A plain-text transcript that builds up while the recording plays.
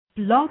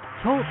Blog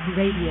Talk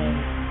Radio.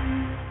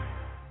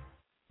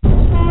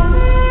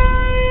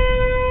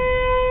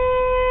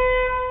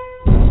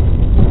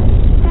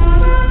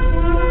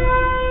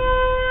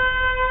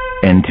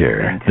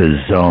 Enter the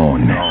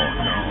zone,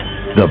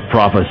 the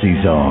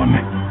prophecy zone,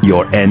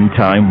 your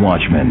end-time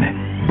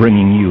watchman,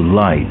 bringing you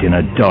light in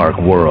a dark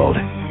world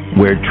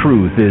where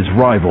truth is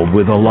rivaled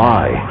with a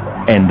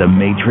lie and the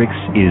matrix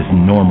is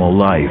normal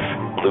life.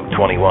 Luke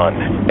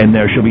 21, and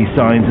there shall be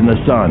signs in the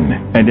sun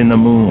and in the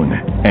moon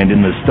and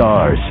in the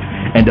stars,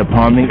 and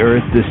upon the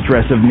earth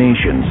distress of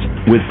nations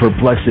with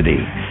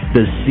perplexity,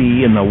 the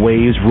sea and the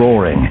waves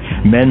roaring,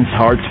 men's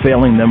hearts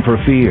failing them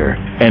for fear,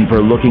 and for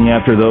looking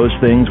after those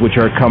things which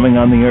are coming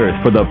on the earth.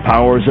 For the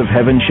powers of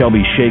heaven shall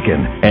be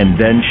shaken, and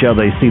then shall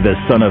they see the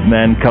Son of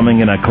Man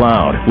coming in a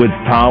cloud, with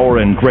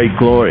power and great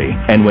glory.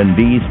 And when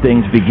these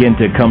things begin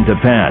to come to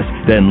pass,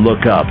 then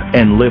look up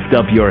and lift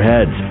up your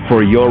heads,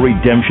 for your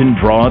redemption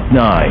draweth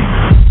nigh.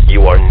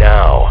 You are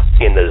now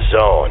in the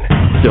zone.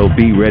 So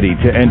be ready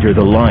to enter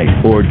the light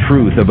or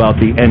truth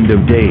about the end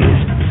of days,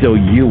 so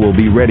you will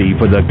be ready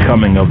for the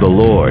coming of the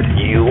Lord.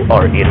 You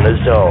are in the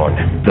zone,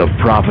 the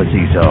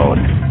prophecy zone.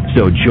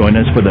 So join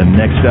us for the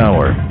next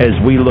hour as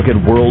we look at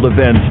world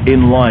events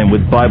in line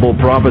with Bible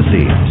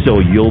prophecy, so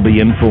you'll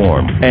be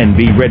informed and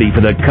be ready for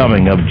the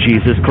coming of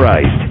Jesus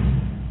Christ.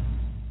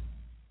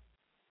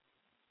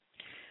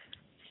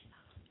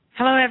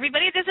 Hello,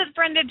 everybody. This is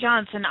Brenda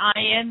Johnson. I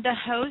am the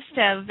host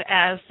of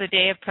As the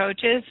Day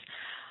Approaches.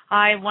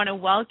 I want to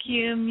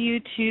welcome you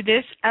to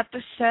this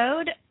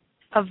episode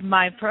of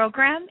my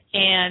program,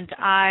 and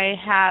I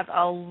have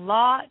a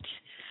lot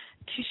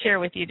to share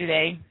with you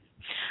today.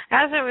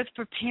 As I was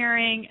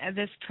preparing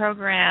this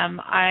program,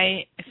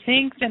 I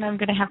think that I'm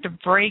going to have to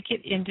break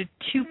it into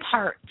two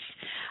parts.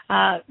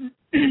 As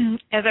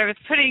I was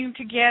putting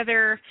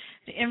together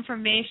the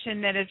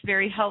information that is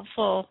very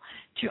helpful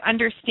to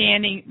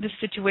understanding the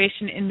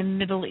situation in the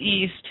Middle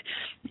East,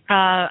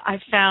 I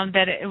found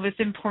that it was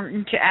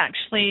important to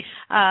actually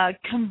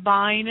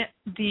combine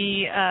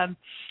the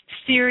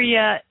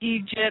Syria,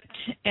 Egypt,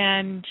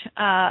 and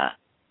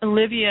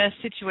Libya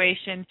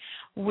situation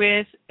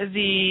with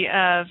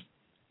the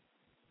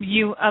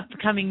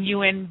upcoming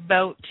UN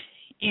vote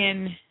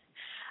in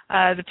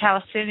the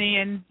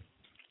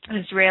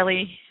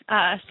Palestinian-Israeli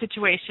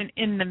situation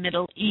in the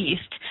Middle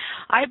East.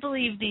 I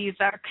believe these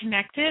are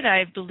connected.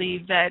 I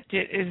believe that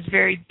it is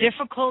very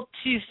difficult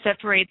to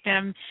separate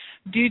them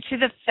due to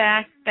the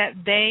fact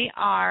that they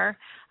are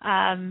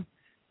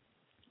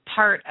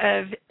part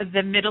of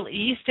the Middle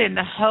East and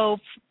the whole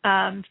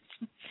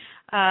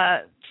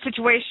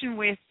situation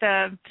with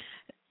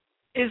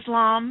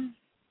Islam,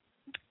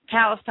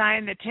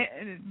 Palestine,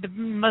 the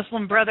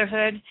Muslim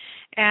Brotherhood,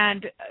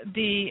 and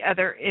the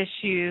other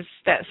issues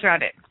that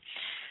surround it.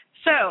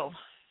 So,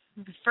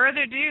 with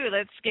further ado,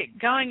 let's get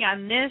going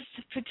on this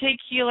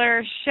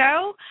particular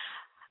show.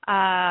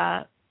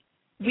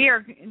 We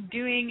are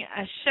doing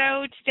a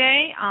show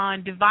today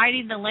on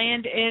dividing the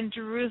land in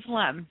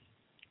Jerusalem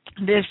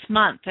this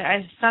month.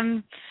 I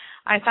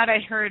thought I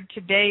heard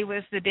today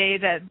was the day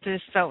that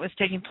this vote was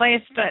taking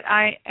place, but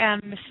I am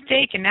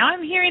mistaken. Now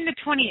I'm hearing the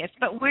 20th,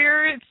 but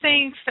we're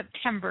saying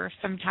September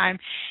sometime.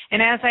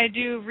 And as I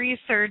do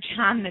research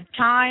on the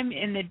time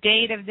and the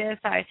date of this,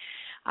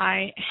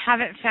 I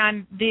haven't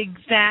found the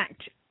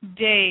exact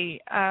day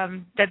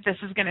that this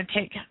is going to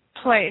take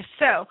place.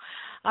 So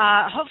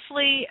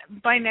hopefully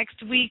by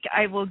next week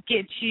I will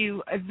get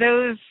you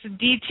those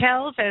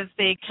details as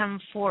they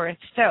come forth.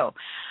 So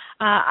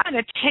I'm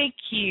going to take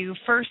you,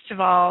 first of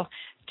all,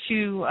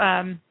 to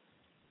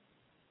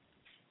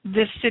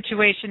this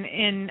situation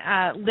in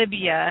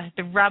Libya,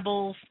 the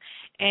rebels,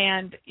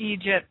 and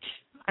Egypt.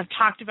 I've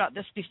talked about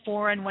this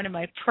before in one of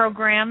my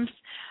programs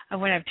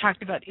when I've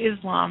talked about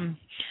Islam.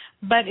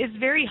 But it's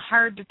very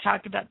hard to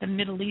talk about the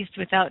Middle East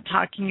without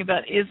talking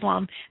about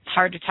Islam. It's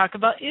hard to talk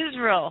about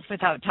Israel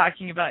without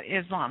talking about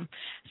Islam.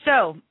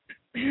 So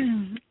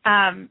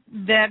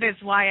that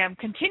is why I'm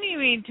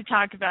continuing to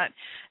talk about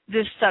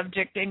this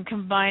subject and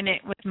combine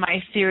it with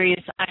my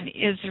series on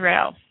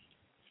Israel.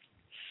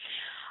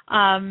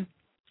 I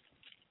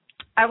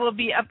will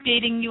be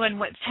updating you on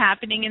what's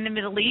happening in the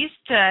Middle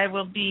East. I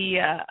will be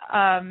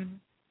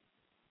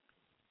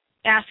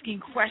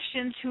asking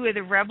questions. Who are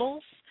the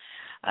rebels?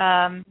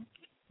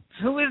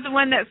 Who is the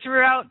one that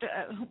threw out,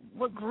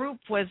 what group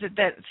was it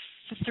that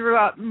threw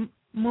out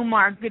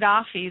Muammar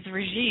Gaddafi's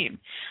regime?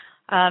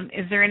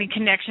 Is there any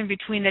connection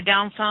between the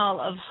downfall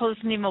of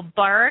Hosni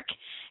Mubarak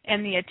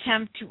and the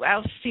attempt to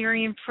oust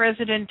Syrian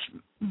President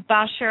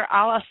Bashar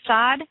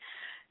al-Assad?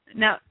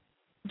 Now,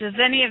 does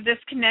any of this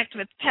connect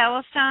with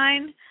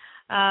Palestine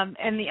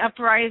and the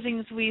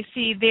uprisings we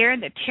see there,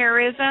 the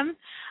terrorism?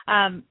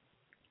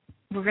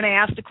 We're going to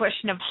ask the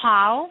question of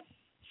how.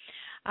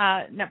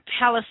 Now,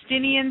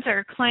 Palestinians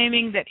are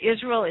claiming that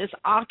Israel is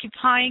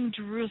occupying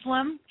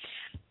Jerusalem.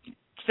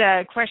 It's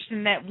a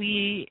question that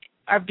we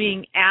are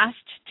being asked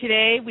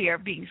today. We are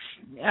being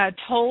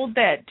told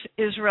that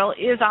Israel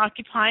is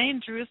occupying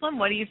Jerusalem.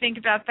 What do you think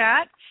about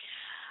that?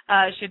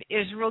 Should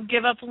Israel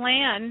give up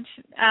land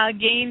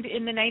gained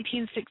in the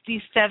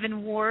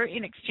 1967 war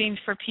in exchange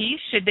for peace?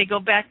 Should they go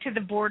back to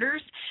the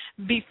borders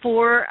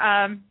before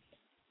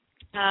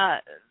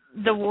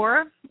the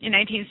war in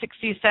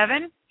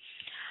 1967?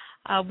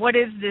 What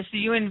is this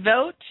UN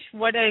vote?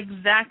 What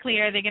exactly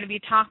are they going to be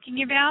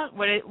talking about?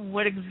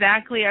 What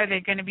exactly are they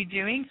going to be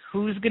doing?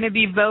 Who's going to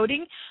be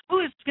voting?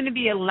 Who is going to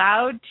be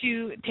allowed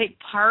to take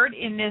part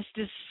in this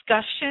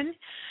discussion?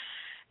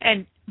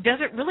 And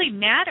does it really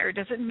matter?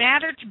 Does it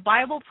matter to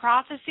Bible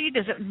prophecy?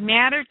 Does it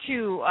matter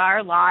to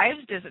our lives?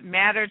 Does it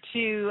matter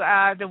to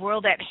the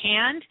world at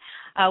hand?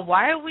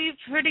 Why are we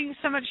putting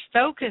so much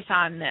focus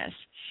on this?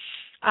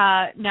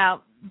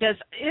 Now, does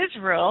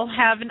Israel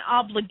have an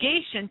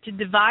obligation to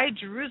divide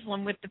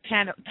Jerusalem with the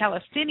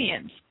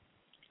Palestinians?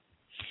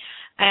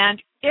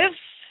 And if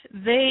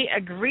they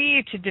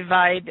agree to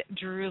divide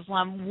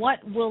Jerusalem,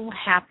 what will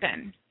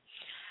happen?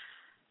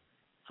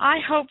 I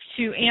hope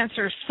to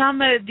answer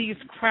some of these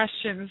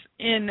questions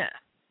in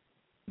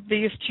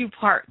these two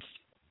parts.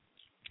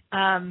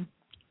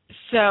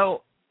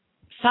 So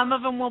some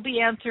of them will be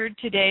answered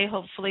today,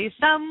 hopefully.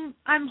 Some,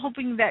 I'm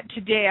hoping that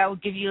today I will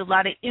give you a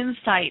lot of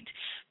insight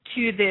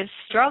to this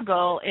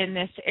struggle in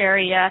this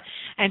area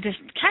and just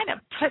kind of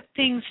put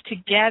things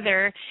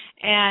together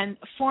and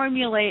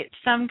formulate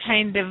some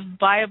kind of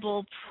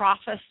Bible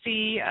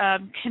prophecy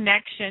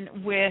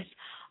connection with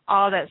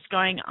all that's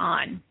going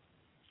on.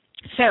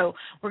 So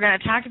we're going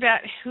to talk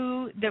about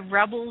who the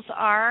rebels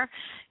are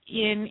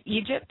in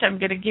Egypt. I'm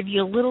going to give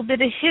you a little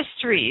bit of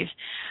history.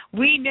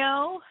 We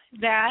know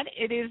that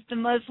it is the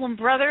Muslim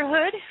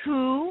Brotherhood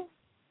who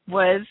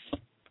was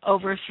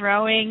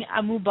overthrowing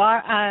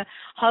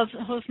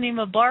Hosni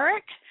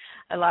Mubarak.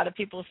 A lot of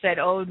people said,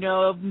 oh,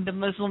 no, the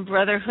Muslim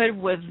Brotherhood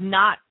was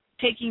not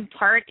taking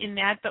part in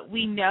that, but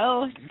we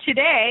know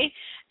today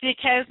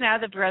because now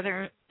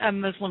the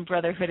Muslim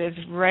Brotherhood is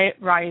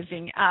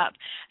rising up.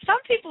 Some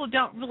people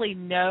don't really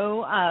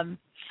know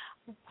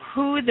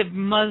who the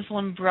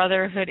Muslim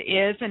Brotherhood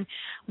is, and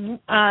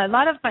a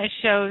lot of my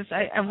shows,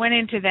 I went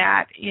into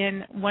that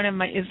in one of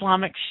my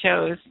Islamic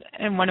shows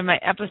in one of my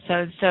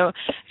episodes. So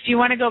if you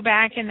want to go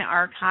back in the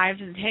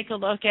archives and take a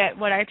look at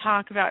what I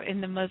talk about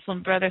in the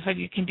Muslim Brotherhood,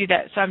 you can do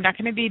that. So I'm not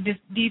going to be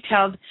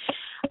detailed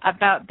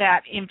about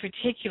that in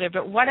particular,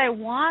 but what I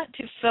want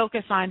to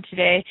focus on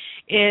today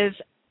is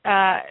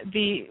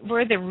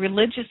where the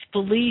religious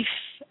belief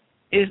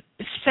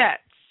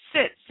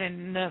sits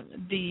in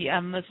the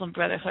Muslim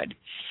Brotherhood.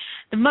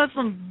 The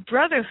Muslim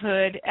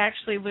Brotherhood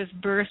actually was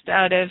birthed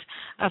out of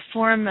a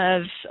form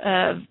of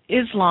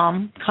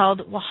Islam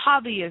called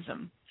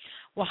Wahhabism.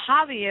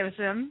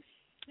 Wahhabism,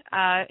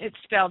 it's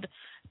spelled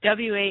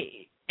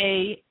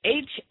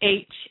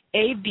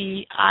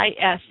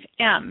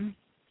Wahhabism,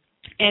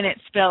 and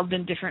it's spelled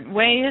in different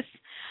ways,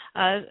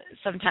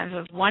 sometimes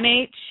with one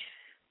H,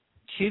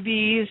 two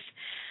B's.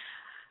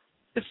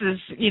 This is,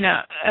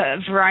 a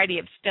variety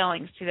of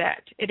spellings to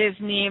that. It is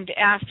named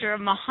after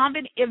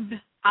Muhammad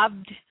ibn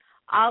Abd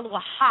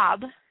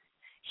al-Wahhab.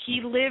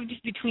 He lived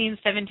between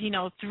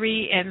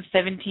 1703 and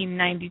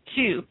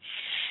 1792.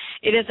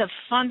 It is a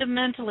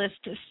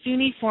fundamentalist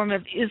Sunni form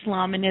of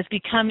Islam and has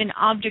become an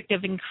object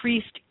of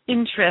increased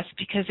interest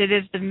because it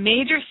is the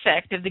major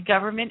sect of the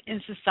government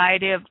and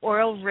society of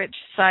oil-rich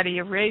Saudi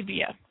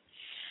Arabia.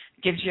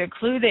 Gives you a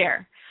clue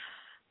there.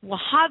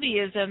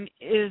 Wahhabism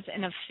is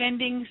an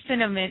offending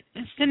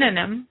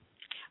synonym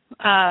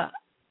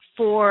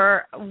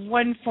for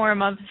one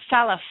form of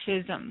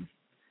Salafism.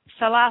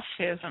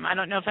 Salafism. I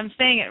don't know if I'm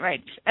saying it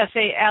right.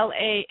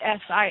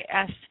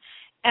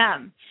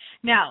 Salasism.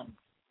 Now,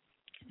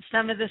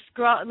 some of the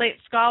late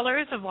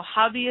scholars of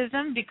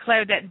Wahhabism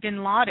declared that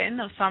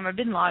Osama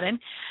bin Laden,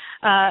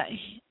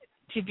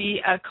 to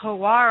be a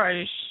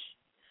Khawarij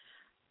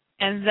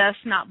and thus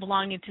not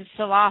belonging to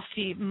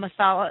Salafi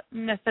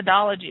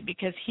methodology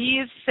because he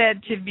is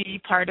said to be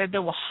part of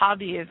the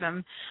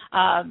Wahhabism.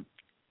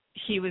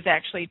 He was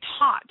actually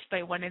taught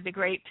by one of the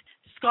great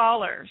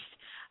scholars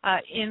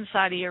in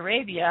Saudi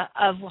Arabia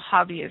of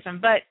Wahhabism.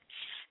 But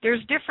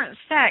there's different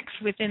sects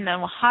within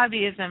the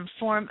Wahhabism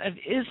form of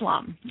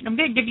Islam. I'm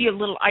going to give you a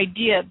little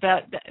idea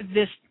about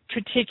this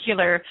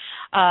particular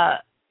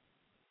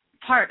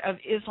part of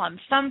Islam.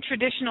 Some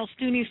traditional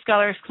Sunni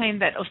scholars claim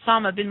that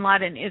Osama bin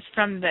Laden is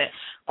from the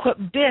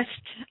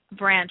Qutbist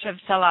branch of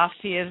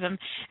Salafism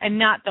and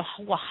not the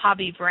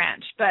Wahhabi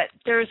branch. But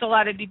there's a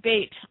lot of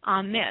debate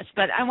on this.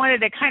 But I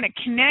wanted to kind of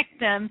connect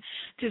them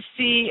to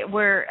see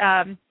where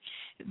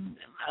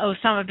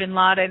Osama bin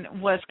Laden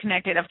was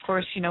connected. Of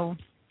course, he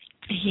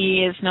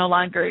is no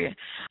longer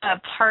a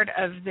part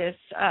of this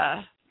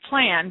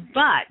plan,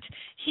 but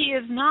he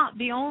is not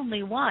the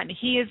only one.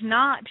 He was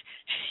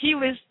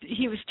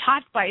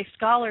taught by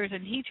scholars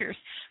and teachers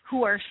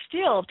who are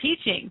still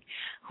teaching,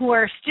 who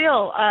are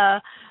still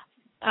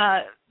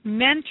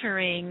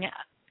mentoring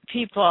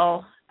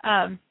people,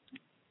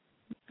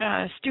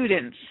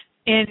 students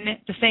in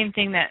the same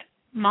thing that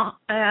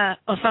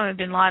Osama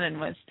bin Laden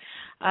was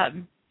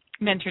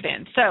mentored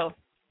in. So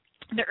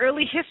the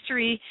early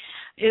history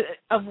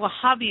of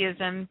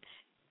Wahhabism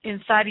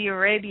in Saudi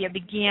Arabia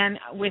began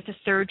with a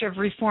surge of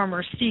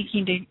reformers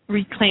seeking to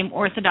reclaim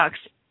Orthodox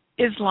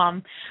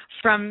Islam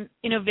from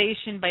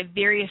innovation by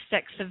various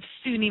sects of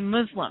Sunni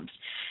Muslims.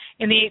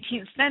 In the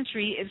 18th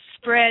century, it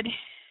spread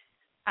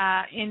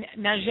in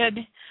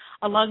Najd,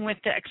 along with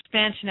the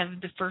expansion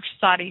of the first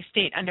Saudi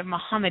state under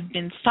Mohammed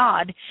bin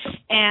Saud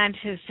and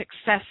his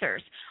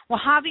successors.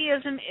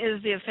 Wahhabism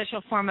is the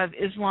official form of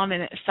Islam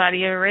in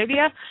Saudi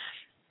Arabia.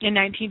 In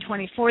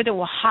 1924, the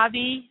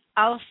Wahhabi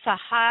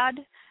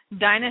al-Assad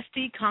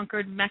dynasty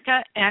conquered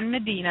Mecca and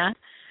Medina,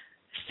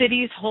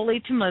 cities holy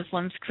to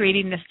Muslims,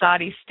 creating the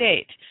Saudi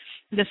state.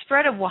 The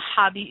spread of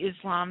Wahhabi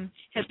Islam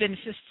has been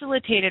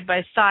facilitated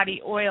by Saudi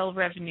oil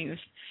revenues.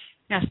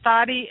 Now,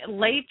 Saudi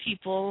lay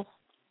people,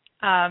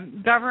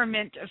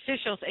 government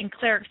officials, and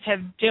clerics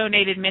have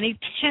donated many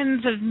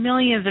tens of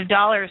millions of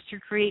dollars to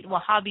create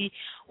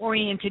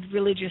Wahhabi-oriented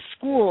religious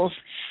schools,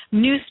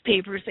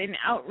 newspapers, and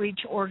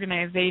outreach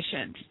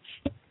organizations.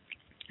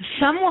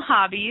 Some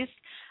Wahhabis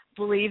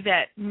believe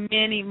that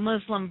many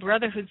Muslim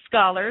Brotherhood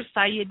scholars,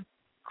 Sayyid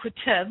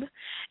Qutb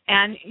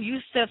and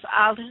Yusuf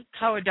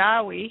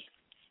al-Qaradawi,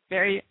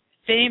 very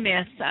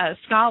famous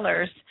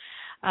scholars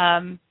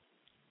in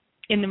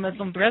the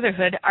Muslim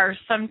Brotherhood, are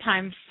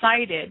sometimes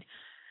cited.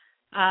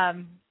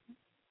 And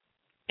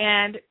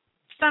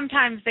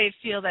sometimes they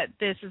feel that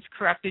this is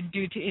corrupted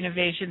due to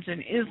innovations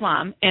in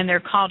Islam, and they're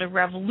called a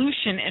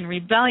revolution and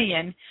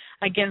rebellion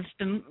against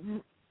the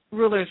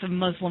rulers of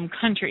Muslim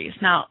countries.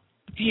 Now,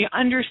 if you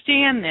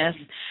understand this,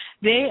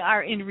 they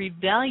are in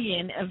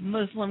rebellion of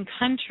Muslim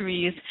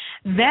countries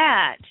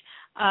that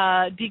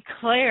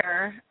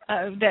declare,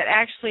 that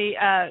actually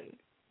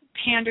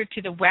pander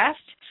to the West,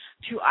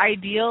 to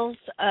ideals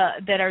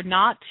that are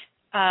not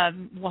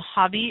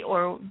Wahhabi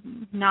or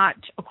not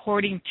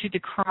according to the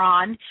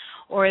Quran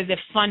or the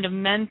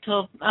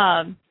fundamental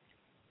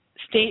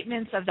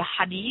statements of the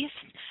Hadith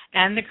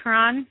and the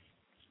Quran.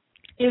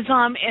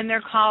 Islam, and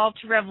their call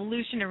to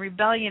revolution and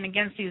rebellion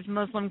against these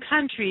Muslim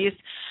countries,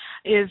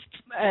 is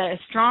a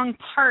strong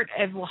part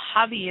of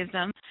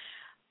Wahhabism.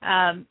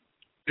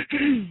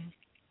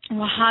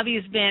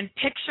 Wahhabis ban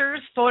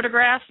pictures,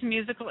 photographs,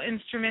 musical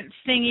instruments,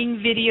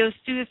 singing, videos,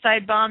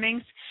 suicide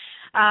bombings.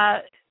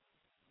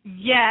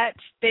 Yet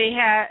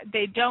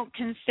they don't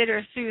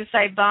consider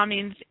suicide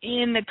bombings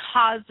in the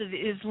cause of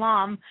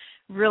Islam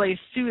really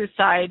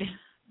suicide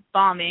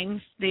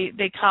bombings.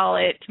 They call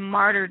it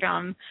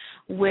martyrdom,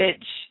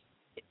 which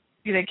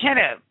they kind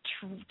of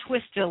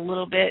twist it a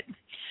little bit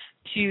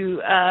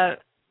to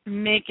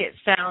make it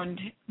sound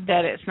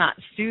that it's not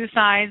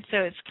suicide. So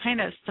it's kind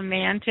of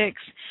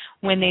semantics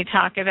when they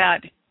talk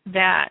about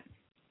that.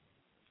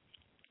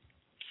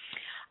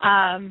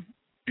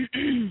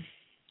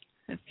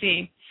 Let's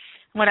see.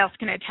 What else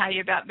can I tell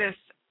you about this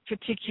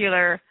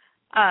particular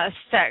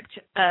sect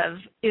of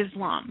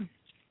Islam?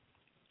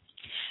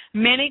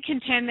 Many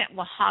contend that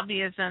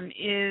Wahhabism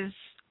is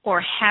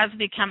or has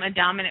become a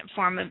dominant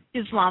form of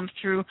Islam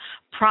through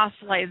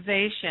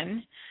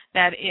proselytization,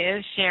 that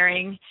is,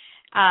 sharing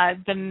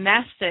the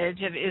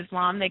message of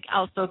Islam. They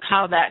also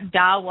call that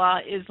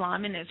Dawah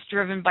Islam, and it's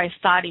driven by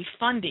Saudi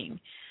funding.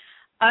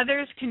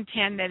 Others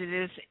contend that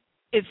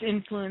its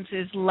influence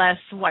is less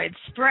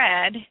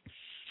widespread,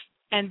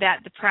 and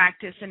that the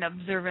practice and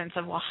observance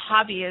of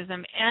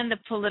Wahhabism and the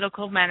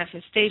political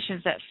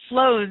manifestations that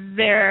flow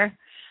there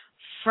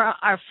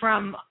are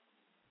from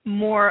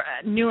more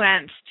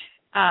nuanced,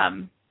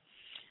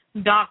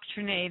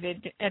 doctrinal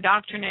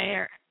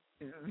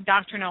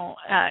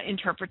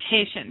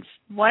interpretations.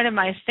 What am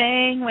I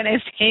saying when I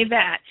say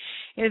that?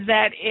 Is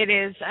that it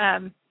is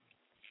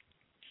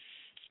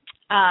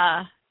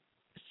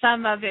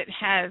some of it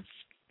has,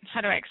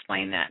 how do I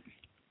explain that?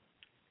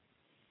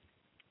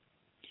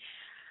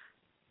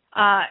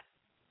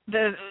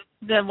 The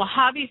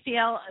Wahhabi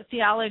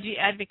theology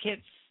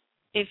advocates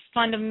a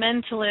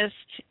fundamentalist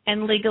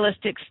and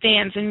legalistic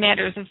stance in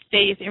matters of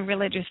faith and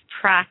religious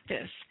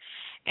practice.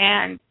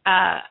 And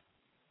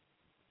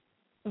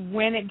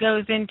when it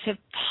goes into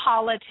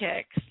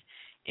politics,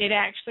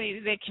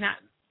 they cannot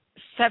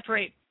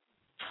separate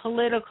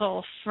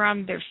political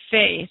from their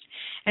faith.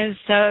 And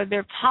so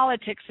their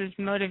politics is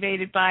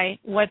motivated by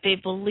what they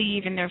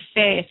believe in their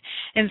faith.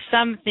 And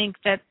some think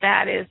that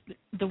that is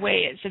the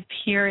way it's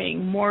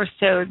appearing, more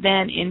so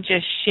than in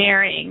just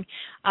sharing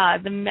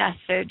the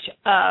message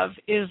of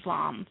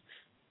Islam.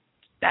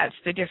 That's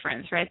the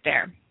difference right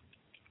there.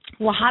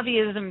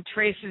 Wahhabism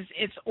traces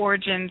its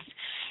origins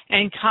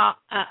and call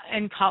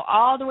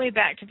all the way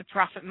back to the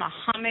Prophet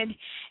Muhammad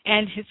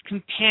and his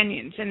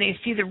companions, and they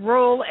see the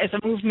role as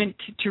a movement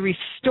to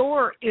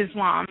restore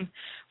Islam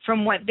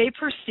from what they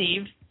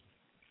perceive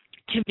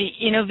to be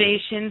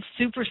innovations,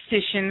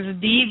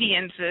 superstitions,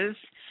 deviances,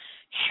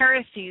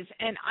 heresies,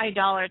 and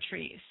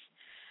idolatries.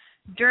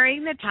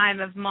 During the time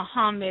of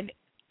Muhammad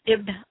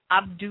ibn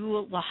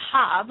Abdul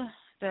Wahhab,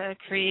 the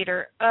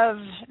creator of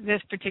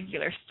this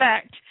particular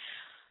sect,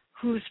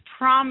 whose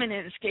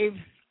prominence gave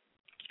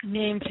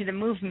name to the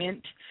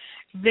movement,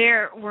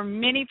 there were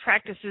many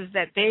practices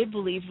that they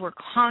believed were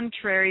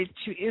contrary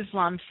to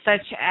Islam,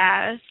 such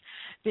as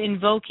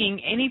invoking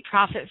any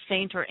prophet,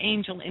 saint, or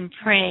angel in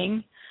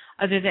praying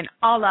other than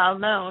Allah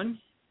alone,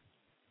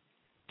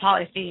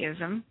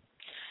 polytheism,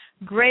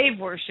 grave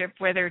worship,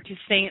 whether to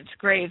saints'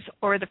 graves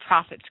or the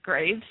prophets'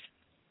 graves,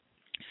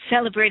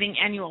 celebrating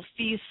annual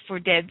feasts for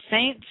dead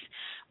saints,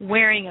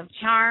 wearing of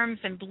charms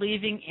and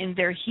believing in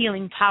their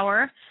healing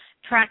power,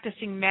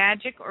 practicing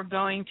magic or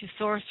going to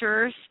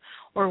sorcerers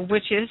or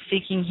witches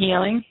seeking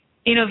healing,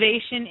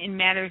 innovation in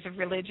matters of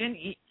religion,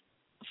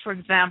 for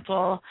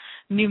example,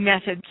 new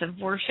methods of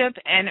worship,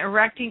 and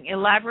erecting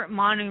elaborate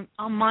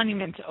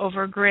monuments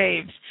over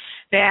graves.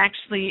 They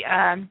actually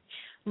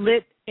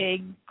lit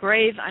a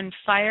grave on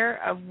fire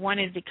of one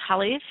of the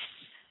caliphs,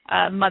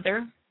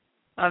 mother,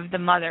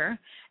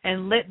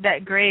 and lit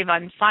that grave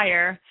on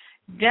fire,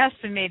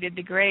 decimated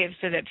the grave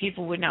so that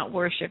people would not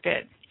worship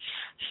it.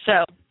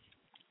 So,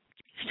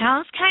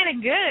 sounds kind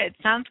of good.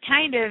 Sounds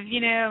kind of,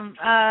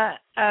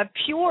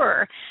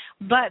 pure,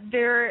 but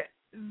there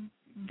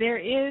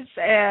is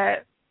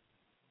a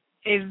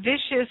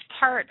vicious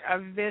part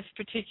of this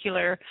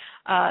particular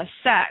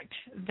sect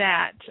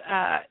that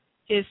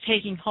is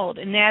taking hold,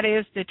 and that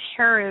is the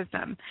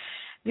terrorism.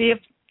 The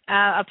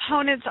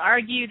opponents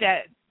argue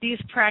that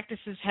these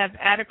practices have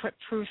adequate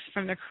proofs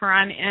from the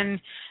Quran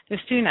and the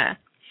Sunnah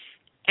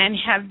and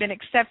have been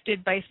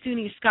accepted by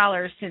Sunni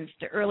scholars since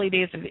the early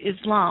days of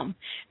Islam.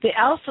 They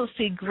also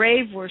see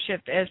grave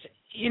worship as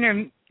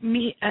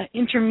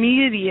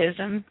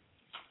intermediatism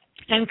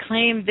and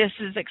claim this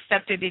is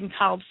accepted and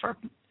called for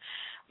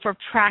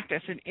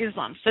practice in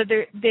Islam. So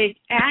they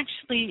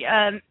actually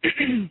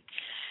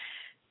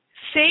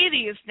say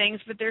these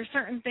things, but there are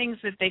certain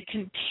things that they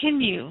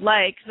continue,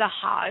 like the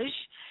Hajj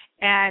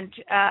and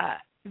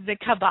the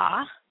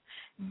Kaaba.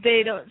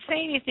 They don't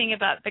say anything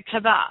about the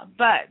Kaaba,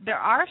 but there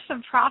are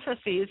some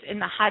prophecies in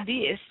the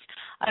Hadith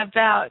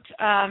about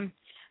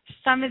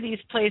some of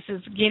these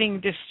places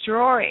getting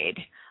destroyed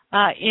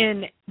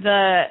in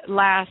the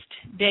last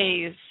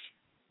days,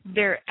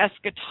 their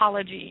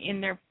eschatology, in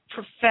their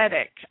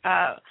prophetic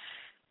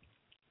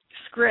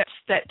scripts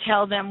that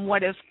tell them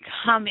what is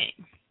coming.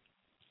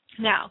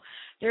 Now,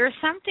 there is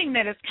something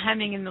that is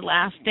coming in the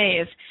last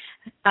days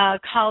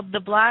called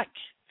the Black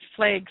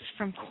Flags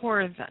from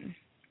Khorasan.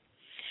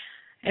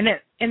 And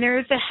there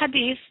is a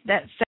hadith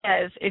that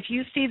says, if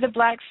you see the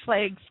black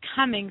flags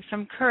coming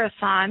from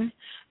Khorasan,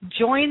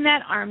 join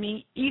that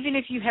army, even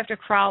if you have to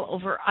crawl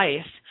over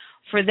ice,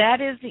 for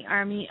that is the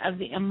army of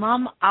the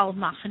Imam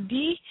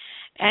al-Mahdi,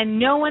 and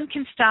no one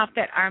can stop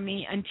that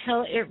army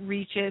until it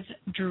reaches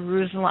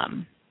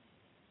Jerusalem.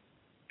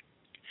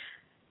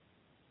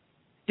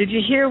 Did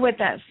you hear what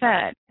that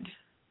said?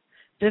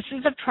 This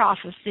is a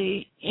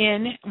prophecy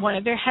in one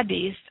of their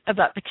hadiths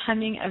about the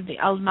coming of the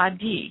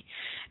al-Mahdi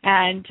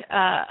and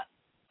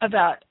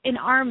about an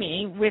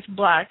army with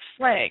black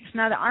flags.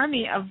 Now, the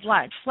army of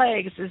black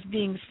flags is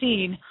being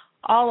seen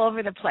all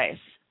over the place.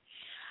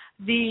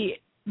 The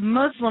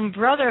Muslim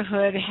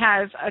Brotherhood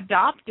has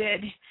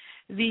adopted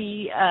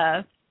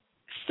the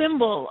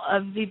symbol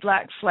of the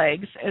black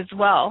flags as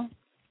well,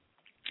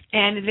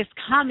 and it is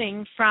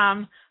coming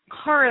from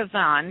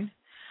Khorasan,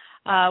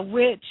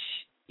 which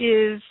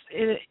is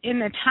in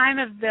the time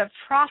of the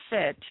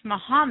Prophet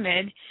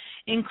Muhammad,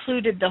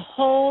 included the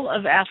whole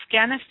of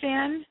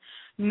Afghanistan,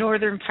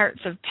 northern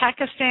parts of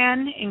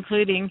Pakistan,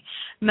 including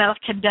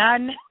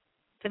Malkadan,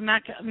 the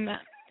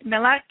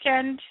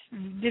Malakand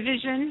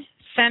division,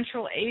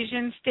 Central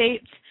Asian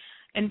states,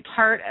 and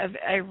part of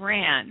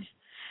Iran.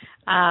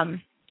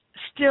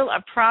 Still,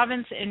 a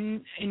province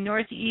in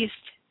northeast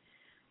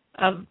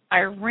of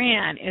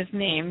Iran is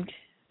named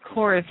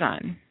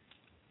Khorasan.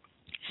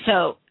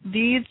 So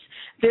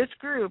this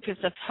group is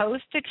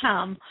supposed to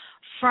come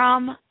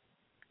from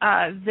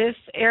this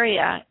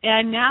area,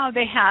 and now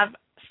they have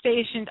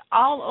stationed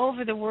all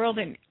over the world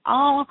in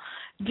all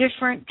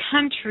different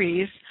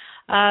countries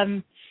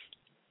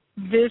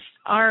this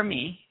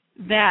army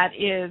that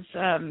is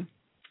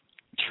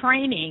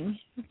training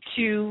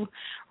to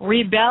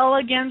rebel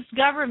against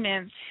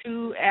governments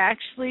who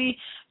actually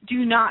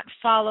do not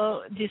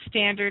follow the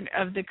standard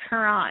of the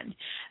Quran.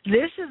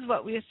 This is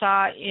what we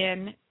saw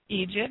in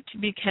Egypt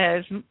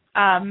because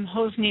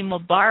Hosni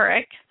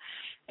Mubarak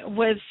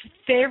was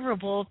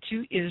favorable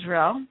to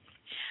Israel.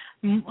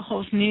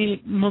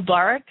 Hosni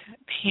Mubarak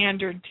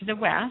pandered to the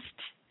West.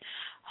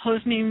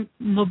 Hosni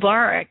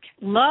Mubarak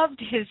loved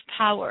his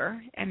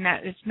power, and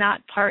that is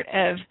not part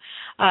of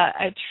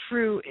a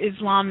true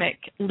Islamic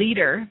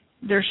leader.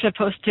 They're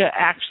supposed to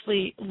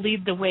actually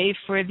lead the way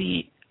for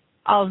the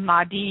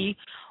al-Mahdi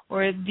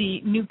or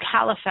the new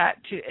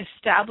caliphate to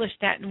establish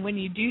that. And when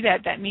you do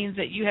that, that means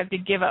that you have to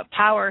give up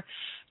power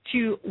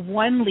to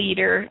one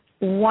leader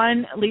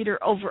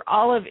over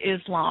all of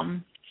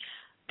Islam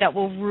that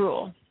will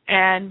rule.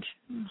 And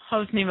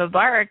Hosni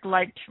Mubarak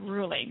liked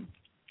ruling.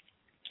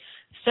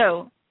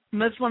 So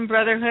Muslim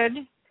Brotherhood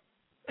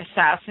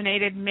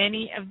assassinated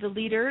many of the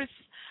leaders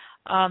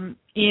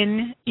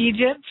in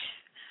Egypt.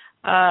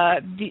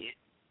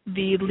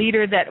 The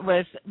leader that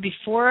was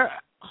before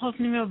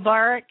Hosni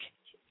Mubarak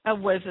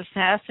was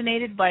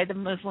assassinated by the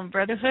Muslim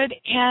Brotherhood,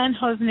 and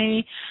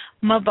Hosni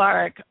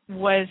Mubarak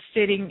was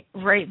sitting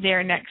right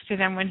there next to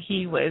them when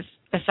he was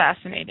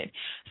assassinated.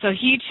 So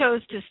he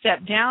chose to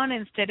step down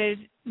instead of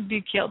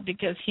be killed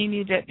because he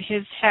knew that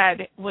his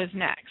head was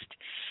next,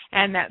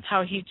 and that's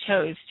how he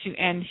chose to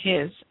end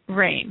his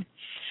reign.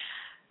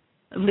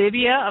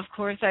 Libya, of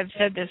course, I've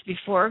said this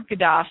before,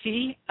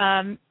 Gaddafi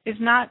is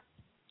not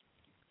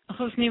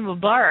Hosni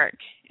Mubarak,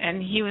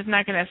 and he was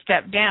not going to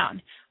step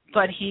down.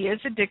 But he is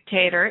a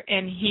dictator,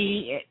 and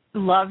he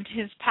loved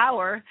his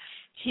power.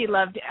 He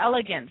loved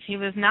elegance. He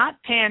was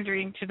not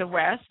pandering to the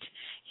West,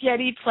 yet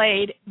he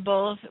played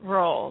both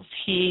roles.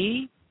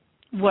 He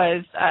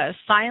was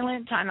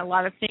silent on a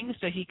lot of things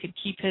so he could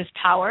keep his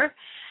power,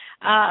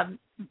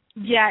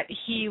 yet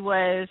he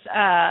was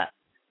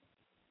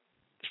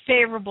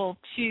favorable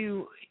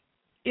to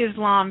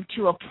Islam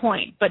to a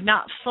point, but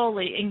not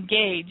fully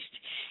engaged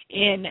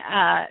in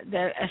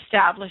the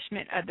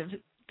establishment of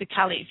the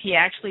Caliph. He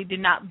actually did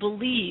not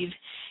believe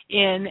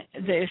in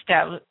the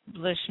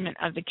establishment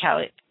of the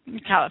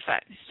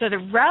Caliphate. So the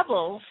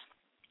rebels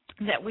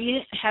that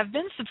we have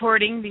been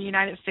supporting, the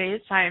United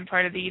States, I am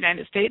part of the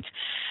United States,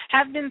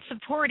 have been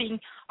supporting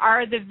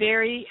are the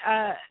very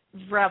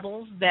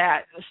rebels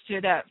that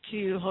stood up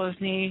to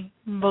Hosni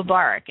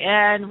Mubarak.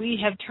 And we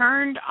have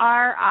turned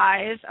our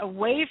eyes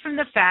away from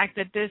the fact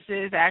that this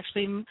is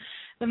actually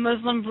the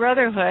Muslim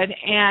Brotherhood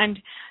and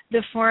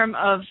the form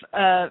of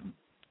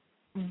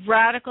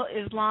radical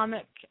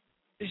Islamic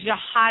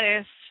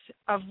jihadists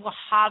of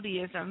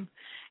Wahhabism,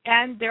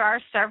 and there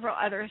are several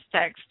other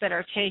sects that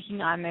are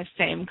taking on this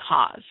same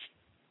cause.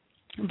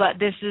 But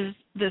this is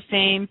the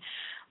same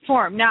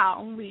form.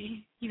 Now,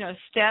 we,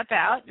 step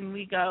out and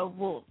we go,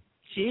 well,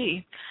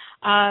 gee,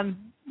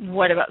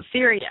 what about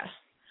Syria?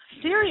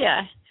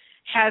 Syria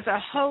has a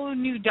whole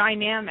new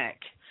dynamic.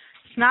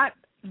 It's not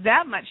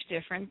that much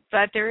different,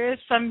 but there is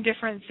some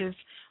differences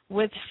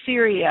with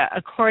Syria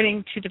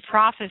according to the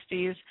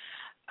prophecies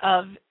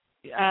of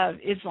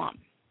Islam.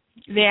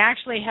 They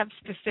actually have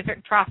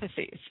specific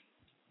prophecies.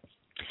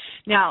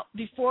 Now,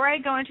 before I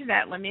go into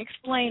that, let me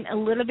explain a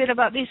little bit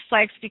about these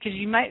flags because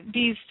you might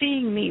be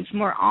seeing these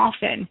more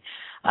often.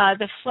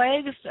 The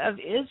flags of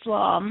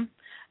Islam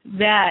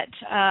that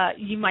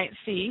you might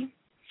see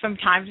from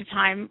time to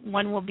time,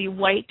 one will be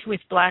white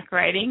with black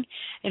writing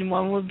and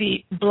one will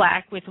be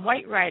black with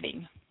white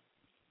writing.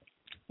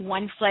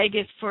 One flag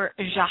is for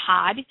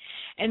jihad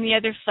and the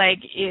other flag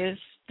is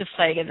the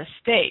flag of the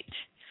state.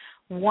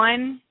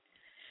 One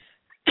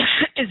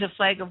is a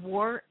flag of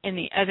war and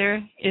the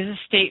other is a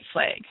state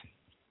flag.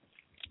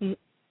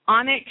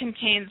 On it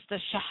contains the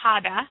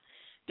Shahada,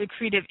 the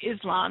Creed of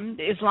Islam.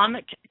 The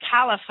Islamic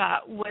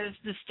Caliphate was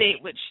the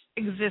state which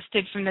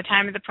existed from the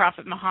time of the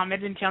Prophet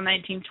Muhammad until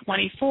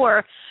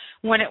 1924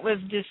 when it was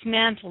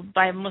dismantled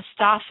by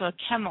Mustafa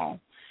Kemal.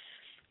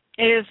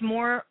 It is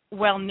more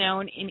well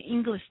known in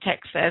English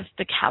texts as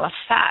the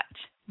Caliphate,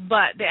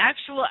 but the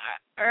actual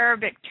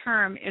Arabic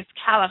term is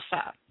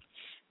Caliphate,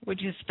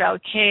 which is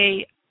spelled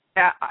Khilafah.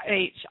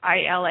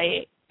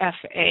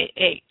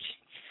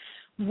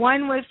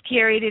 One was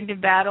carried into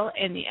battle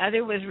and the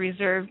other was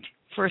reserved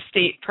for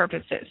state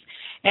purposes.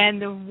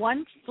 And the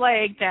one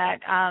flag that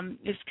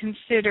is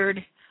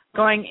considered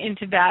going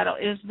into battle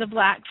is the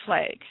black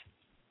flag.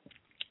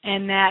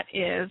 And that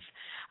is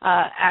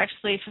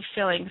actually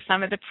fulfilling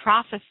some of the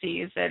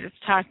prophecies that is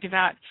talked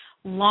about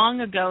long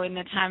ago in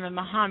the time of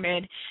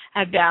Muhammad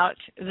about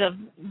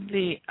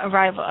the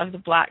arrival of the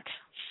black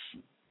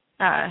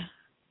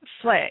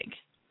flag.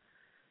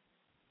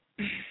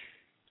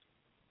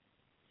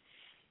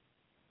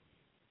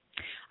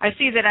 I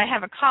see that I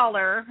have a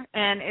caller,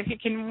 and if you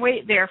can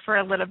wait there for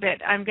a little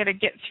bit, I'm going to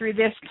get through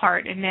this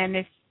part, and then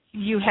if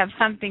you have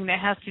something that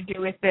has to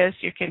do with this,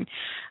 you can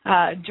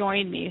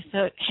join me.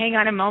 So hang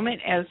on a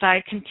moment as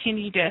I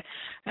continue to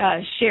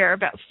share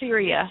about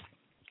Syria,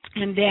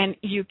 and then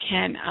you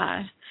can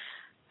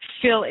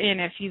fill in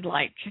if you'd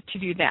like to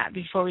do that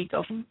before we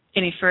go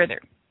any further.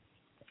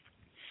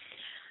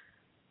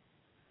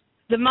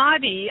 The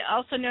Mahdi,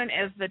 also known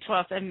as the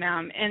 12th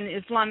Imam, and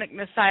Islamic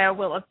Messiah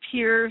will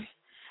appear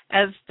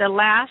as the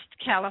last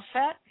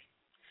caliphate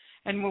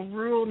and will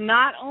rule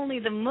not only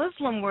the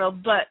Muslim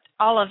world but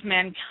all of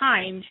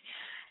mankind.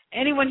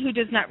 Anyone who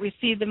does not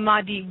receive the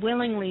Mahdi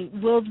willingly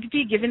will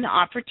be given the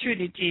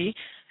opportunity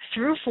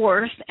through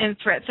force and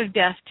threats of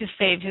death to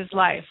save his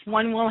life.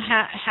 One will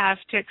have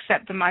to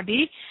accept the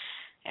Mahdi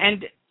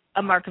and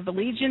a mark of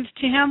allegiance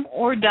to him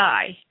or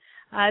die.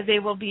 They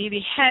will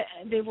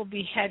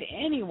behead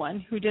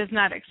anyone who does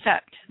not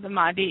accept the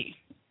Mahdi.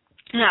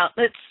 Now,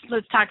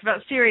 let's talk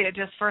about Syria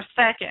just for a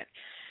second.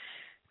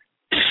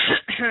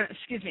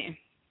 Excuse me.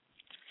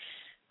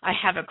 I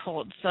have a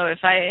cold, so if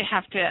I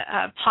have to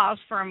pause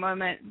for a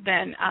moment,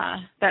 then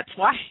that's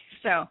why.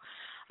 So,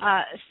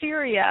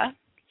 Syria,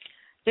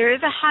 there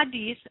is a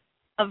hadith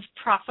of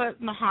Prophet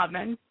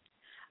Muhammad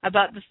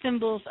about the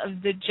symbols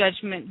of the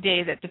Judgment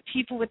Day, that the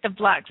people with the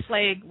black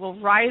flag will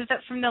rise up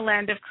from the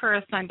land of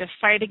Khorasan to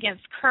fight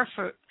against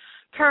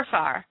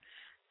Kufar,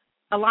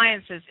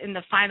 alliances in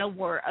the final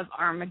war of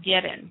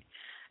Armageddon.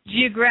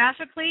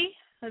 Geographically,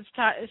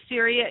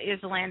 Syria is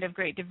a land of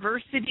great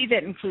diversity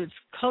that includes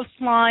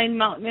coastline,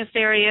 mountainous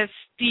areas,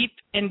 steppe,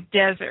 and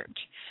desert.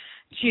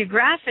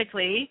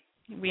 Geographically,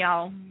 we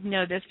all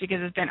know this because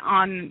it's been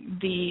on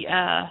the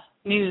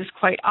news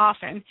quite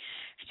often,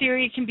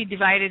 Syria can be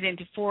divided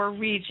into 4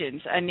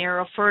 regions. A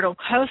narrow, fertile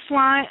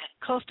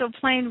coastal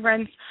plain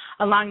runs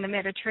along the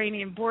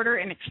Mediterranean border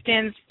and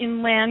extends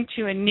inland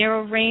to a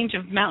narrow range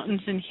of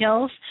mountains and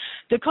hills.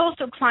 The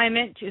coastal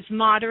climate is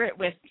moderate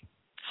with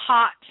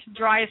hot,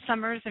 dry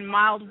summers and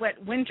mild,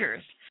 wet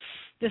winters.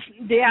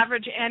 The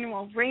average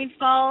annual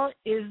rainfall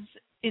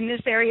in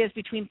this area is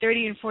between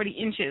 30 and 40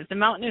 inches. The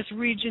mountainous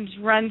regions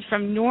run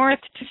from north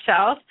to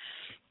south,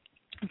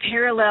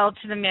 parallel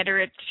to the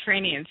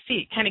Mediterranean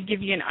Sea. Kind of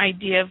give you an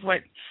idea of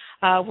what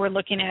we're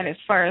looking at as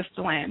far as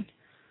the land.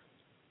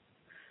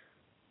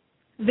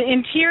 The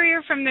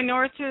interior from the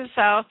north to the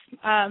south,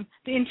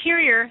 the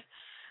interior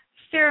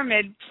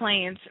Pyramid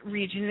Plains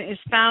region is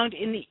found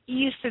in the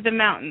east of the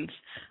mountains.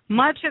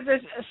 Much of the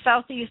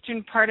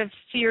southeastern part of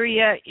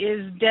Syria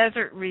is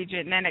desert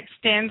region that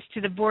extends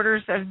to the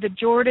borders of the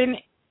Jordan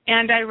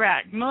and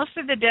Iraq. Most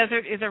of the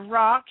desert is a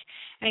rock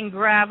and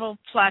gravel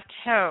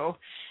plateau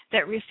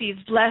that receives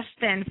less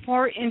than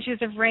 4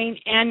 inches of rain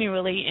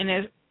annually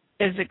and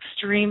is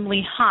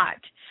extremely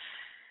hot.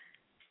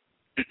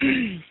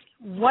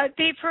 What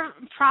they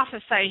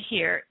prophesy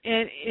here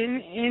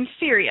in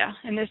Syria,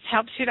 and this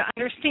helps you to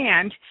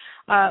understand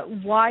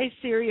why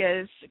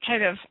Syria is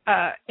kind of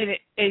in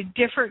a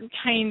different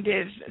kind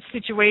of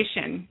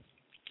situation.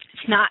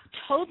 It's not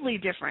totally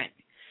different,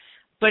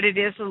 but it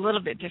is a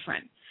little bit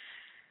different.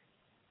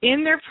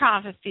 In their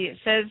prophecy, it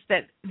says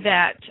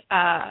that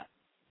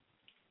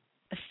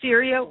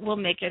Syria will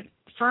make a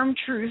firm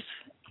truce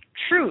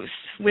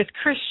with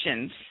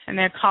Christians, and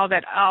they're called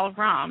that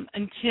al-Ram,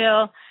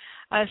 until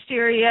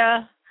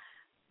Syria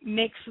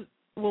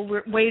will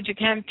wage a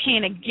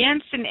campaign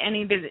against an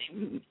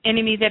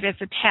enemy that is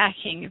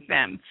attacking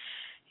them.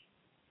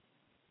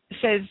 It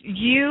says,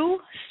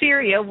 you,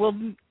 Syria, will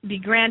be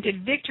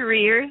granted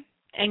victory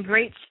and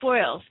great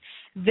spoils.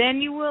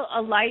 Then you will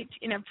alight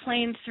in a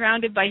plain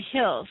surrounded by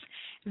hills.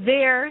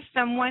 There,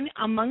 someone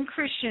among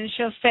Christians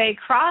shall say,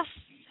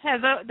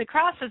 the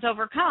cross has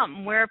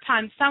overcome,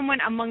 whereupon someone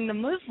among the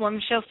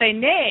Muslims shall say,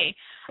 nay,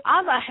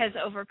 Allah has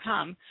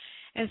overcome.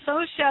 And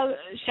so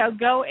shall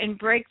go and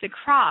break the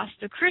cross.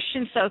 The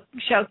Christians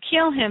shall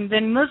kill him,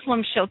 then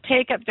Muslims shall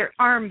take up their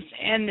arms,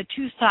 and the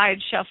two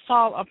sides shall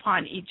fall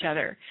upon each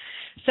other.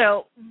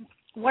 So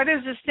what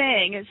is this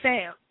saying? It's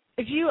saying,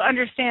 if you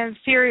understand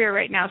Syria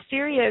right now,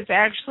 Syria is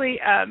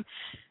actually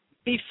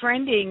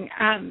befriending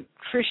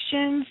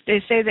Christians. They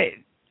say that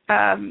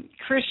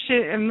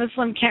Christian and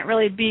Muslim can't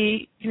really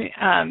be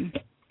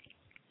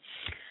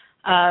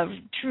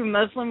true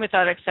Muslim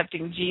without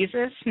accepting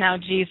Jesus. Now,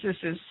 Jesus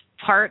is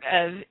part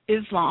of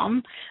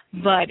Islam,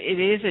 but it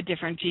is a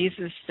different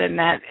Jesus than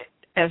that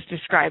as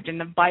described in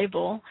the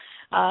Bible.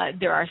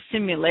 There are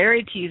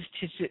similarities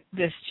to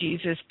this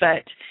Jesus,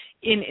 but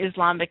in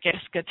Islamic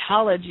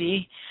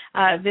eschatology,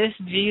 this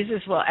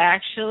Jesus will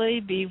actually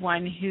be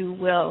one who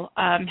will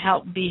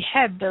help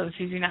behead those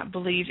who do not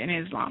believe in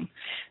Islam.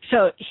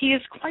 So he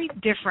is quite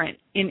different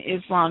in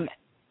Islam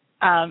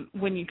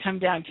when you come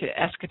down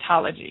to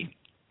eschatology.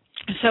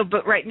 So,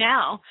 but right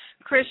now,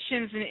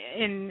 Christians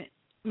in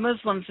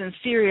Muslims in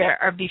Syria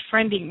are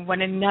befriending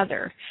one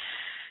another.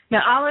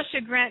 Now, Allah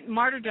should grant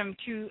martyrdom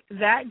to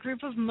that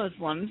group of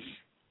Muslims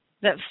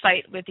that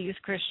fight with these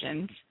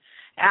Christians.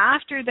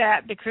 After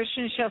that, the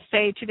Christians shall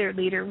say to their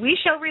leader, we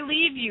shall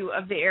relieve you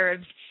of the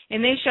Arabs,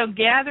 and they shall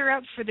gather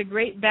up for the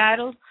great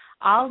battle,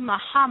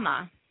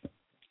 al-Mahama.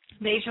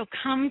 They shall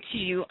come to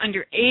you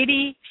under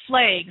 80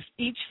 flags,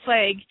 each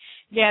flag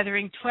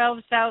gathering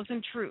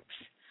 12,000 troops.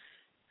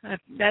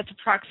 That's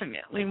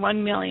approximately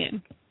 1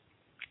 million.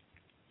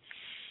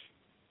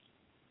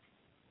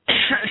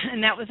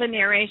 And that was a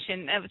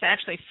narration that was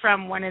actually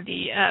from one of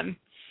the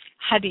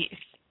hadiths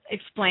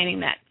explaining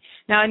that.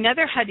 Now,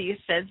 another hadith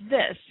says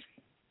this.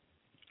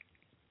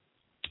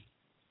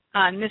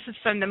 And this is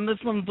from the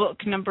Muslim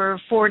book number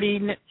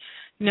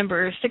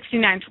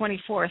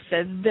 6924,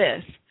 says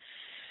this.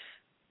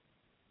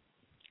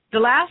 The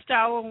last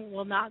hour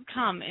will not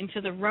come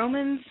until the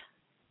Romans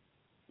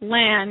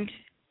land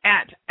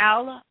at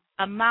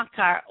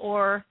al-Amakar,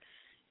 or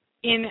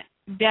in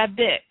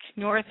Babik,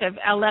 north of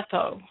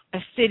Aleppo, a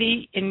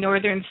city in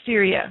northern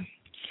Syria.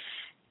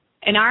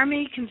 An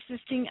army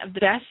consisting of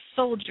the best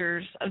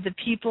soldiers of the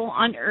people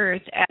on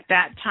earth at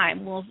that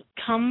time will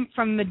come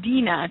from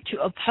Medina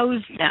to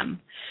oppose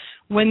them.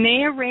 When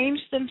they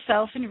arrange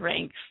themselves in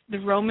ranks, the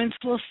Romans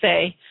will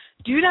say,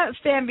 do not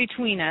stand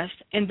between us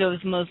and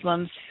those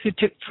Muslims who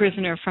took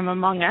prisoner from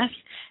among us.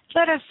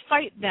 Let us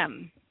fight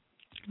them.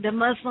 The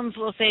Muslims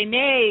will say,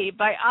 nay,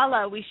 by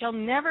Allah, we shall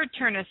never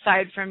turn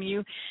aside from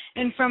you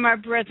and from our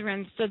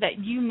brethren so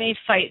that you may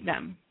fight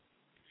them.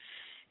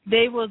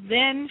 They will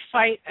then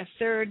fight a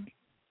third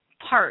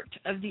part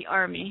of the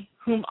army,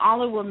 whom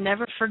Allah will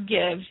never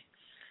forgive,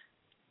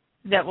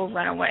 that will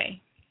run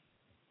away.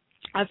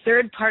 A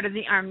third part of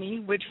the army,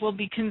 which will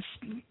be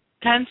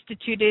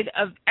constituted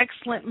of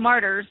excellent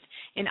martyrs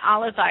in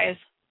Allah's eyes,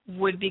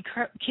 would be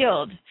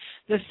killed.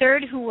 The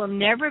third, who will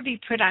never be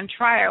put on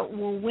trial,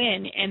 will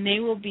win, and they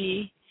will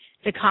be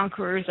the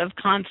conquerors of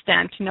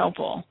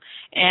Constantinople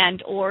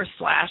and/or/Rome.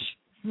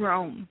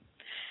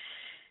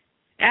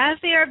 As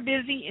they are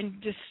busy in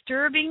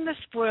distributing the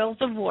spoils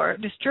of war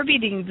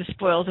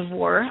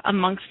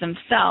amongst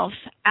themselves,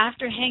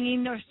 after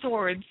hanging their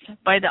swords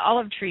by the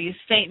olive trees,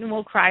 Satan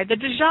will cry, "The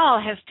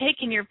Dajjal has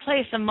taken your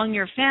place among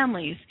your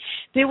families."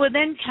 They will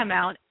then come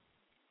out,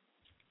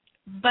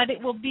 but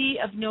it will be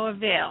of no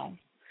avail.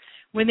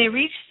 When they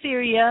reach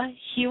Syria,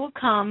 he will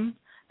come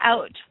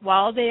out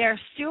while they are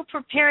still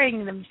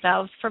preparing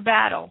themselves for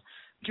battle,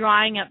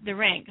 drawing up the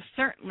ranks.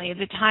 Certainly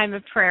the time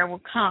of prayer will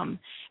come,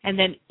 and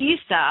then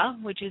Isa,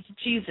 which is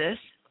Jesus,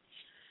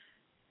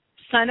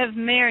 son of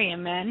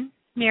Miriam,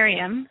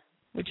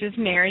 which is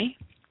Mary,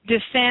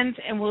 descends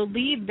and will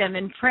lead them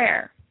in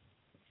prayer.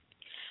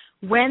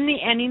 When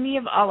the enemy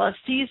of Allah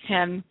sees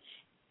him,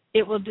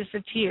 it will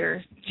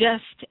disappear,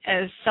 just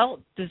as salt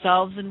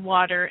dissolves in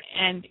water,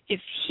 and if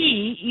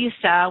he,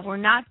 Isa, were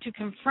not to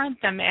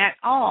confront them at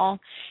all,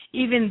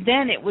 even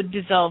then it would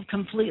dissolve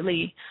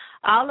completely.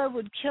 Allah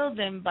would kill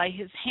them by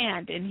his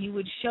hand, and he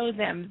would show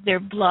them their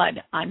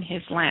blood on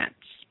his lance.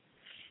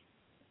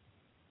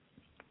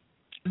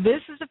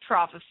 This is a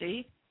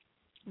prophecy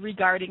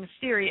regarding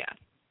Syria.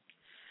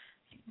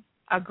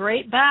 A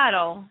great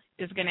battle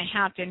is going to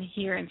happen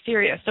here in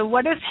Syria. So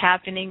what is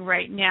happening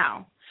right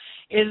now?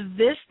 Is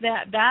this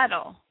that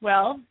battle?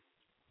 Well,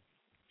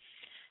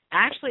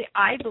 actually,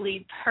 I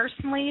believe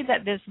personally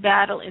that this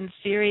battle in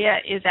Syria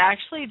is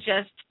actually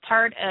just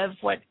part of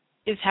what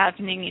is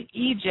happening in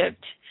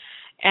Egypt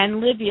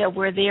and Libya,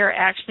 where they are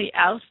actually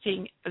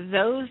ousting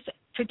those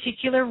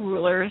particular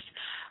rulers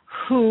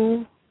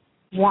who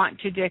want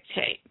to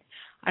dictate.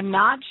 I'm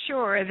not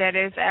sure that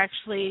it's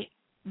actually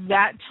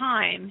that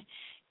time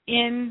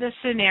in the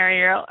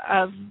scenario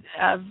of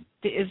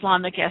the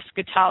Islamic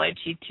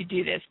eschatology to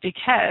do this,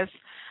 because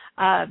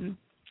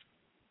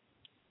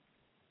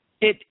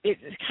it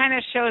kind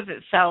of shows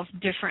itself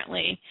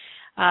differently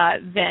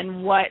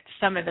than what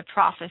some of the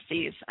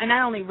prophecies, and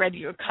I only read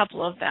you a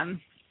couple of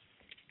them.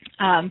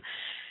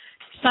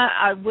 So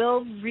I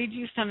will read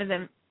you some of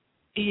them,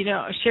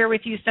 share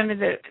with you some of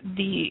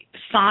the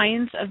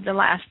signs of the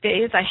last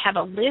days. I have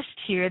a list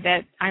here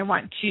that I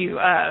want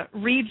to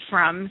read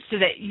from so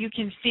that you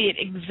can see it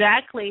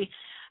exactly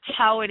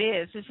how it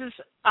is. This is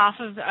off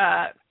of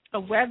a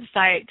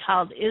website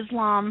called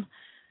Islam.org,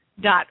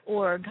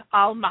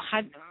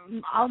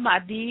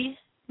 Al-Mahdi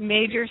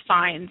Major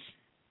Signs.htm.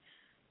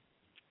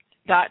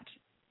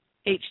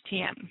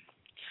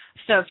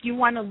 So if you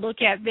want to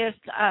look at this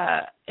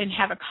and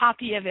have a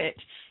copy of it,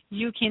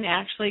 you can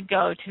actually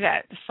go to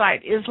that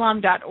site,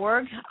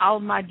 Islam.org,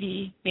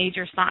 Al-Mahdi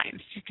Major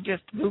Signs. You can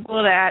just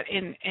Google that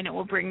and it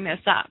will bring this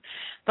up.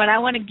 But I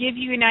want to give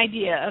you an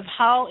idea of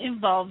how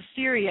involved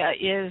Syria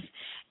is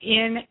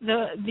in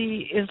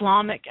the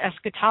Islamic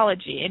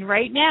eschatology. And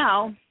right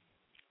now,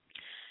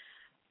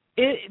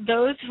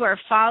 those who are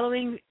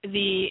following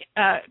the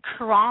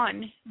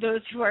Quran,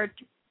 those who are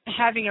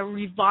having a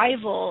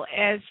revival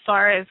as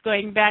far as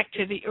going back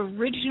to the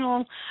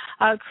original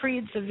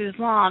creeds of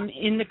Islam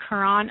in the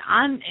Quran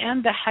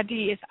and the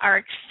Hadith, are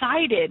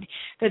excited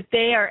that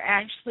they are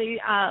actually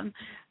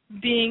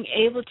being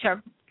able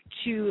to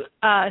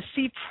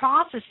see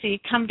prophecy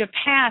come to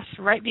pass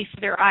right before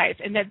their eyes,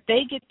 and that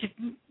they get to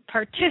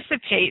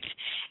participate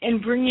in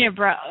bringing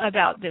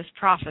about this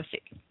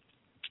prophecy.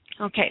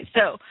 Okay,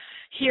 so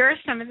here are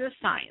some of the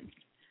signs.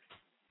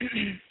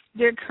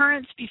 The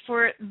occurrence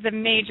before the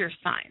major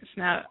signs.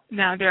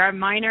 Now there are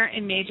minor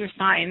and major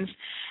signs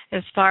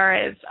as far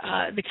as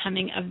the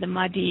coming of the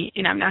Mahdi,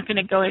 and I'm not going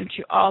to go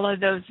into all of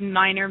those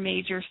minor,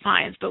 major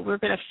signs, but we're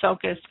going to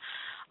focus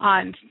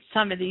on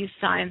some of these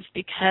signs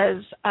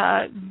because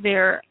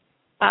they're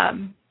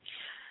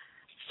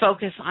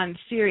focused on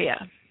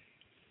Syria.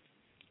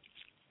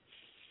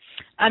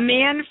 A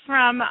man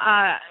from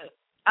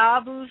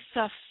Abu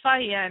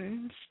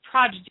Sufyan's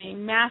progeny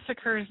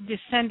massacres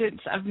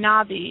descendants of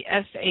Nabi,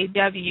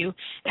 S-A-W,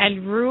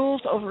 and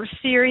rules over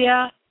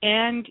Syria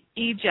and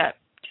Egypt.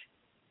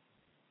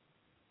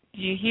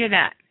 Do you hear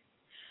that?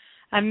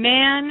 A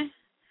man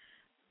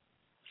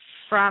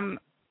from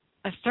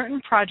a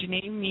certain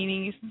progeny,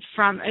 meaning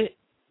from a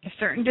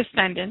certain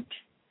descendant,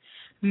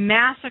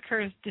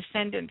 massacres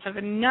descendants of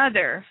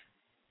another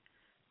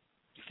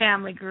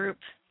family group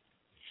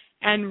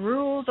and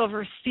rules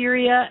over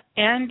Syria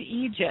and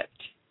Egypt.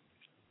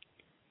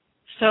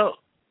 So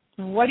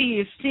what are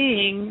you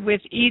seeing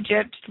with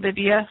Egypt,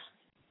 Libya,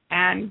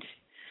 and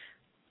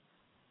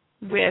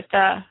with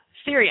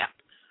Syria?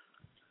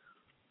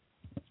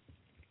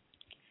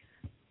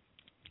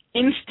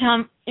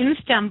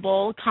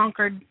 Istanbul,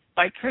 conquered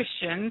by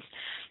Christians.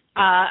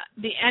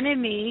 The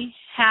enemy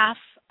half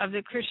of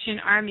the Christian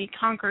army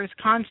conquers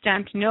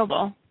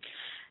Constantinople,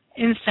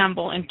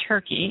 Istanbul in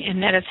Turkey,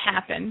 and that has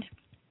happened.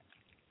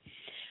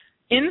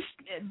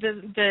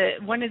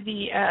 One of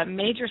the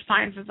major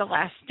signs of the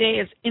last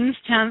day is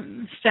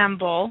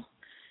Istanbul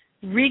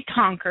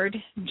reconquered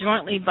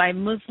jointly by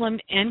Muslim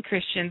and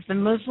Christians. The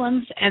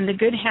Muslims and the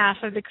good half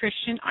of the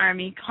Christian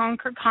army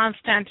conquer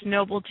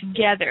Constantinople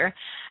together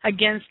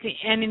against the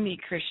enemy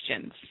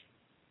Christians.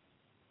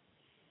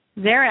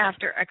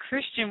 Thereafter, a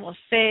Christian will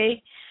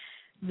say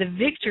the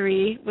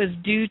victory was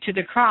due to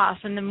the cross,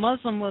 and the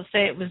Muslim will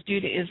say it was due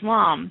to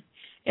Islam.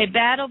 A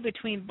battle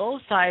between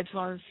both sides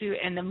will ensue,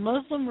 and the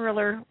Muslim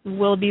ruler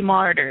will be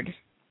martyred.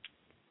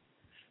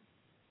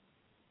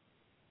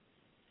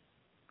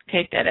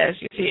 Take that as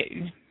you see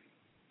it.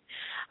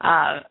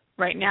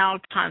 Right now,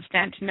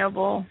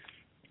 Constantinople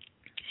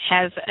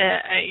has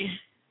a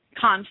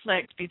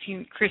conflict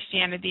between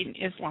Christianity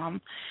and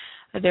Islam.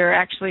 They're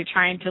actually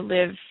trying to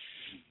live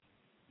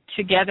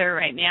together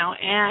right now,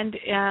 and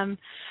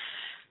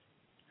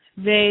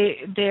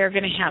they're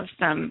going to have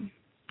some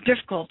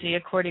difficulty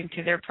according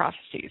to their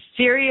prophecies.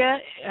 Syria,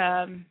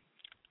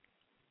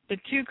 the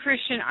two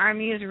Christian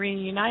armies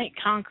reunite,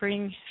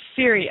 conquering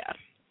Syria.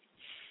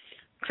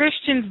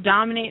 Christians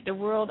dominate the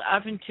world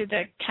up into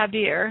the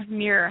Kabir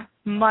near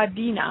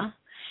Medina,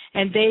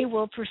 and they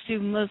will pursue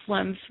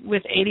Muslims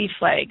with 80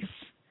 flags,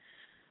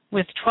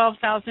 with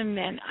 12,000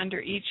 men under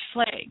each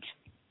flag.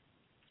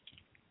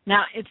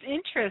 Now, it's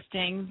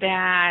interesting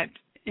that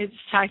it's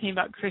talking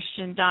about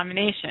Christian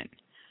domination.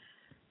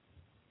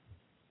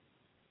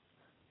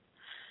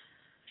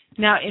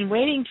 Now, in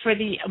waiting for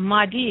the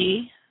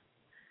Mahdi,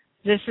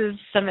 this is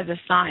some of the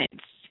signs.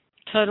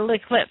 Total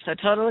eclipse. A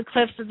total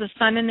eclipse of the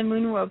sun and the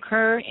moon will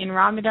occur in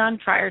Ramadan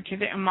prior to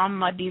the Imam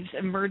Mahdi's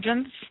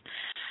emergence.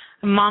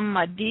 Imam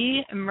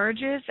Mahdi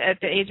emerges at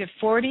the age of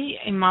 40.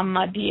 Imam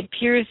Mahdi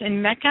appears in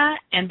Mecca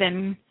and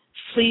then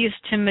flees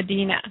to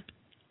Medina.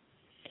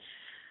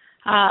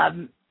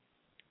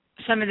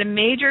 Some of the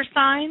major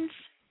signs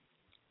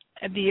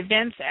of the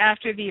events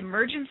after the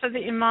emergence of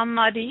the Imam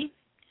Mahdi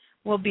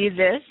will be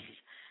this.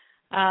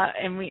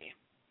 And we,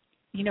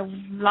 a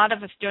lot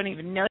of us don't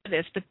even know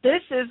this, but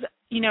this is,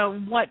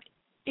 what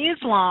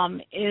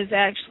Islam is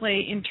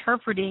actually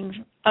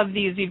interpreting of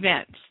these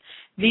events.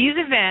 These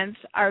events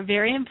are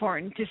very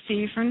important to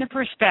see from the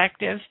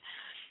perspective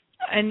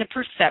and the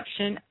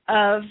perception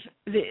of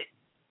the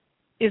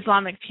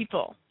Islamic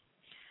people.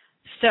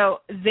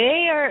 So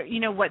they are,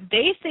 what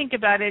they think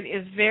about it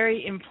is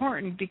very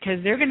important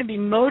because they're going to be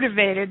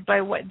motivated by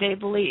what they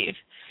believe.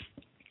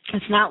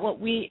 It's not what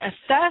we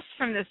assess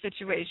from the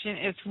situation,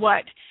 it's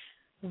what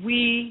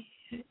we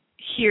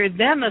hear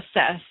them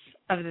assess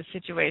of the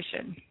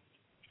situation.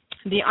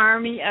 The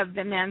army of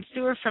the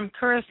Mansur from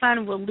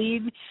Khorasan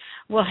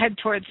will head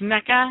towards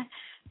Mecca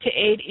to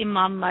aid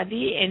Imam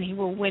Mahdi, and he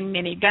will win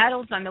many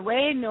battles on the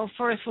way. No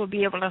force will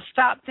be able to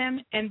stop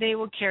them, and they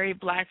will carry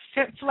black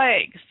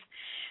flags.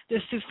 The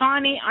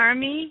Sufani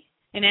army,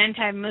 an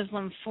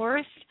anti-Muslim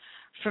force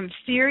from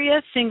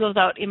Syria, singles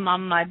out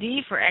Imam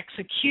Mahdi for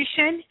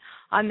execution.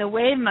 On the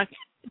way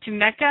to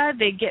Mecca,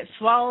 they get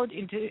swallowed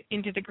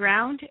into the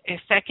ground.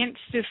 A second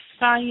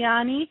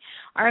Sufyani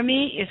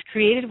army is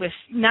created with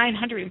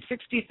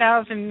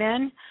 960,000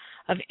 men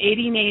of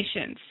 80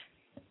 nations.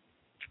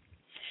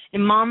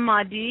 Imam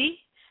Mahdi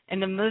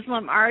and the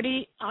Muslim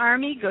army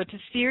go to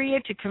Syria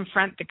to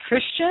confront the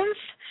Christians.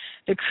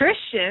 The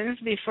Christians,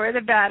 before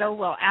the battle,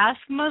 will ask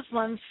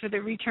Muslims for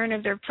the return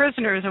of their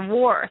prisoners of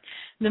war.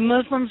 The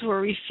Muslims will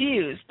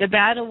refuse. The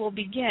battle will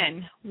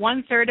begin.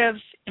 1/3 of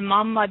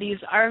Imam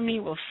Mahdi's army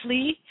will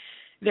flee.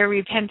 Their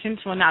repentance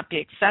will not be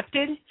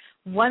accepted.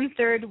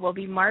 1/3 will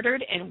be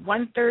martyred, and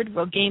 1/3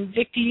 will gain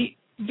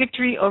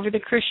victory over the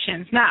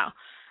Christians. Now,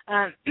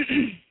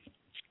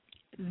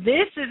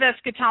 this is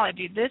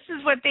eschatology. This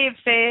is what they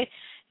say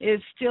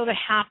is still to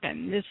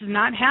happen. This has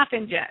not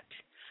happened yet,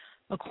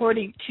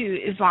 according to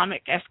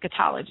Islamic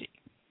eschatology.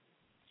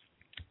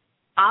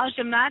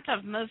 Al-Jamaat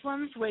of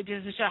Muslims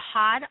wages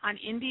jihad on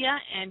India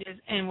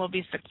and will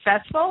be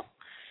successful.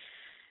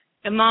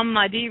 Imam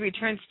Mahdi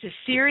returns to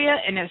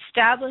Syria and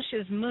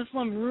establishes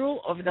Muslim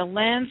rule over the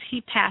lands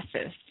he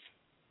passes.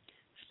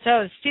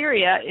 So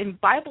Syria, in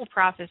Bible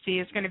prophecy,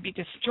 is going to be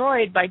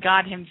destroyed by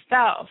God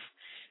himself.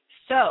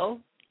 So,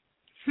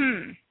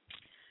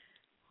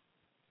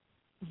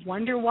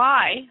 wonder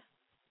why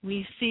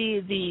we see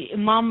the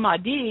Imam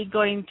Mahdi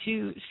going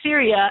to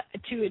Syria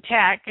to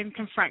attack and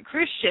confront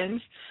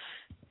Christians,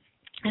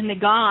 and the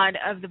God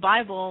of the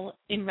Bible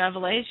in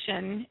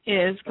Revelation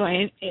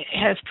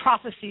has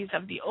prophecies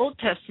of the Old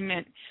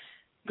Testament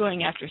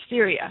going after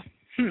Syria.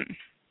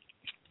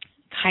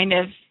 Kind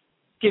of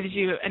gives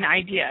you an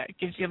idea,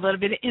 gives you a little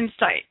bit of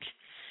insight.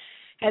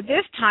 At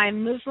this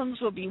time,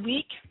 Muslims will be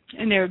weak,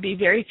 and there will be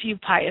very few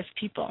pious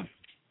people.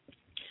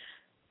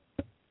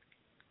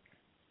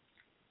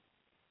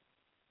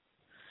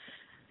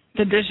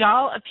 The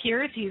Dajjal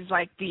appears. He's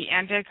like the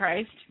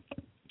Antichrist.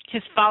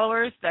 His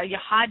followers, the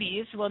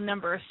Yihadis, will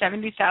number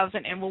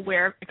 70,000 and will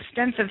wear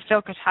extensive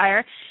silk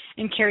attire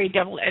and carry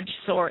double-edged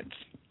swords.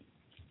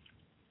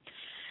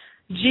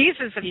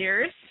 Jesus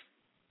appears,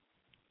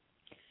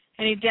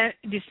 and he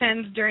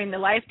descends during the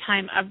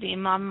lifetime of the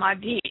Imam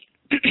Mahdi.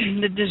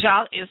 the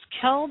Dajjal is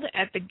killed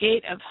at the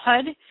gate of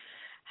Hud,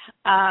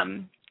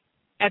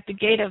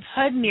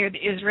 near the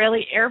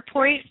Israeli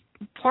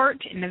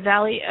airport in the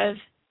valley of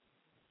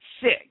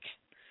Sikh.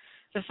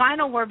 The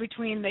final war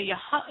between the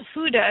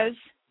Yahudas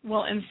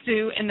will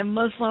ensue, and the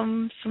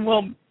Muslims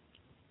will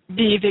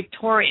be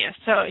victorious.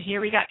 So here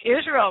we got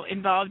Israel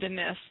involved in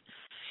this.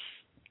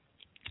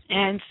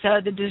 And so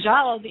the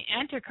Dajjal, the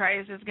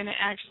Antichrist, is going to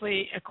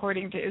actually,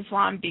 according to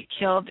Islam, be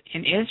killed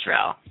in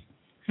Israel,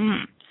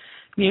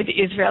 near the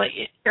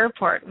Israeli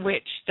airport,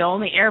 which the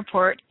only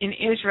airport in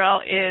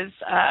Israel is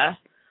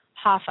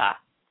Haifa,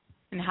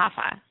 in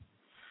Haifa,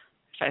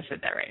 if I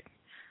said that right.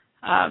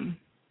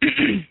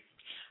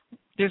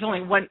 There's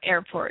only one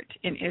airport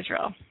in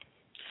Israel.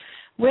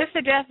 With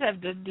the death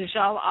of the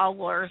Dajjal, all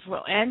wars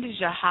will end.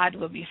 Jihad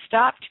will be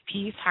stopped.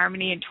 Peace,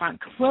 harmony, and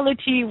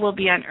tranquility will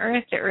be on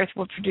earth. The earth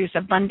will produce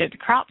abundant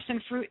crops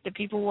and fruit. The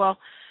people will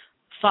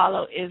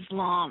follow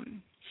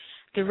Islam.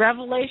 The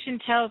revelation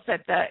tells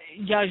that the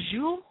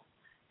Ya'juj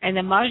and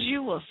the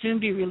Ma'juj will soon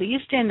be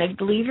released, and the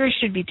believers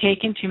should be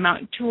taken to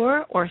Mount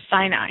Tur or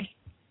Sinai.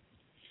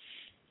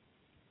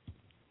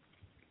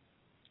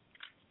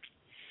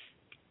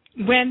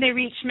 When they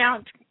reach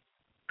Mount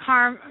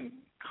Carmel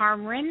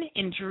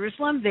in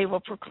Jerusalem, they will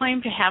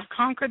proclaim to have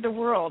conquered the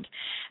world.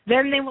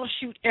 Then they will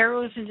shoot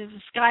arrows into the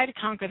sky to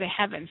conquer the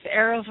heavens. The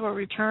arrows will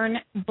return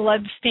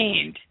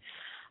blood-stained.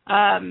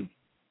 And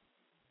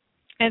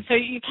so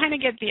you kind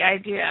of get the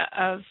idea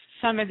of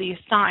some of these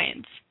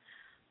signs.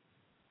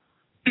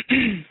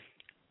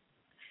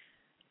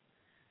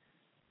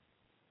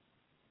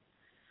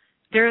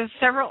 There are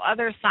several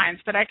other signs,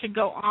 but I could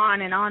go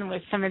on and on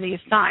with some of these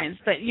signs.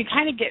 But you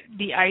kind of get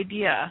the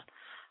idea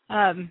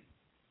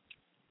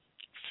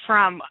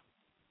from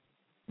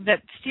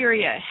that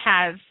Syria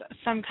has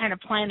some kind of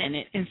plan in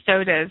it, and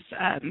so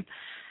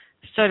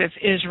does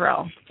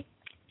Israel.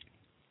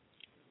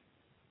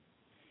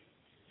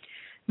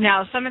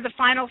 Now, some of the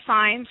final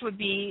signs would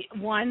be,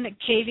 one, the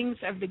cavings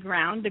of the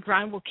ground. The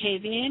ground will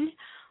cave in.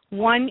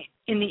 One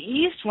in the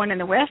east, one in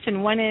the west,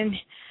 and one in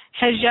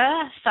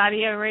Hejaz,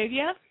 Saudi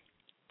Arabia.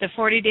 The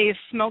 40 days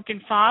smoke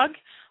and fog.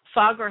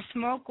 Fog or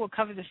smoke will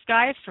cover the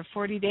skies for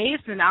 40 days.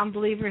 The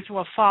non-believers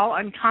will fall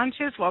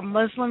unconscious while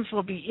Muslims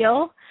will be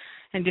ill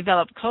and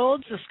develop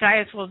colds. The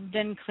skies will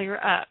then clear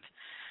up.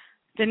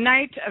 The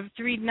night of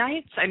 3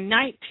 nights, 3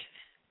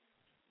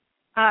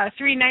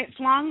 nights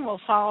long,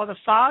 will follow the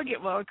fog.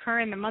 It will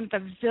occur in the month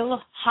of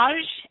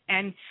Zil-Hajj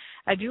and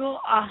Adul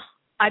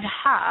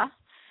Adha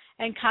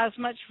and cause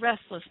much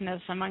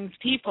restlessness among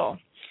people.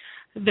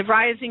 The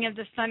rising of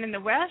the sun in the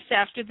west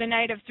after the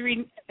night of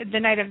three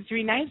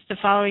nights, the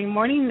following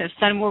morning the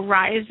sun will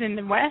rise in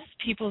the west.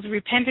 People's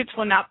repentance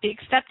will not be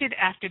accepted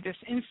after this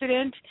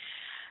incident.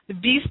 The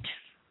beast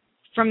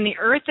from the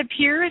earth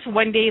appears.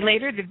 One day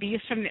later, the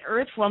beast from the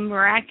earth will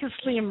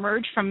miraculously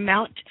emerge from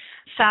Mount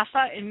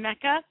Safa in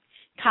Mecca,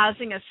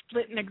 causing a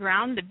split in the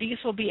ground. The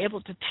beast will be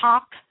able to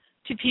talk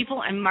to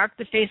people and mark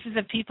the faces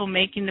of people,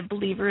 making the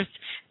believers'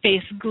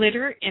 face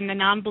glitter and the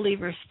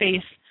non-believers'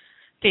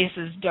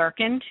 faces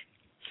darkened.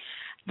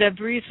 The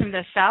breeze from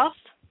the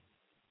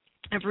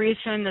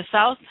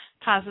south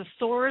causes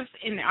sores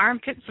in the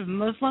armpits of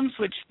Muslims,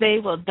 which they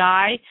will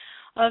die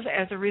of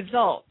as a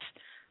result.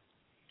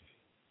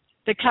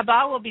 The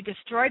Kaaba will be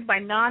destroyed by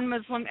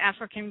non-Muslim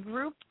African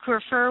group.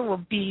 Kufr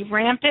will be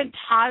rampant.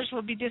 Hajj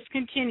will be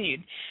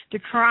discontinued. The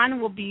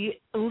Quran will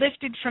be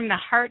lifted from the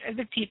heart of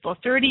the people.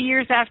 30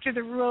 years after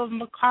the rule of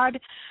Muqadd's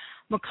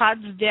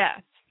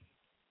death.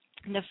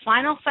 And the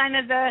final sign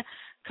of the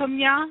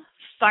Qamya,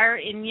 fire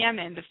in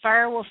Yemen. The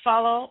fire will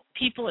follow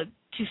people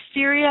to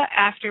Syria,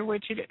 after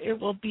which it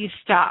will be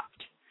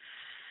stopped.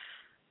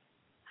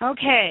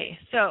 Okay,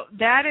 so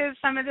that is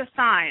some of the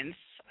signs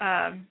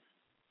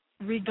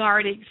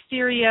regarding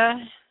Syria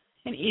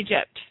and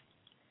Egypt.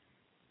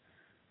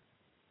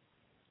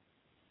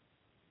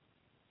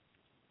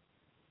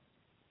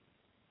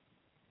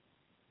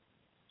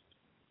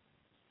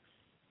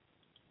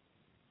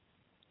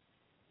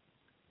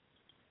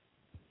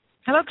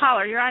 Hello,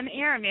 caller. You're on the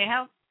air. May I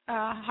help?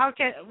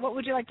 What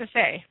would you like to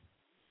say?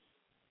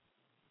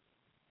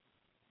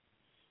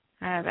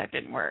 That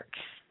didn't work.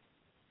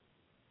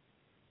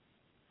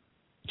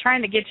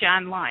 Trying to get you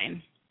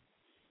online.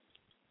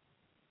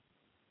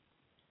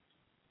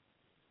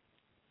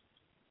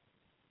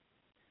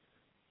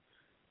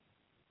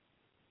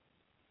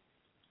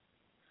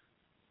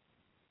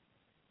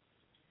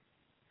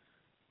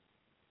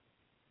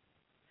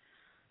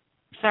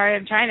 Sorry,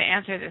 I'm trying to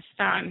answer this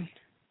phone.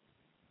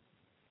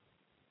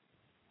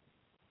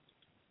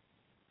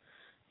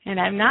 And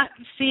I'm not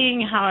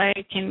seeing how I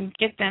can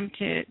get them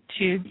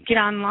to get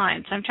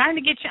online. So I'm trying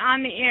to get you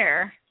on the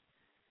air.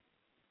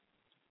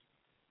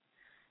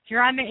 If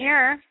you're on the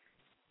air,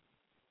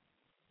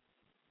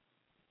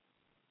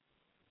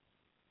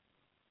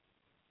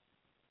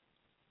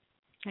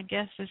 I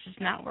guess this is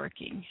not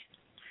working.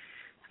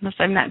 Unless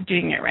I'm not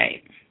doing it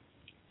right.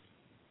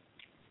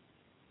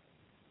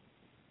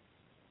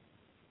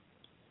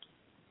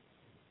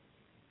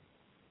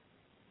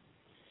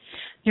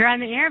 You're on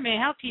the air. May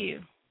I help you?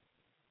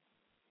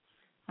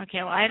 Okay,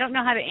 well, I don't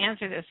know how to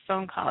answer this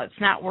phone call. It's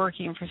not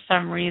working for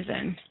some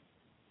reason.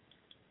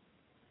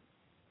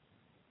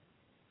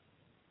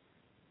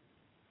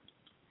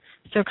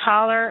 So,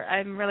 caller,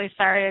 I'm really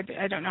sorry.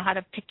 I don't know how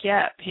to pick you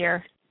up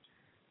here.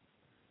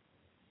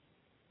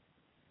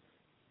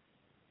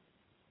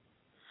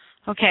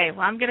 Okay,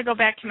 well, I'm going to go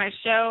back to my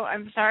show.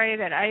 I'm sorry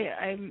that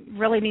I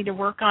really need to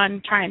work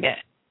on trying to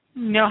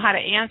know how to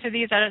answer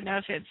these. I don't know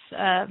if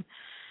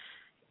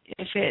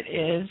it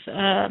is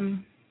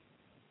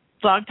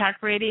Blog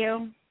Talk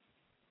Radio,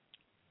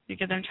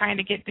 because I'm trying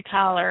to get the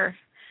caller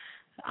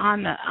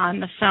on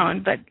the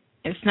phone, but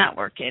it's not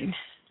working.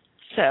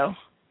 So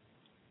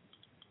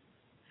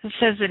it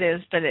says it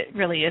is, but it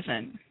really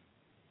isn't.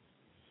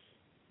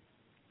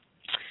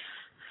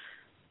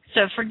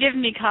 So forgive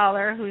me,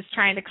 caller, who's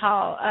trying to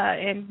call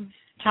and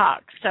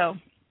talk. So,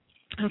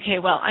 okay,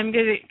 well, I'm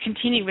going to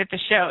continue with the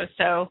show.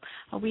 So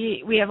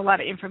we have a lot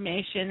of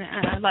information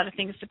and a lot of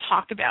things to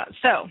talk about.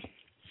 So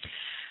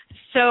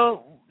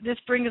this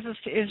brings us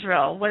to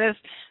Israel. What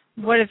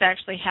is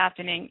actually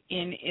happening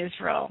in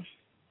Israel?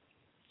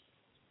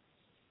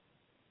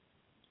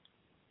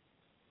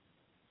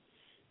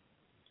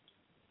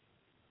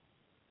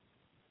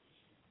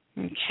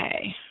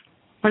 Okay.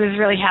 What is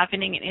really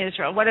happening in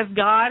Israel? What does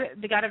God,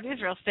 the God of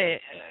Israel,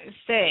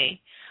 say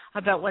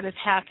about what is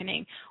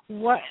happening?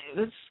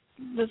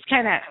 Let's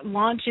kind of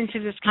launch into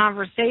this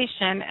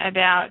conversation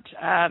about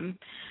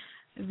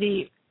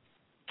the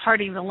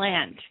parting the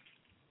land.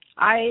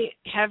 I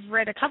have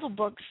read a couple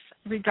books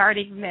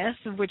regarding this,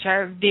 which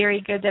are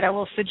very good, that I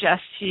will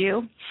suggest to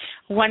you.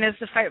 One is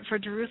The Fight for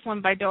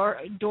Jerusalem by Dor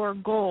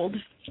Gold.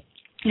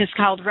 It's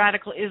called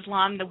Radical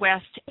Islam, the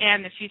West,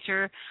 and the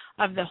Future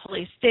of the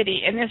Holy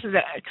City. And this is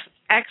an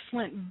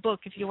excellent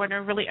book if you want to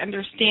really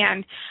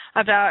understand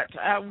about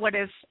what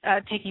is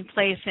taking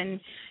place in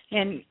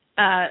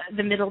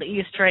the Middle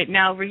East right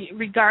now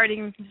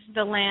regarding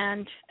the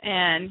land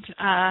and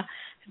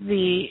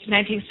the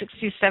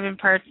 1967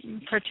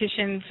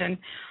 partitions and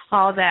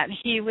all that.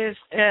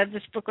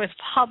 This book was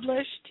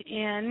published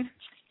in,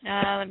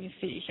 let me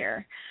see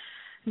here,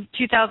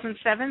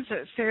 2007, so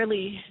it's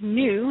fairly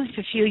new. It's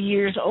a few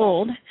years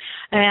old.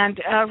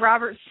 And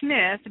Robert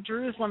Smith,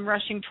 Jerusalem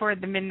Rushing Toward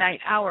the Midnight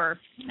Hour.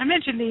 I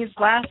mentioned these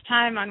last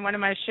time on one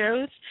of my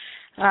shows,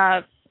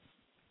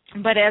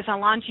 but as a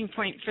launching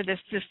point for this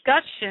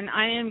discussion,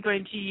 I am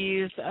going to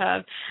use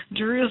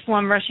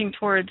Jerusalem Rushing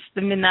Towards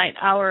the Midnight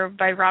Hour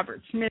by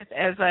Robert Smith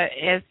as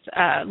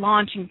a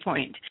launching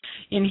point.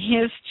 In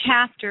his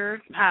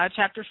chapter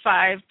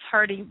 5,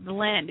 Parting the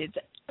Land, it's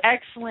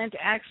excellent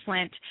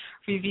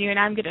review, and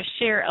I'm going to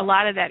share a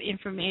lot of that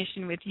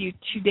information with you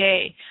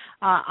today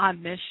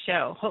on this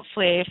show.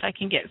 Hopefully, if I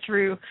can get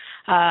through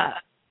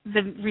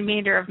the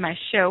remainder of my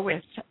show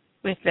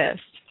with this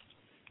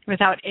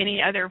without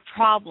any other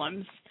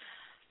problems.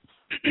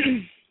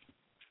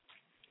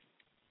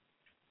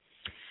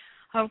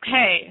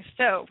 Okay,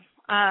 so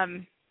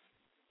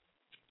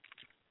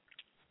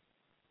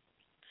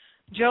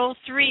Joel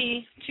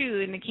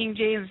 3:2 in the King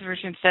James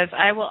Version says,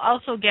 I will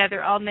also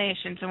gather all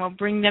nations and will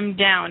bring them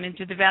down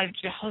into the valley of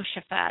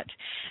Jehoshaphat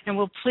and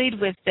will plead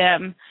with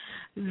them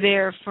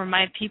there for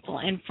my people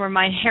and for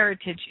my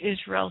heritage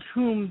Israel,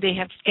 whom they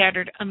have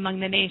scattered among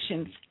the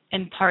nations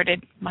and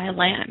parted my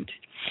land.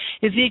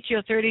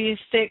 Ezekiel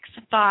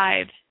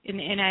 36:5 in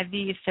the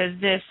NIV says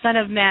this, Son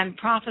of man,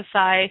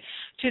 prophesy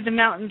to the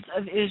mountains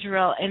of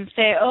Israel and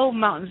say, O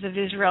mountains of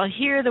Israel,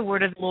 hear the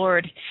word of the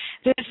Lord.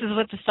 This is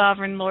what the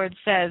sovereign Lord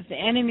says. The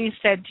enemy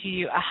said to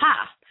you,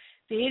 Aha,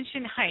 the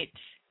ancient heights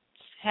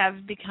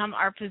have become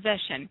our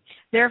possession.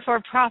 Therefore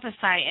prophesy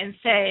and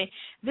say,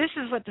 this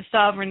is what the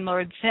sovereign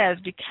Lord says,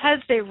 because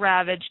they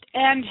ravaged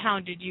and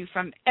hounded you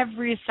from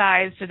every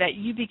side so that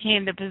you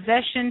became the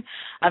possession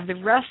of the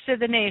rest of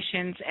the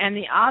nations and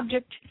the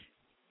object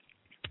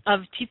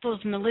of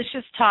people's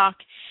malicious talk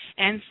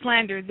and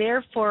slander.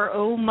 Therefore,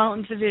 O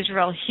mountains of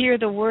Israel, hear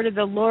the word of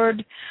the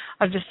Lord,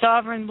 of the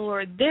sovereign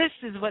Lord. This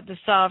is what the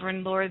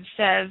sovereign Lord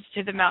says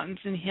to the mountains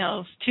and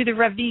hills, to the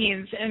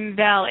ravines and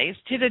valleys,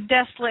 to the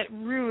desolate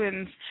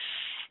ruins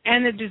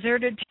and the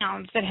deserted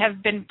towns that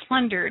have been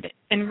plundered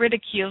and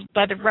ridiculed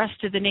by the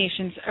rest of the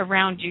nations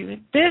around you.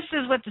 This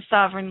is what the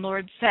sovereign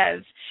Lord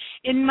says.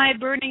 In my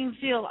burning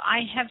zeal I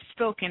have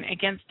spoken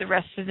against the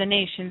rest of the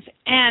nations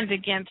and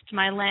against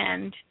my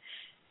land.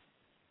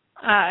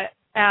 Wait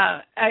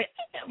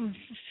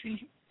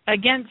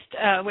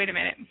a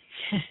minute.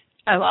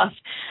 I lost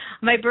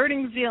my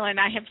burning zeal, and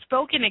I have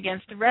spoken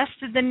against the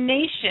rest of the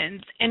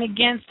nations and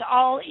against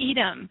all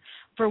Edom.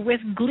 For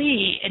with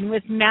glee and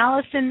with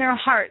malice in their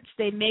hearts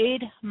they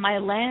made my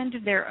land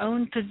their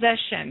own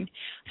possession,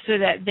 so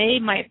that they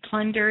might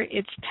plunder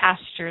its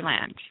pasture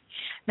land.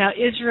 Now,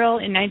 Israel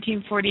in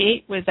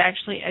 1948 was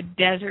actually a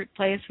desert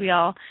place. We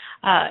all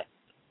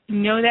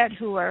know that,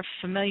 who are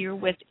familiar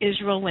with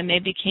Israel when they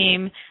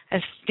became a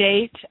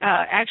state.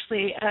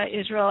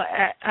 Israel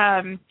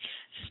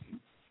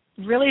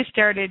really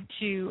started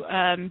to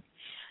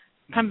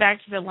come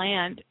back to the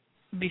land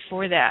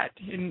before that,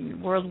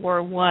 in World War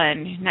I,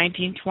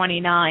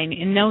 1929.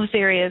 In those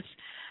areas,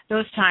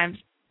 those times,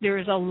 there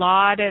was a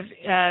lot of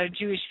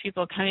Jewish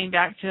people coming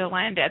back to the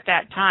land at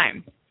that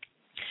time.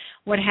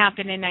 What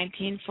happened in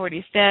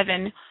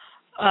 1947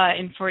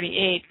 and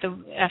 48,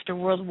 after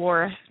World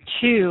War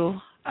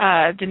II,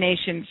 the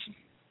nations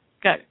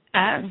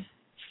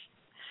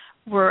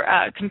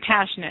were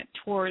compassionate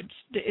towards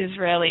the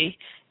Israeli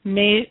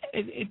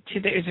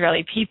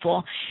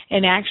people,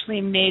 and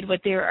actually made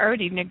what they were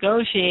already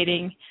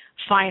negotiating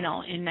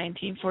final in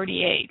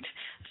 1948.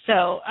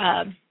 So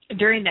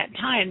during that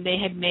time, they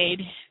had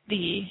made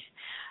the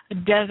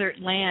desert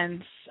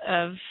lands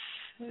of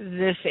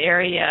this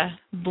area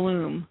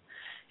bloom,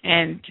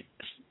 and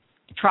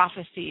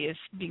prophecy is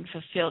being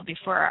fulfilled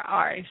before our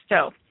eyes.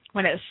 So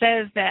when it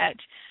says that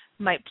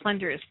might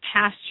plunder his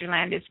pasture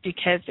land, it's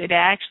because it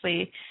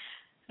actually,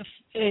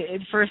 the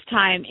first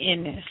time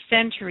in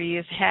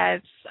centuries,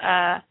 has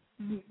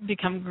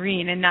become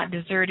green and not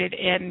deserted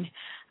and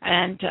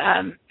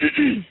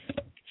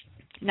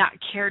not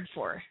cared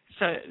for.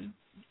 So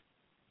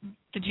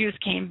the Jews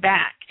came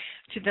back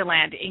to the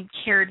land and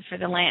cared for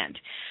the land.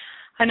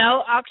 On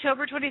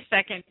October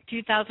 22nd,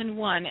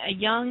 2001, a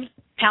young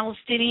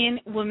Palestinian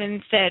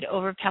woman said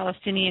over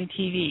Palestinian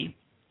TV,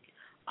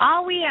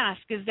 "All we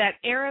ask is that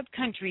Arab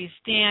countries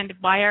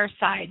stand by our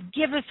side,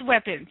 give us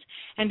weapons,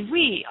 and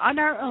we, on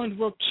our own,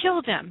 will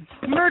kill them,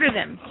 murder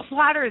them,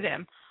 slaughter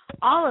them,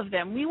 all of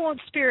them. We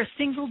won't spare a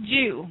single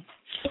Jew."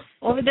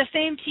 Over the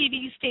same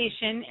TV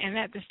station, and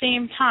at the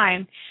same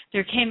time,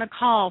 there came a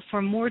call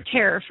for more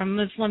terror from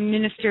Muslim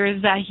minister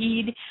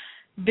Zahid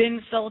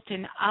bin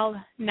Sultan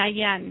Al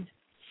Nahyan.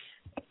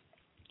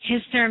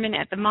 His sermon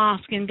at the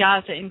mosque in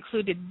Gaza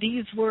included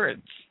these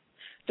words: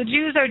 "The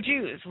Jews are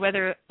Jews,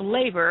 whether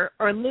Labour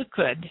or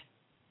Likud."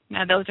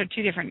 Now, those are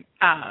two different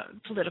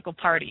political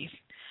parties.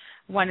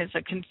 One is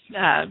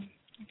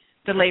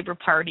the Labour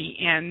Party,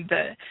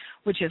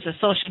 which is a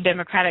social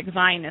democratic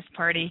Zionist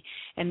party,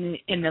 and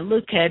the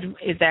Likud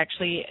is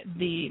actually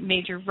the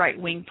major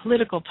right-wing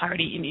political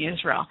party in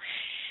Israel.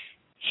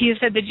 He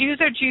said, "The Jews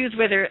are Jews,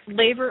 whether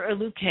Labour or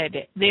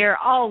Likud. They are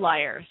all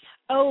liars.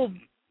 Oh,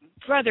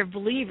 brother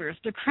believers,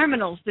 the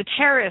criminals, the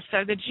terrorists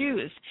are the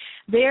Jews.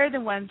 They are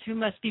the ones who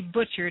must be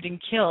butchered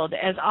and killed.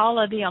 As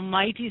Allah the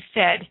Almighty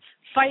said,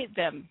 fight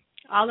them.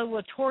 Allah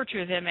will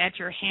torture them at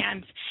your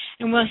hands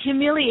and will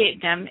humiliate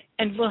them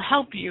and will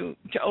help you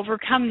to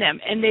overcome them,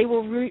 and they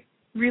will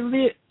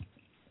relieve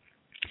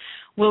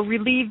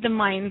the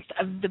minds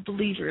of the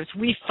believers.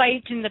 We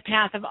fight in the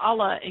path of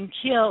Allah and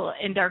kill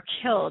and are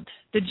killed.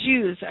 The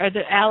Jews are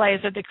the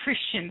allies of the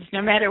Christians,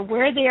 no matter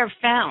where they are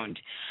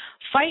found.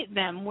 Fight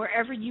them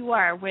wherever you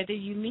are, wherever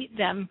you meet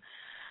them,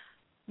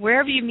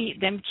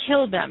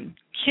 kill them.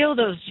 Kill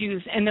those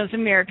Jews and those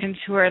Americans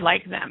who are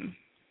like them."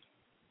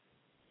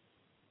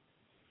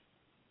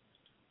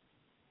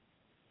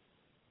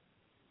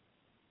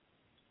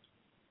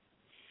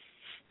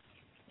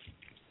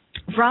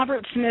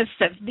 Robert Smith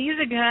says, "These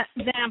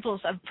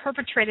examples of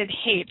perpetrated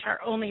hate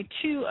are only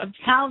two of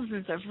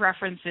thousands of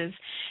references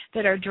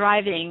that are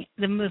driving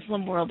the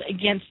Muslim world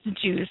against the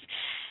Jews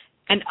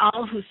and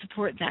all who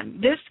support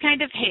them. This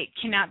kind of hate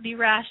cannot be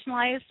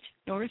rationalized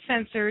nor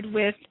censored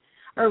with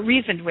or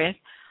reasoned with,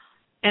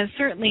 and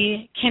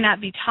certainly cannot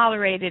be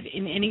tolerated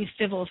in any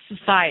civil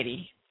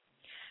society."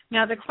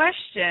 Now the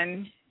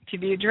question to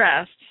be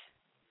addressed: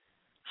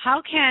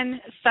 how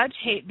can such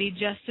hate be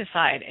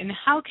justified, and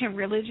how can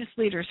religious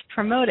leaders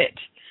promote it?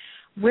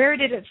 Where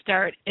did it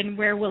start, and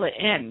where will it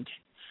end?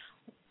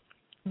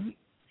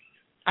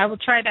 I will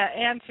try to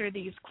answer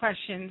these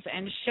questions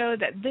and show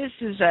that this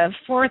is a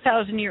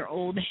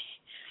 4,000-year-old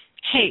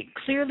hate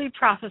clearly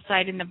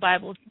prophesied in the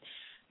Bible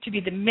to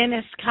be the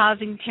menace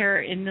causing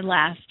terror in the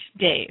last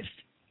days.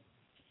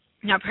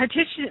 Now,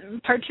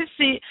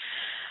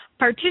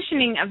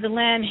 partitioning of the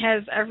land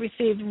has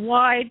received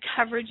wide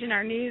coverage in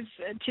our news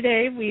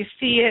today. We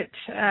see it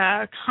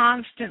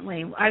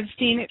constantly. I've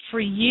seen it for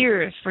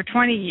years, for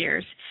 20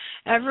 years.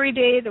 Every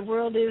day the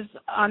world is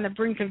on the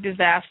brink of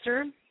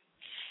disaster,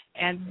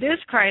 and this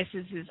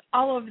crisis is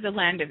all over the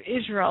land of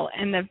Israel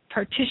and the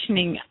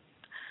partitioning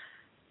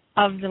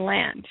of the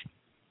land.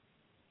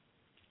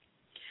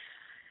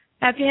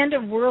 At the end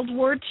of World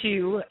War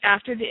II,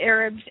 after the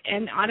Arabs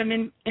and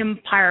Ottoman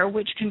Empire,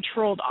 which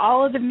controlled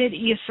all of the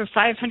Mideast for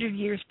 500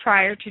 years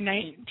prior to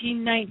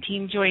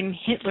 1919, joined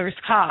Hitler's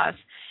cause,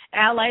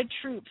 Allied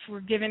troops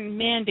were given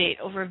mandate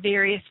over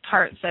various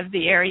parts of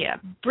the area.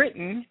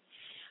 Britain,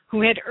 who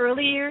had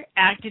earlier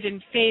acted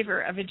in favor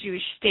of a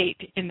Jewish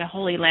state in the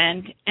Holy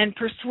Land and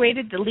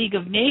persuaded the League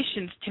of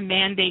Nations to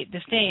mandate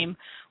the same,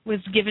 was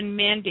given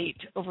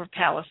mandate over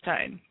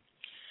Palestine.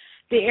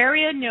 The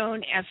area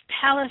known as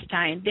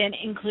Palestine then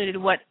included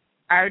what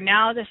are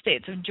now the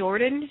states of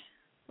Jordan,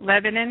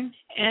 Lebanon,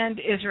 and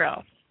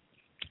Israel.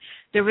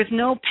 There was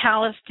no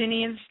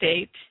Palestinian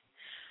state,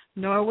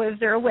 nor was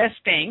there a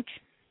West Bank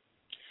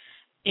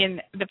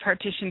in the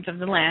partitions of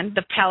the land.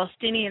 The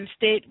Palestinian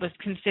state was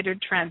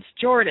considered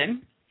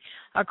Transjordan,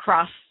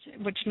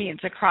 which means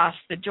across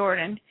the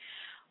Jordan,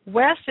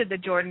 West of the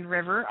Jordan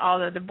River,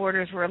 although the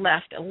borders were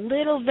left a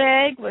little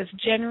vague, was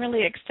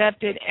generally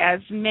accepted as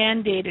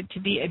mandated to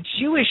be a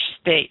Jewish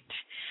state.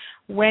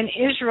 When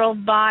Israel,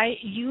 by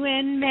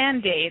UN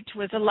mandate,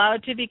 was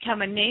allowed to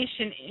become a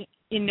nation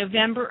in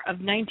November of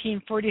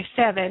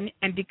 1947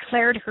 and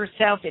declared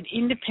herself an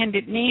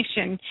independent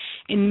nation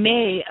in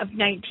May of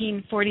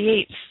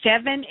 1948,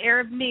 7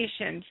 Arab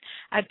nations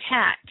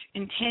attacked,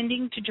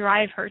 intending to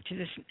drive her to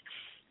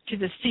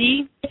the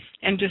sea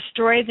and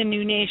destroy the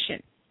new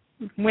nation.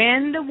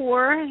 When the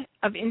War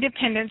of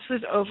Independence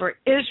was over,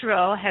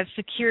 Israel had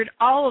secured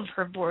all of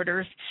her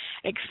borders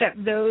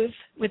except those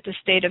with the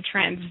state of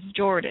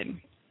Transjordan.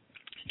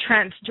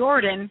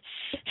 Transjordan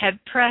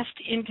had pressed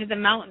into the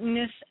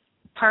mountainous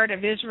part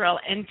of Israel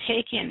and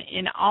taken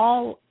it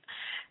all,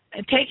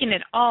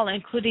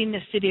 including the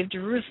city of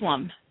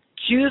Jerusalem.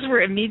 Jews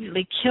were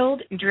immediately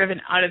killed and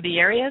driven out of the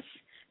areas.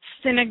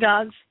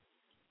 Synagogues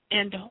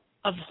and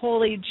of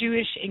holy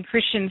Jewish and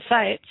Christian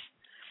sites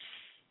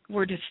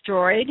were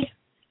destroyed.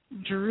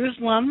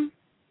 Jerusalem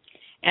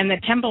and the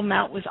Temple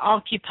Mount was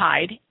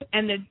occupied,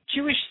 and the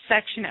Jewish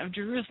section of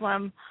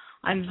Jerusalem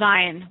on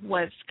Zion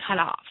was cut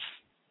off.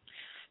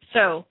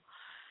 So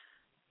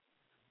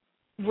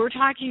we're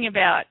talking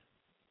about,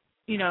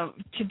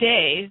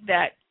 today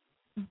that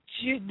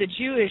the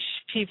Jewish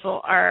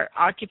people are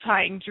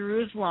occupying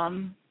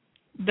Jerusalem,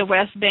 the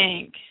West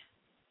Bank,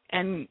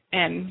 and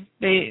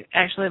they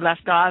actually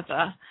left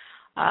Gaza,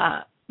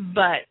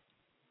 but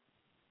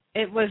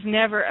it was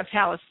never a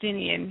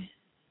Palestinian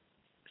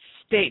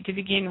state to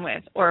begin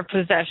with, or a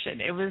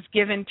possession. It was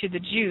given to the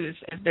Jews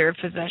as their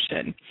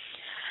possession.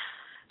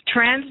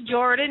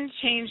 Transjordan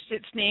changed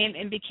its name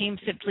and became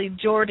simply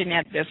Jordan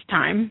at this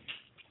time,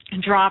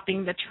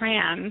 dropping the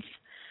trans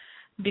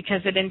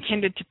because it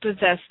intended to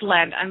possess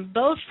land on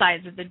both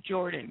sides of the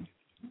Jordan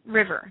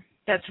River.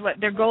 That's what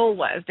their goal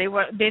was. They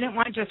didn't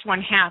want just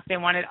one half. They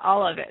wanted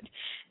all of it.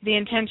 The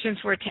intentions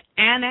were to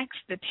annex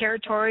the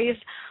territories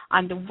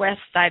on the west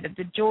side of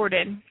the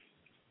Jordan,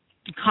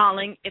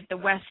 calling it the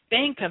West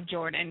Bank of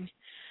Jordan.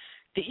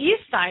 The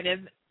east side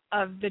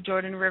of the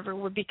Jordan River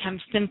would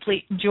become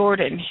simply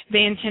Jordan.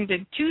 They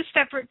intended 2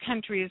 separate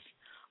countries,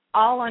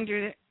 all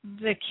under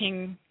the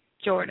King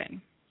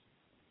Jordan.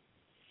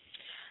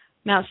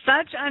 Now,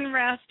 such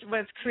unrest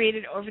was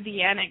created over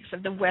the annex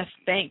of the West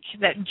Bank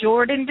that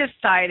Jordan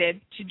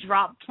decided to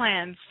drop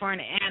plans for an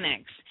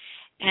annex,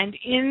 and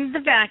in the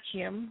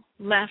vacuum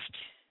left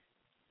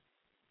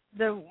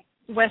the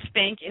West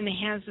Bank in the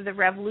hands of the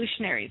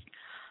revolutionaries.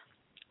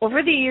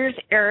 Over the years,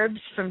 Arabs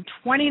from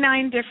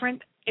 29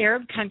 different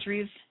Arab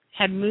countries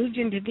had moved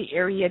into the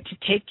area to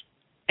take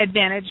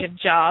advantage of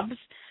jobs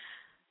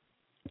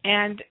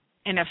and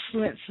an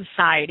affluent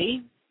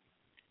society,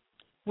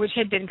 which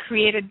had been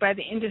created by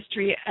the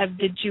industry of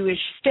the Jewish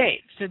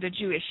state. So the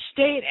Jewish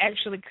state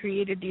actually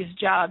created these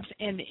jobs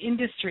and the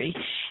industry,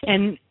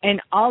 and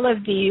all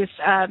of these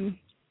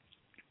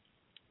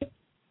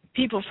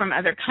people from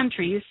other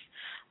countries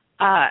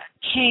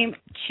came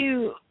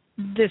to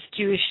this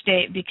Jewish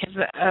state because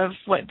of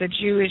what the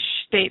Jewish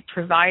state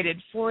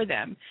provided for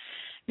them.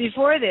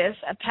 Before this,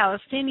 a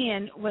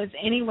Palestinian was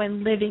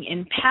anyone living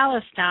in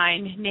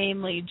Palestine,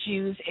 namely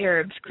Jews,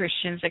 Arabs,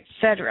 Christians,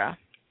 etc.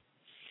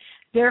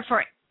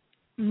 Therefore,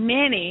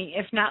 many,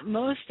 if not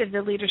most, of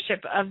the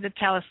leadership of the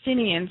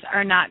Palestinians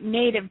are not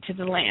native to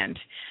the land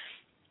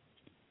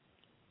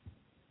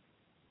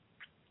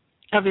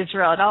of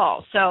Israel at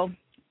all. So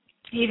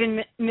even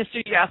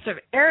Mr. Yasser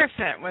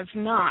Arafat was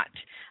not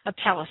a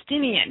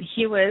Palestinian.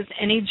 He was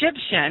an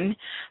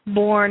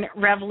Egyptian-born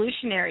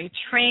revolutionary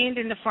trained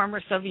in the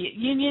former Soviet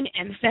Union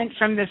and sent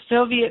from the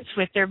Soviets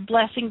with their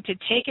blessing to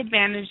take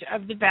advantage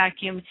of the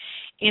vacuum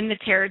in the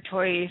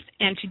territories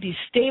and to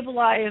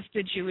destabilize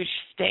the Jewish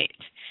state.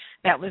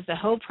 That was the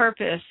whole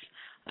purpose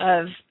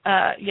of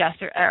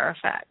Yasser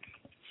Arafat.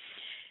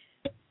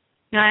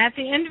 Now, at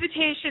the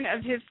invitation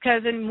of his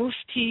cousin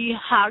Mufti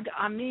Hag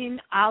Amin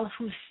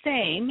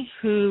al-Hussein,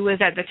 who was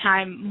at the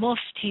time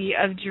Mufti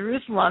of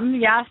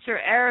Jerusalem, Yasser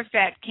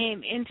Arafat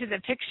came into the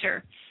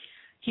picture.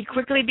 He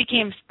quickly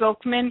became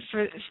spokesman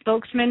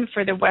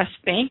for the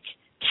West Bank,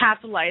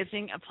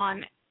 capitalizing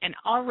upon an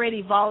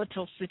already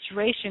volatile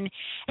situation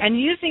and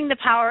using the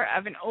power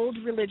of an old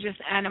religious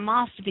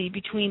animosity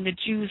between the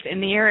Jews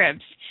and the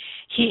Arabs.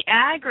 He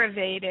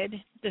aggravated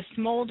the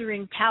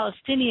smoldering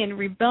Palestinian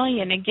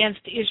rebellion against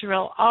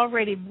Israel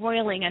already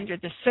boiling under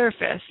the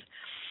surface.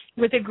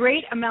 With a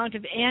great amount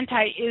of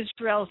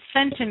anti-Israel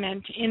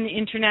sentiment in the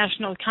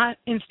international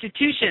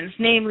institutions,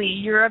 namely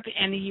Europe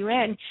and the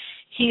UN,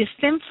 he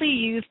simply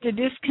used the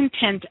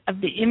discontent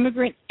of the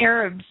immigrant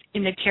Arabs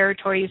in the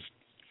territories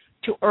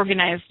to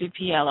organize the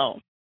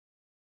PLO,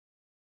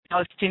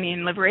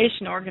 Palestinian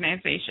Liberation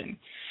Organization.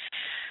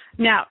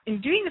 Now, in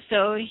doing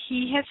so,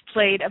 he has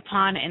played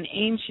upon an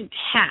ancient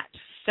hat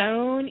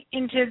sewn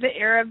into the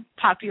Arab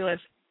populace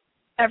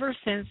ever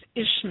since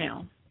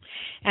Ishmael,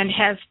 and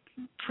has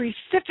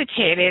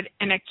precipitated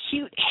an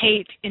acute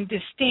hate and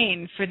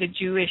disdain for the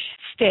Jewish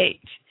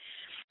state.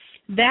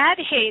 That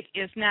hate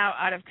is now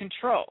out of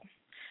control.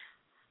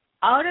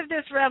 Out of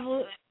this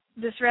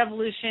this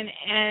revolution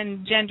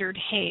engendered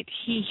hate.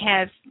 He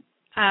has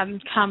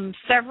come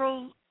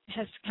several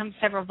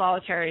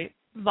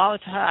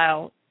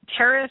volatile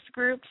terrorist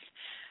groups,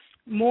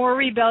 more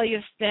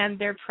rebellious than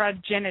their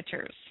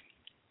progenitors.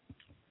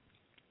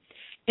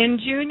 In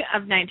June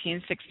of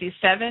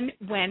 1967,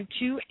 when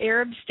two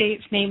Arab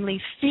states,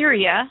 namely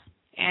Syria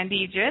and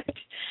Egypt,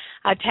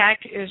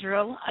 attacked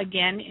Israel,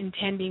 again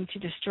intending to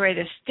destroy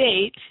the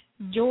state,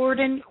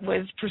 Jordan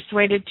was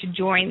persuaded to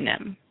join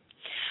them.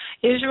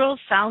 Israel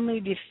soundly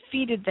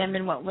defeated them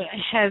in what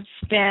has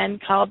been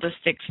called the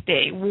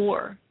Six-Day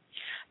War.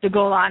 The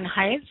Golan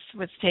Heights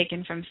was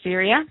taken from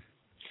Syria,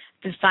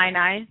 the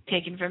Sinai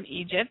taken from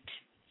Egypt,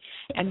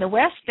 and the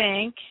West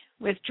Bank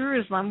with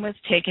Jerusalem was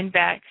taken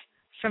back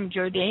from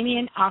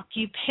Jordanian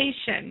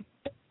occupation.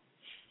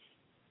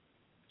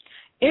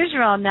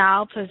 Israel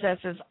now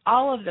possesses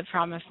all of the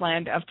promised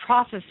land of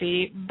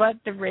prophecy, but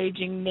the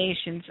raging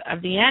nations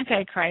of the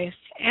Antichrist,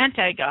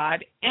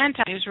 anti-God,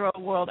 anti-Israel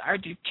world are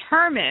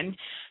determined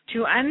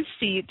to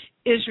unseat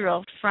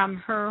Israel from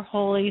her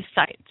holy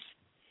sites.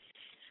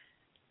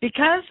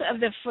 Because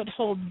of the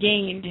foothold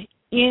gained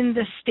in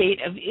the state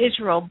of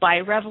Israel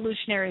by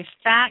revolutionary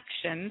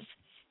factions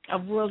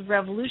of world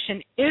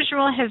revolution,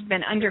 Israel has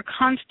been under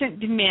constant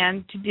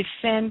demand to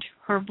defend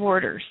her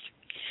borders.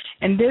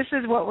 And this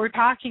is what we're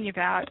talking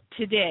about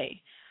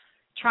today,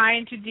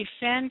 trying to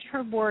defend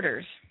her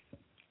borders.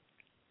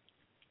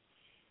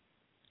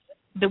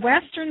 The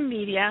Western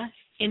media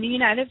in the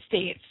United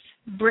States,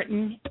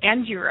 Britain,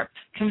 and Europe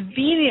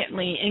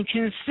conveniently and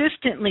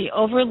consistently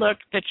overlook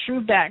the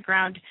true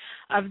background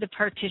of the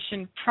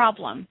partition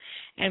problem.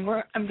 And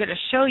I'm going to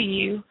show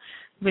you,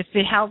 with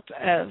the help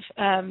of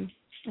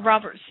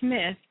Robert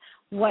Smith,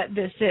 what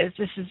this is.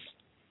 This is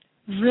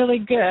really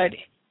good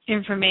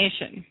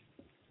information.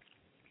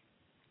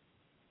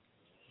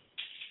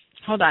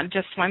 Hold on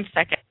just one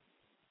second.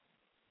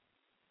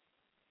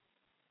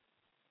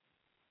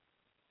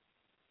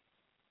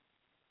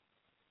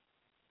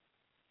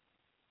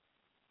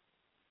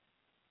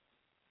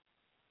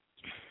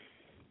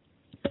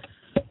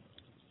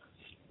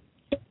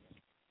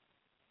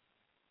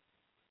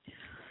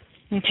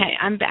 Okay,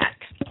 I'm back.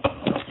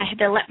 I had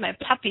to let my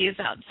puppies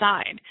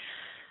outside.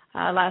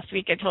 Last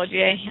week I told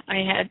you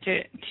I had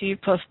to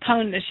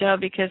postpone the show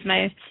because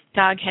my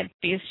dog had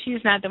puppies.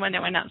 She's not the one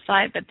that went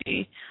outside, but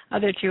the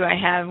other two I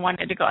have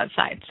wanted to go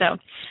outside. So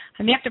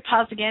I may have to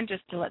pause again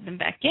just to let them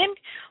back in,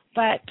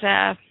 but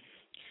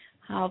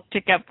I'll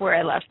pick up where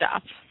I left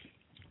off.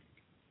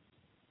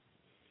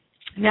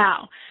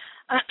 Now,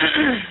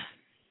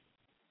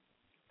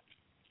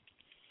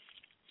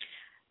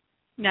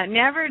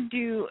 never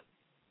do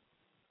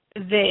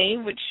they,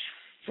 which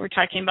we're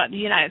talking about the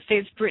United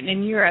States, Britain,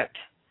 and Europe,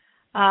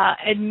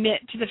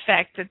 admit to the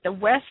fact that the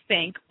West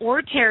Bank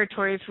or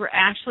territories were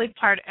actually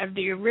part of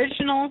the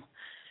original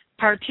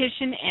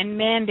partition and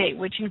mandate,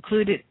 which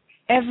included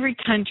every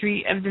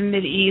country of the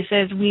Mideast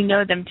as we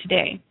know them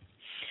today.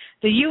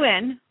 The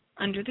UN,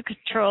 under the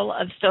control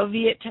of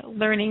Soviet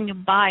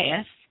learning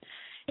bias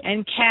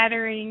and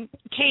catering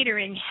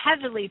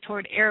heavily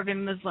toward Arab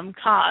and Muslim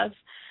cause,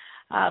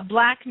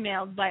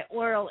 blackmailed by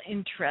oil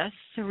interests,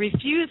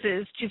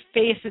 refuses to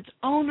face its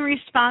own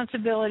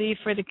responsibility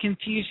for the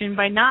confusion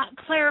by not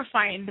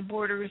clarifying the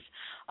borders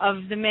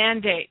of the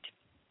mandate.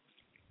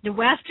 The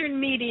Western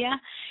media,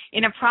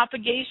 in a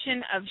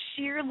propagation of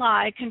sheer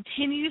lie,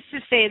 continues to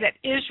say that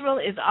Israel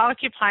is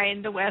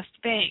occupying the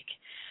West Bank.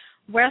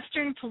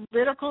 Western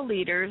political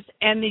leaders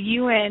and the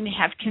UN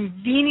have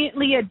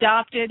conveniently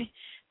adopted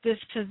this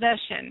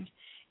position.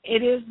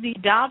 It is the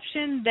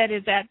adoption that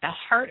is at the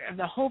heart of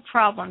the whole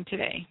problem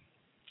today.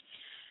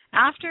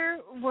 After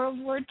World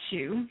War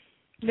II,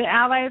 the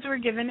Allies were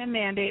given a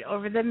mandate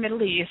over the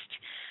Middle East.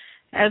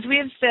 As we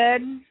have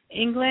said,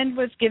 England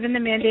was given the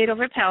mandate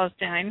over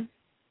Palestine.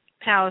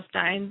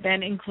 Palestine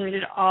then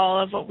included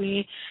all of what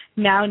we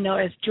now know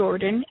as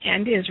Jordan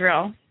and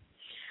Israel.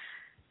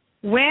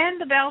 When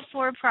the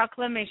Balfour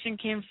Proclamation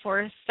came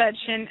forth, such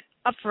an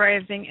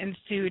uprising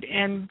ensued,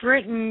 and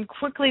Britain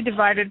quickly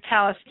divided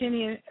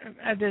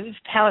the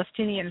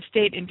Palestinian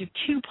state into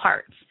two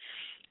parts.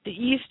 The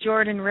East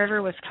Jordan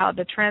River was called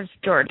the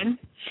Transjordan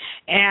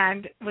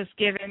and was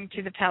given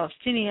to the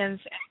Palestinians,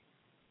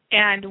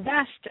 and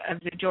west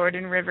of the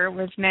Jordan River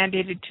was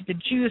mandated to the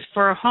Jews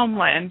for a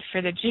homeland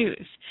for the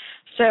Jews.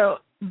 So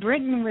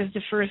Britain was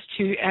the first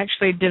to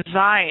actually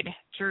divide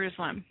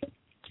Jerusalem.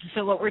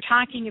 So what we're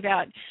talking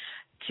about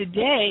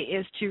today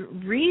is to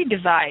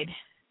redivide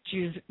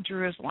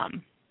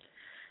Jerusalem.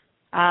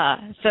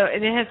 So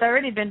it has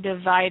already been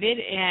divided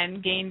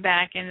and gained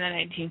back in the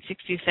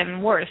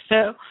 1967 war.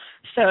 So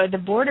the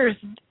borders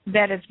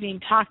that is being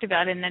talked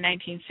about in the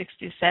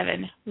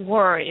 1967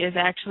 war is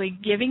actually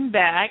giving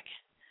back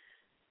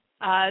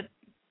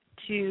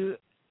to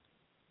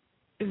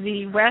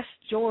the West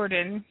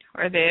Jordan,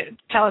 or the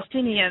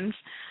Palestinians,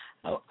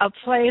 a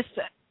place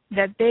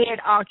that they had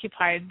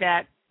occupied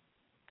that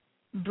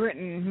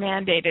Britain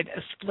mandated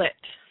a split.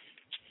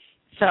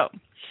 So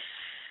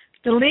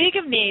The League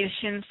of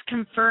Nations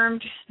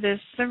confirmed this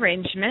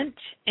arrangement,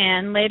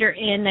 and later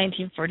in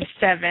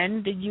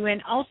 1947, the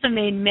UN also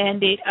made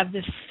mandate of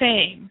the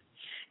same.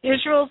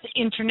 Israel's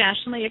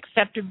internationally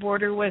accepted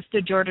border was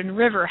the Jordan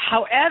River.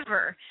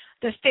 However,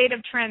 the state of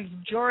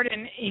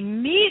Transjordan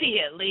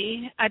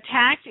immediately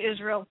attacked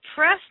Israel,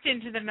 pressed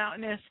into the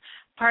mountainous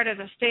part of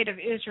the state of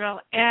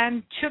Israel,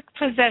 and took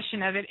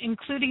possession of it,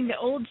 including the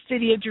old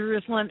city of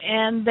Jerusalem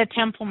and the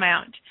Temple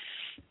Mount.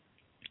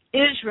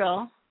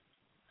 Israel,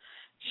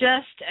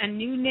 just a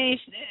new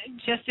nation,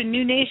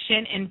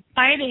 and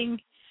fighting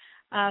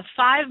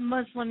 5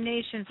 Muslim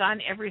nations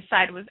on every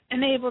side, was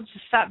unable to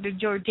stop the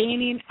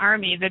Jordanian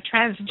army. The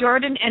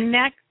Transjordan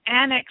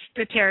annexed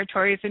the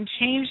territories and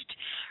changed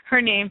her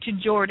name to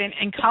Jordan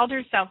and called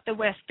herself the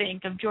West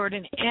Bank of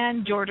Jordan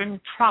and Jordan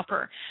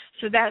proper.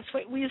 So that's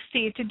what we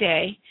see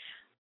today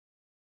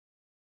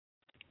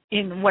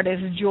in what is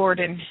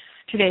Jordan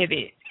today.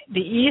 The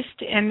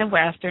East and the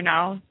West are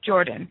now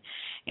Jordan,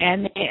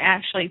 and they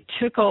actually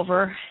took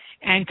over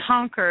and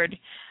conquered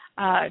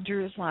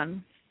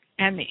Jerusalem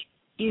and the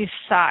east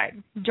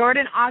side.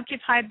 Jordan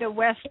occupied the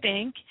West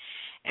Bank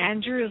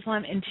and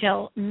Jerusalem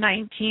until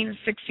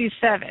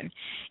 1967.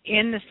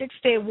 In the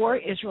Six-Day War,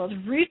 Israel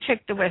retook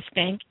the West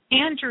Bank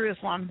and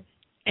Jerusalem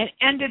and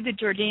ended the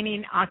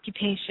Jordanian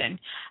occupation.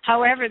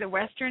 However, the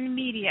Western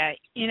media,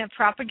 in a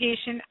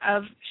propagation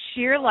of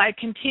sheer lie,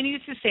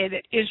 continues to say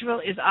that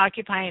Israel is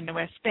occupying the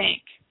West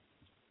Bank.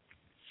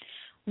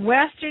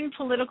 Western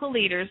political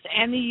leaders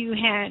and the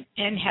UN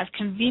have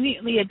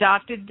conveniently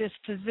adopted this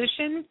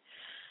position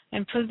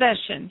and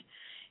possession.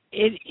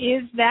 It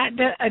is that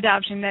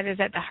adoption that is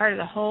at the heart of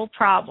the whole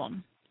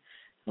problem.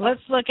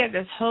 Let's look at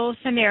this whole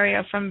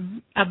scenario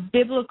from a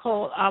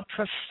biblical,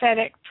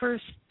 prophetic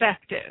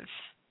perspective.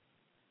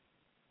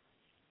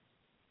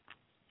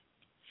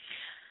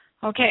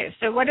 Okay,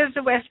 so what is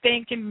the West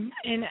Bank in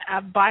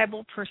a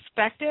Bible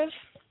perspective?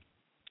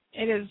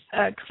 It is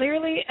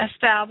clearly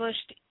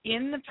established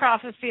in the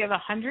prophecy of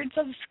hundreds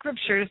of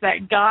scriptures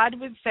that God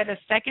would set a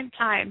second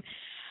time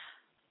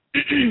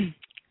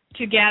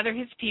to gather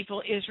his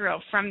people,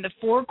 Israel, from the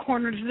 4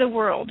 corners of the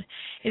world.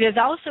 It is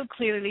also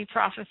clearly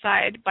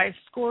prophesied by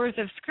scores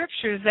of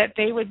scriptures that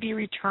they would be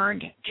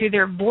returned to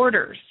their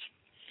borders.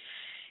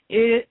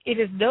 It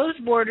is those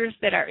borders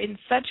that are in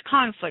such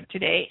conflict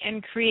today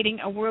and creating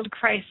a world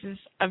crisis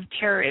of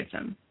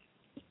terrorism.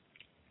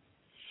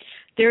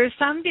 There is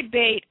some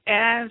debate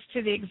as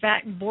to the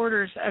exact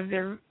borders of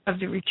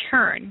the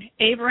return.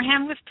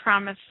 Abraham was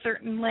promised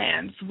certain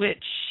lands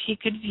which he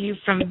could view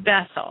from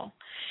Bethel.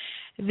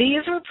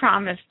 These were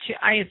promised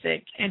to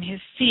Isaac and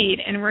his seed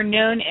and were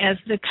known as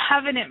the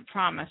covenant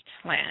promised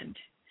land.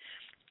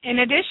 In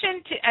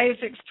addition to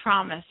Isaac's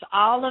promise,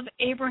 all of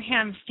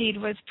Abraham's seed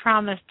was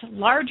promised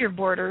larger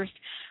borders,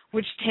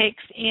 which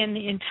takes in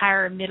the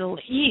entire Middle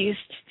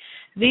East.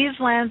 These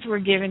lands were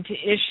given to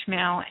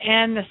Ishmael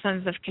and the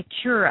sons of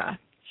Keturah,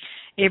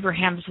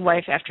 Abraham's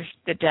wife after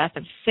the death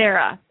of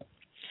Sarah.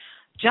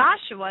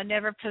 Joshua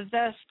never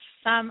possessed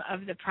some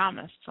of the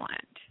promised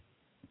land.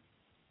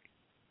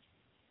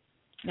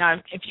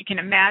 Now, if you can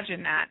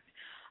imagine that,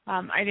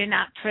 I did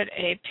not put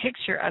a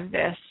picture of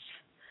this,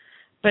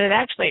 but it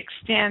actually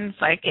extends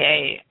like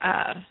a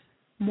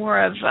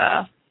more of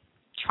a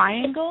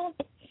triangle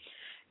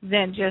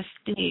than just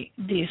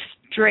the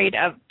straight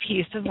up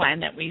piece of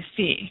land that we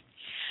see.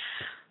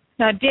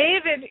 Now,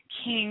 David's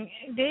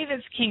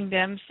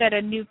kingdom set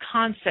a new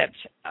concept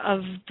of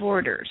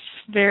borders.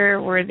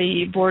 There were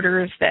the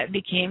borders that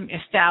became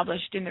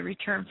established in the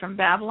return from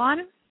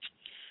Babylon.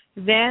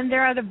 Then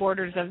there are the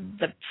borders of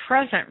the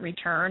present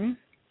return.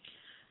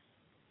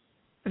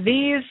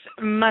 These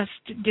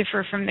must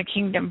differ from the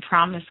kingdom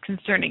promise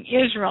concerning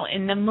Israel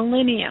in the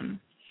millennium.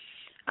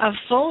 A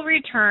full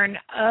return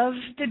of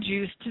the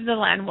Jews to the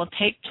land will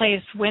take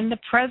place when the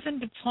present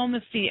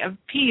diplomacy of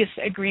peace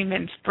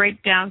agreements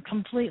break down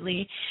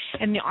completely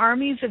and the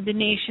armies of the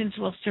nations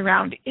will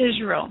surround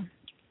Israel.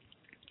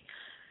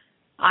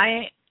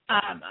 I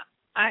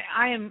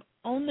am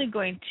only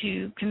going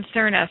to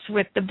concern us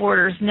with the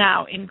borders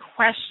now in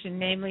question,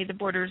 namely the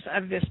borders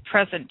of this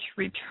present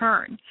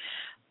return.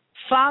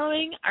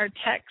 Following our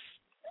text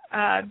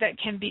that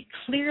can be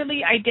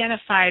clearly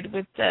identified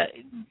with the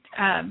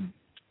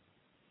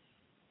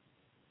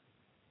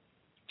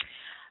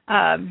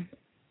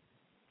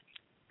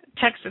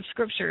text of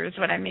Scripture is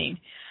what I mean,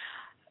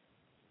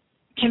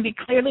 can be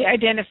clearly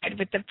identified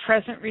with the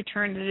present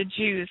return of the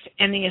Jews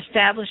and the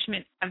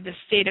establishment of the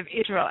state of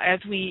Israel as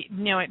we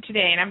know it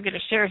today. And I'm going to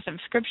share some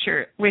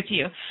Scripture with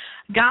you.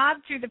 God,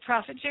 through the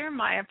prophet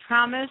Jeremiah,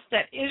 promised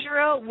that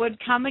Israel would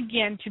come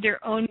again to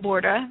their own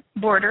border.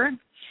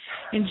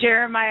 In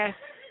Jeremiah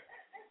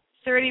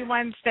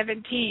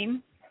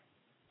 31:17,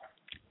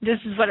 this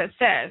is what it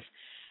says.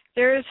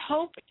 There is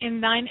hope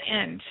in thine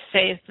end,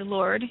 saith the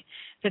Lord,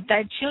 that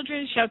thy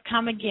children shall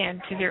come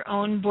again to their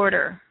own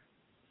border.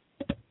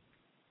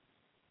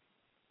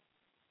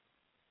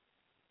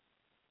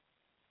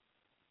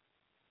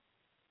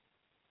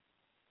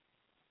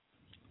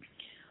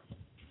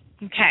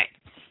 Okay.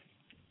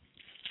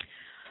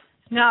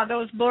 Now,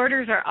 those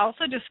borders are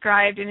also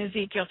described in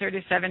Ezekiel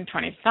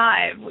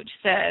 37:25, which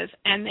says,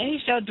 "And they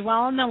shall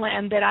dwell in the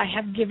land that I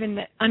have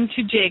given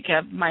unto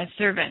Jacob, my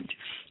servant,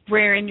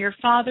 wherein your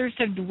fathers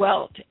have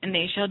dwelt, and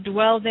they shall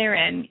dwell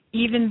therein,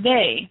 even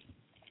they,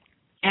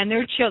 and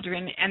their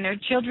children, and their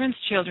children's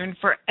children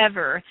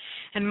forever,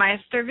 and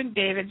my servant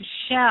David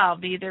shall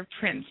be their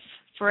prince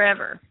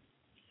forever."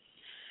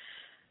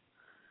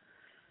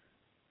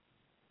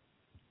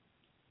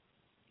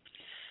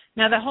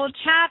 Now, the whole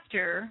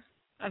chapter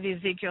of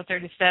Ezekiel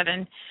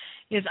 37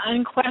 is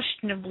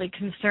unquestionably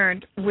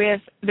concerned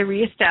with the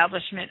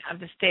reestablishment of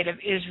the state of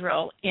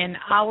Israel in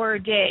our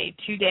day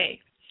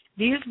today.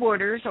 These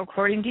borders,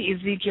 according to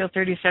Ezekiel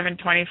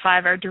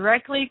 37:25, are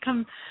directly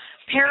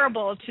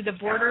comparable to the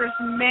borders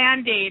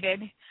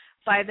mandated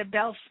by the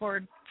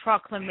Balfour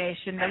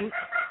Proclamation.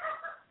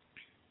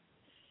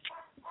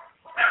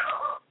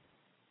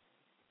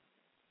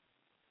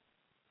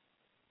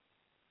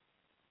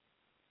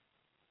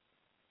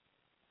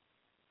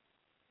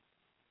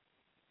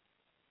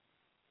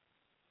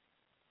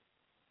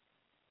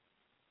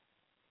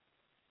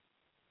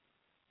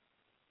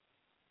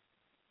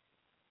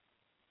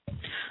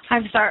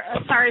 I'm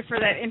sorry for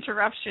that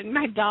interruption.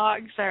 My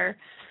dogs are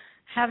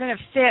having a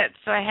fit,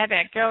 so I had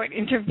to go and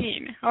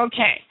intervene.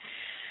 Okay.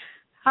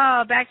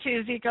 Back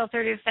to Ezekiel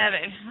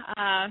 37.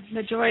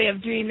 The joy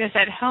of doing this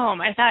at home.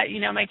 I thought,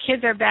 my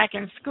kids are back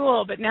in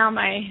school, but now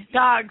my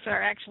dogs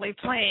are actually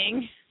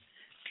playing.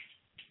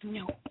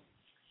 No.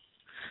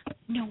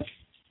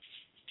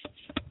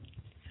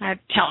 I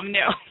tell them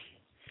no.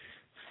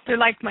 They're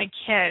like my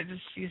kids,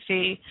 you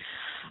see.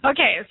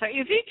 Okay, so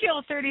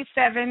Ezekiel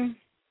 37.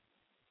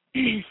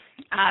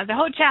 The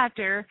whole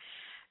chapter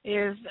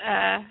is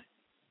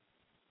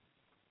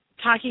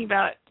talking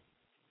about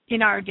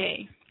in our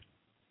day.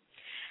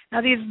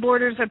 Now, these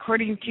borders,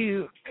 according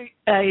to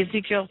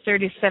Ezekiel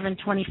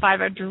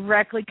 37:25, are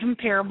directly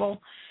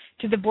comparable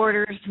to the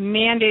borders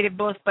mandated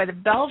both by the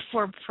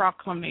Balfour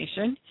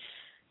Proclamation,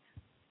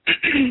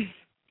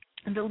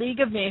 the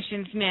League of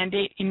Nations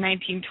mandate in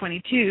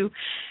 1922,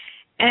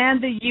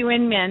 and the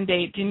UN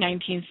mandate in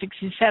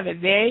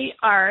 1967. They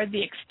are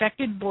the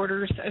expected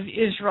borders of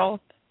Israel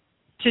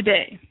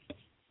today.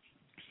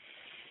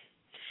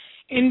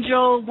 In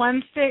Joel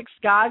 1:6,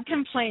 God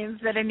complains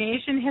that a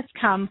nation has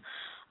come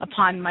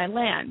upon my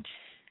land.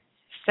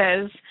 It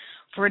says,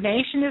 "For a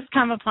nation has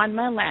come upon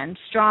my land,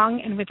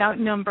 strong and without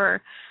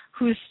number,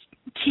 whose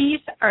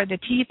teeth are the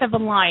teeth of a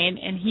lion,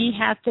 and he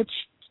hath the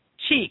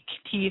cheek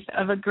teeth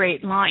of a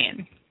great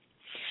lion."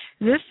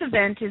 This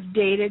event is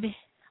dated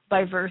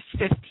by verse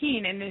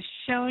 15 and is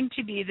shown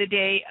to be the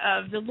day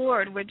of the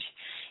Lord, which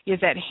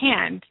is at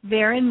hand.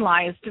 Therein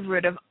lies the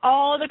root of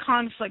all the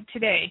conflict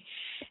today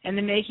and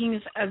the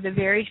makings of the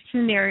very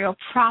scenario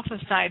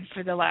prophesied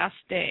for the last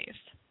days.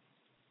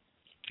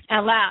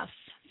 Alas,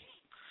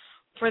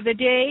 for the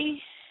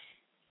day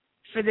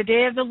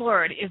of the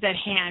Lord is at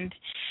hand,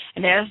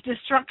 and as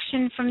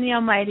destruction from the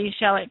Almighty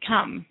shall it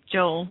come.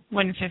 Joel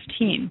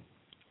 1:15.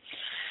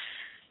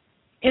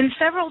 In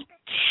several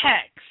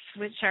texts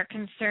which are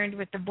concerned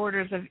with the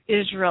borders of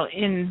Israel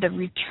in the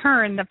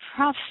return, the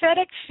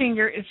prophetic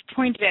finger is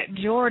pointed at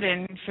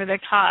Jordan for the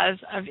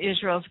cause of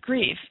Israel's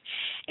grief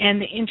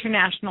and the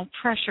international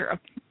pressure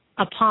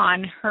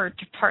upon her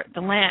to part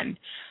the land.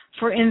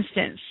 For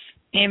instance,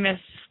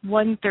 Amos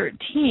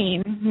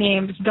 1:13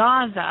 names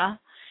Gaza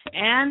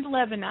and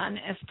Lebanon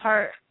as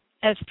part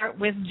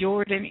with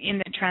Jordan in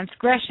the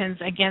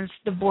transgressions against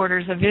the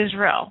borders of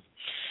Israel.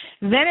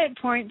 Then it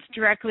points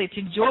directly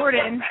to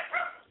Jordan,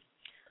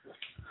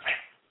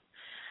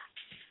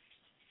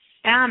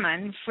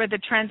 Ammon, for the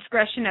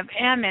transgression of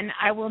Ammon,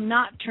 I will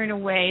not turn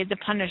away the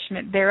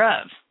punishment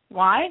thereof.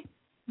 Why?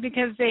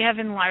 Because they have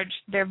enlarged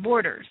their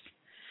borders.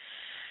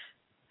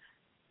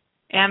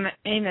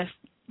 Amos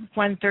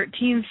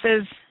 1:13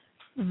 says,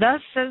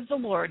 "Thus says the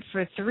Lord,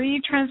 for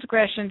 3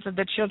 transgressions of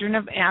the children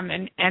of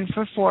Ammon, and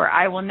for 4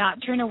 I will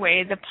not turn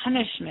away the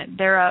punishment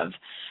thereof,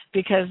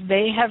 because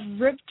they have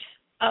ripped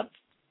up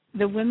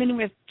the women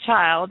with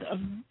child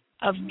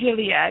of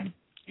Gilead,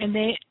 and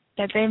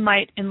that they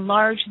might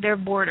enlarge their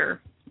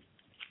border."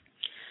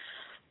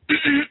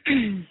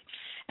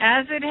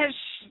 As it has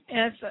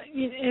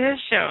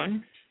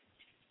shown,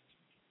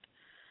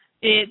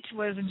 it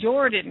was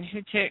Jordan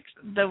who took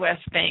the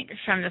West Bank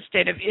from the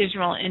state of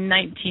Israel in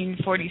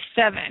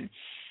 1947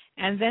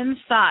 and then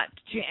sought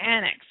to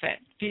annex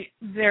it,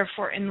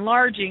 therefore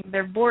enlarging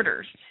their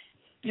borders.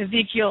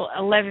 Ezekiel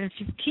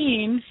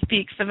 11:15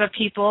 speaks of a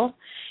people,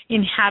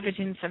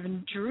 inhabitants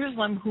of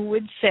Jerusalem, who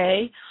would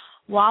say,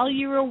 "While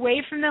you were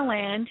away from the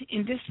land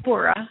in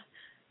diaspora,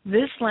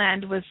 this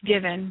land was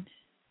given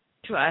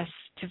to us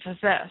to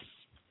possess."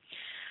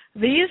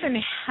 These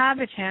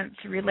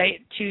inhabitants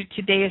relate to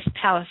today's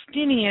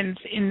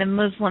Palestinians in the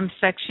Muslim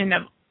section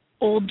of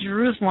Old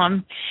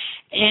Jerusalem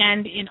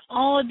and in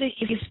all of the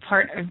east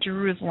part of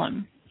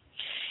Jerusalem.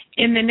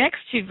 In the next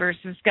 2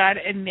 verses, God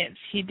admits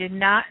he did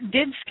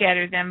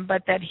scatter them,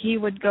 but that he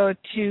would go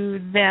to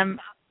them,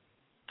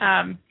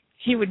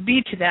 he would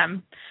be to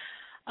them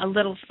a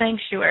little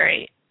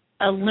sanctuary,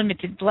 a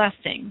limited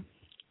blessing,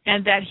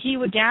 and that he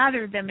would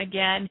gather them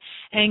again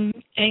and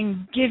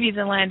give you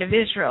the land of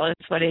Israel, is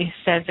what he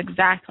says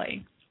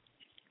exactly.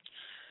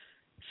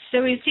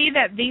 So we see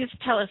that these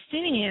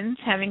Palestinians,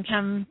 having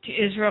come to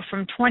Israel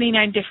from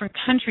 29 different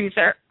countries,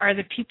 are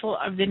the people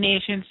of the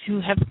nations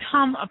who have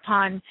come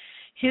upon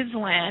his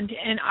land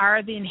and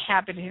are the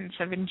inhabitants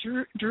of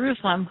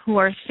Jerusalem, who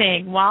are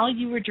saying, while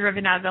you were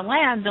driven out of the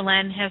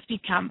land has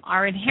become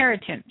our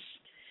inheritance.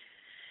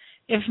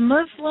 If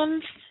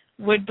Muslims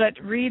would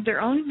but read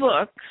their own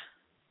book,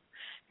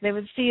 they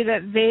would see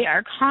that they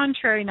are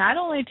contrary not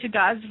only to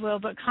God's will,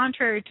 but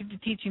contrary to the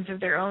teachings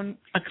of their own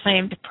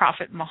acclaimed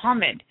prophet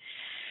Muhammad.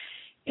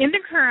 In the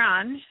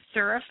Quran,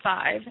 Surah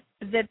 5,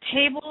 the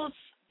tables,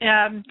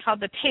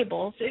 called the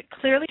tables, it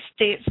clearly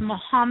states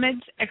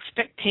Muhammad's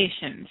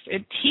expectations.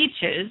 It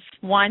teaches,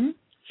 1,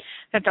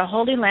 that the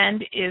Holy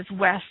Land is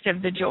west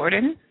of the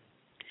Jordan.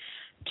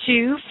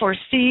 2,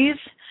 foresees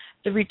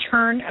the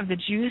return of the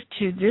Jews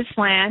to this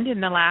land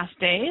in the last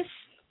days.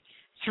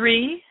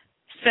 3,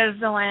 says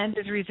the land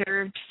is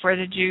reserved for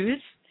the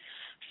Jews.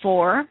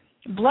 4,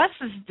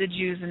 blesses the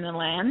Jews in the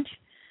land.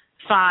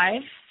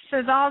 5,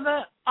 says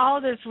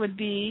all this would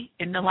be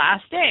in the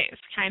last days.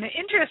 Kind of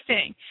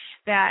interesting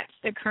that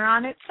the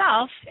Quran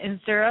itself in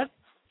Surah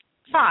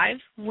 5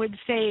 would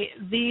say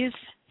these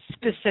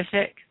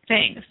specific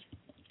things.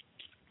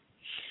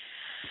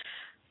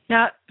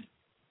 Now,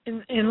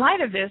 in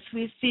light of this,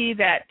 we see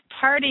that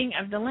parting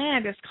of the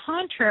land is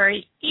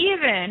contrary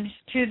even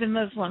to the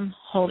Muslim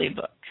holy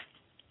book.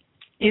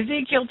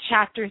 Ezekiel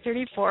chapter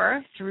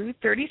 34 through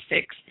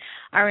 36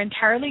 are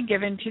entirely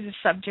given to the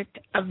subject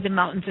of the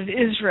mountains of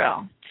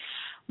Israel.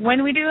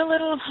 When we do a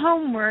little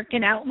homework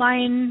and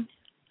outline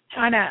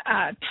on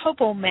a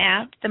topo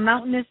map the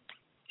mountainous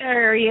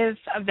areas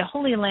of the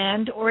Holy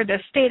Land or the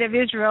state of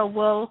Israel,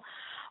 will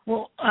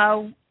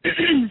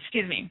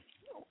excuse me,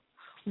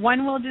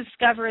 one will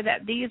discover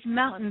that these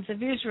mountains of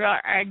Israel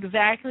are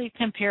exactly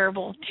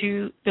comparable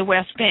to the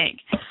West Bank.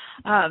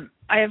 I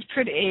have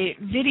put a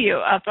video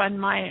up on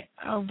my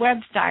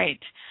website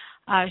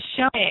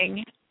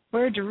showing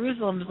where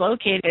Jerusalem is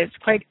located. It's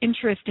quite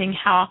interesting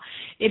how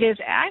it is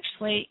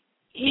actually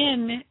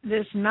in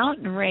this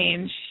mountain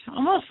range,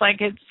 almost like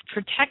it's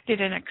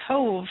protected in a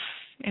cove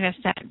in a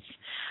sense.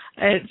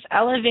 It's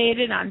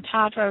elevated on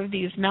top of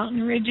these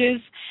mountain ridges,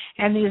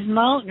 and these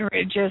mountain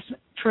ridges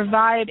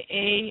provide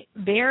a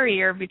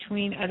barrier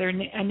between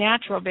a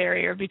natural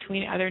barrier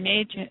between other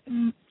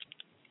nations,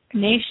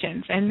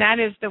 and that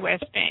is the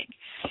West Bank.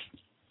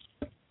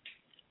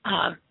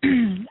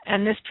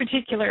 And this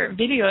particular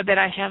video that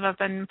I have up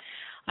on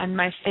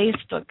my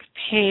Facebook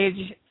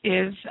page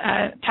is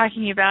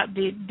talking about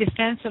the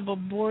defensible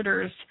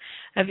borders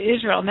of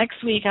Israel.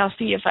 Next week I'll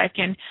see if I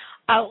can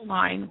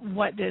outline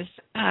what this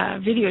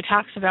video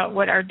talks about,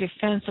 what are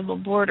defensible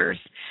borders.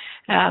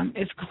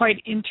 It's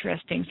quite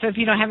interesting. So if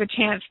you don't have a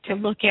chance to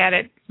look at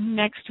it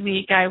next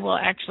week, I will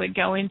actually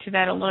go into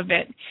that a little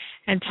bit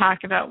and talk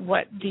about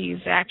what these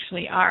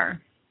actually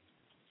are.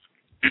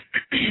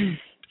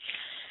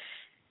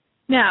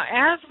 Now,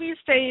 as we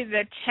study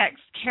the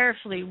text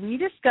carefully, we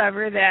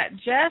discover that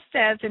just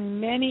as in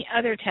many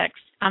other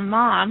texts,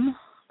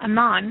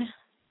 Ammon,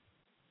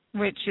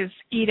 which is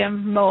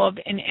Edom, Moab,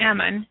 and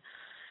Ammon,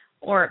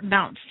 or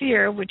Mount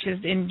Seir, which is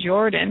in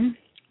Jordan,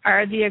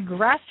 are the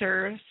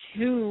aggressors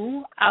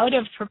who, out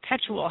of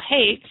perpetual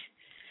hate,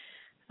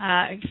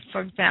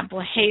 for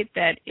example, hate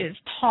that is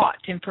taught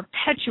and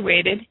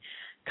perpetuated,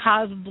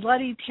 cause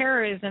bloody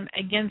terrorism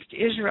against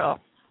Israel.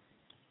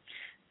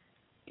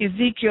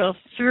 Ezekiel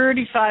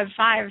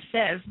 35:5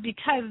 says,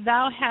 because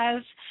thou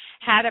hast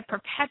had a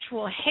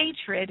perpetual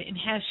hatred and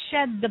hast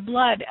shed the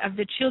blood of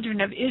the children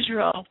of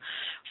Israel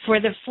by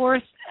the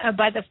force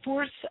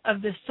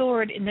of the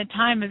sword in the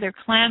time of their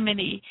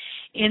calamity,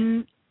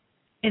 in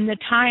the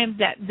time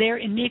that their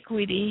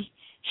iniquity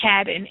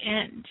had an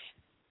end.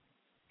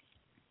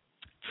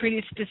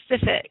 Pretty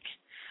specific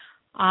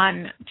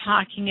on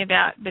talking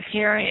about the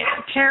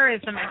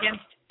terrorism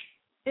against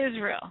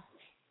Israel.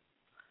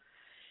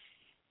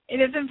 It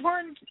is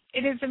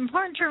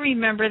important to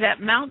remember that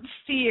Mount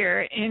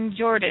Seir in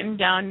Jordan,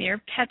 down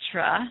near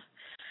Petra,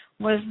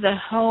 was the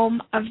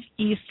home of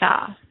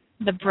Esau,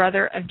 the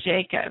brother of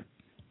Jacob.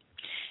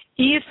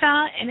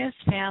 Esau and his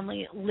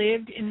family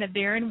lived in the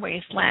barren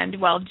wasteland,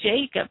 while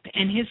Jacob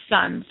and his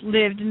sons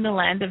lived in the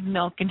land of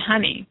milk and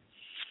honey.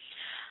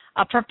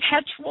 A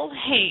perpetual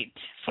hate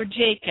for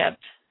Jacob,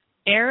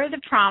 heir of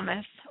the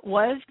promise,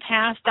 was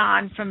passed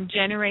on from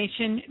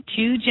generation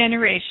to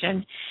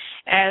generation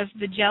as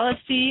the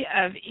jealousy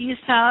of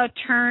Esau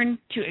turned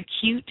to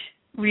acute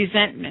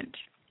resentment.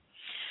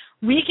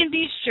 We can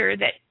be sure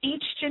that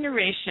each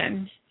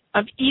generation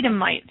of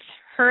Edomites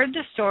heard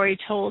the story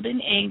told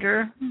in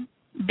anger and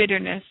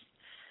bitterness,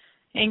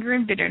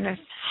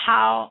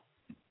 how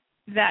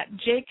that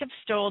Jacob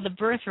stole the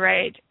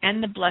birthright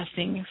and the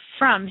blessing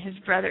from his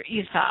brother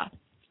Esau.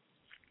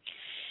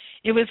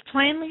 It was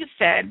plainly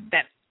said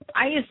that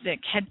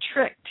Isaac had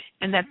tricked,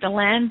 and that the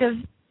land of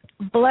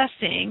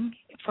blessing,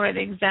 for the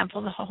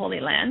example, the Holy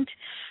Land,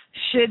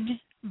 should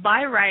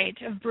by right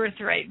of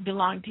birthright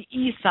belonged to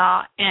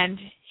Esau and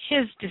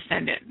his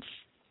descendants.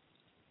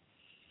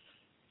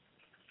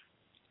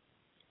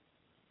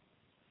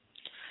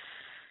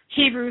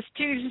 Hebrews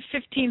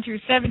 2:15 through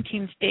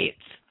 17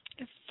 states,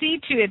 "See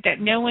to it that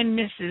no one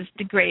misses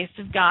the grace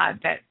of God,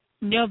 that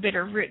no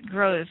bitter root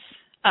grows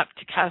up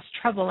to cause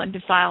trouble and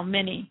defile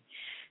many.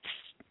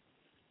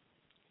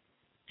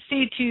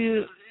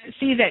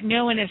 See that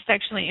no one is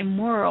sexually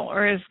immoral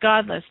or is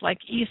godless like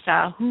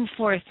Esau, who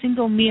for a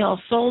single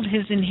meal sold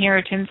his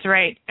inheritance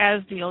right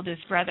as the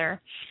oldest brother.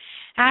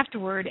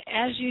 Afterward,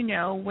 as you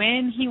know,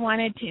 when he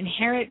wanted to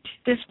inherit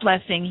this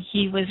blessing,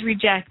 he was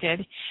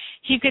rejected.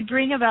 He could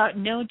bring about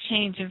no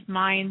change of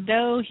mind,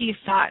 though he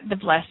sought the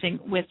blessing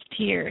with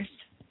tears."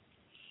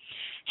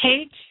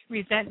 Hate,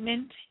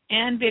 resentment,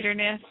 and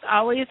bitterness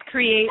always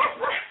create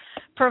a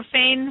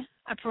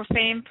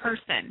profane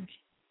person.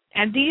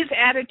 And these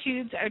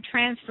attitudes are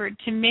transferred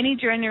to many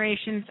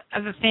generations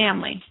of a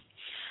family.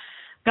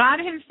 God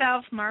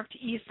himself marked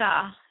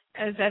Esau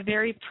as a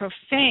very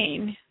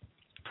profane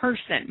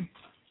person.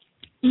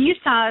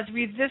 Esau's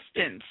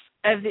resistance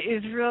of the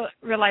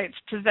Israelites'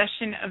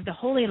 possession of the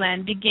Holy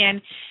Land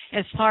began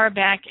as far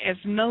back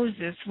as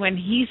Moses, when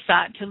he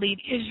sought to lead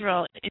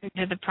Israel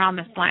into the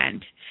Promised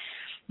Land.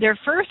 Their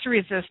first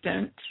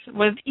resistance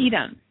was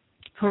Edom,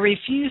 who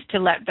refused to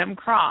let them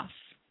cross.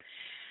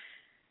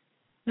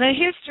 The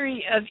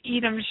history of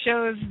Edom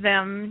shows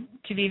them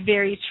to be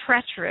very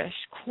treacherous,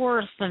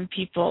 quarrelsome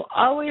people,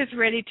 always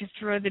ready to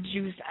throw the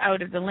Jews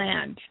out of the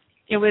land.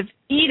 It was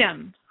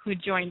Edom who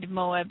joined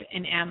Moab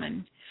and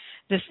Ammon,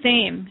 the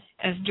same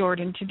as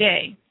Jordan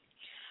today,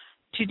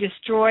 to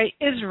destroy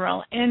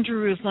Israel and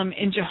Jerusalem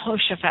in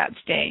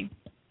Jehoshaphat's day.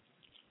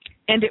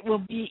 And it will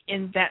be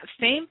in that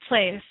same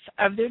place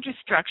of their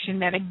destruction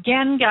that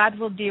again God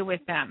will deal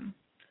with them.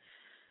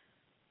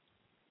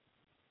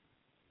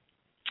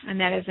 And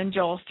that is in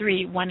Joel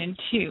 3:1 and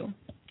 2.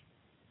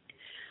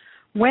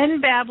 When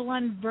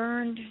Babylon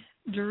burned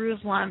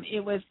Jerusalem,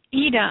 it was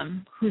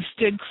Edom who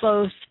stood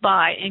close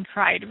by and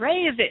cried,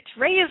 raise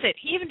it,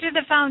 even to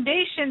the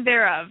foundation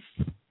thereof."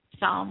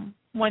 Psalm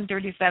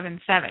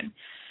 137:7.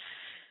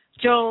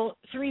 Joel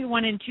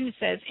 3:1 and 2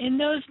 says, "In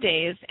those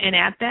days and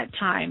at that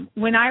time,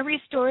 when I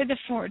restore the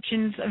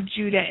fortunes of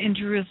Judah and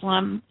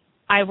Jerusalem,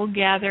 I will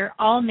gather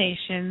all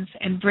nations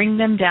and bring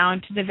them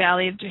down to the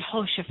valley of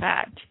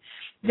Jehoshaphat.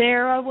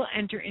 There I will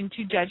enter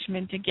into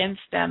judgment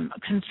against them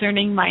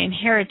concerning my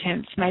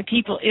inheritance, my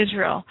people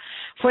Israel.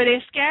 For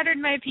they scattered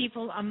my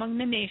people among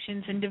the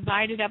nations and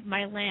divided up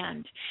my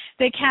land.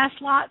 They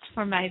cast lots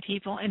for my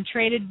people and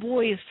traded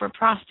boys for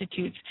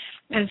prostitutes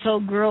and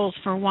sold girls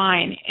for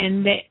wine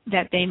and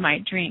that they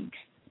might drink."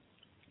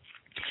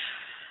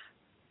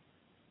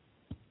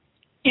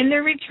 In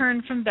their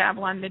return from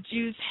Babylon, the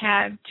Jews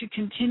had to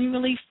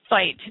continually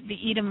fight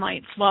the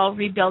Edomites while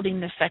rebuilding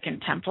the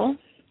Second Temple.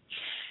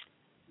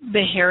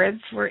 The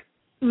Herods were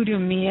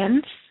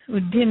Udumians,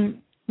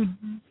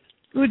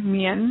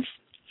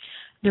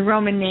 the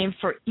Roman name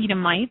for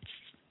Edomites.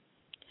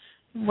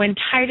 When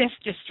Titus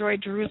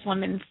destroyed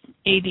Jerusalem in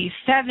AD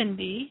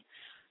 70,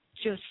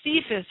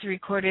 Josephus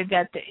recorded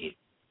that the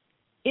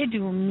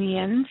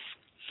Idumeans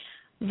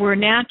were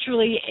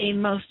naturally a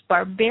most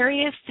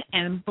barbarous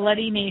and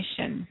bloody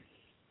nation.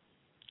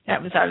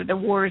 That was out of the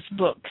Wars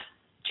book,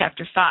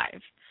 chapter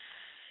 5.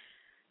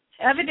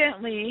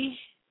 Evidently,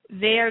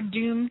 they are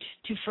doomed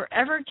to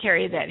forever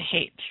carry that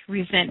hate,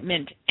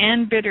 resentment,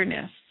 and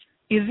bitterness.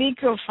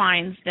 Ezekiel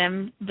finds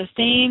them the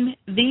same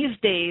these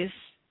days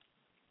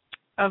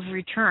of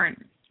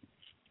return.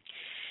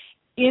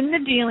 In the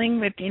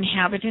dealing with the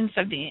inhabitants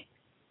of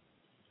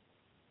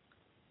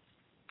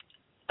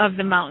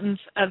the mountains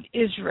of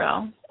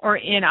Israel, or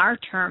in our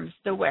terms,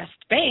 the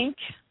West Bank,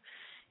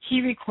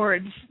 he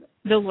records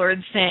the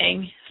Lord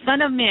saying,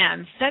 "Son of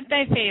man, set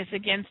thy face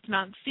against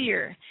Mount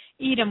Seir,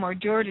 Edom, or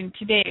Jordan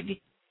today,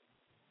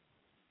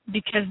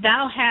 because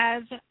thou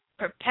hast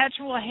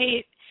perpetual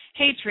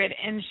hatred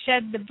and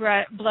shed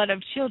the blood of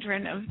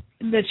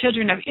the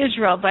children of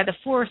Israel by the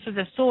force of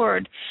the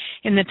sword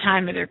in the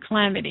time of their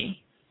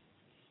calamity."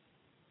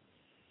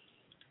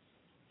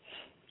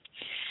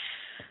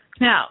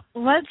 Now,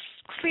 let's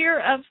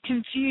clear up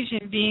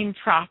confusion being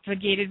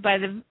propagated by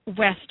the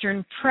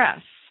Western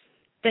press.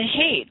 The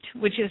hate,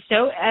 which is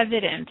so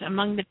evident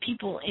among the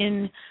people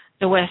in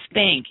the West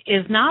Bank,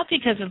 is not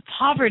because of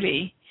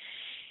poverty.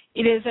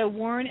 It is a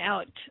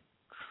worn-out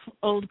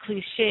old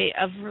cliche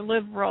of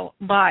liberal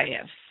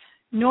bias.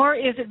 Nor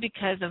is it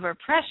because of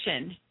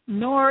oppression,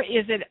 nor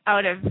is it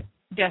out of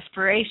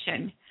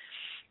desperation.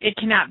 It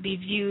cannot be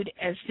viewed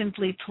as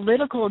simply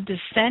political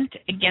dissent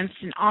against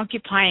an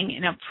occupying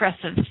and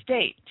oppressive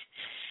state.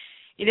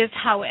 It is,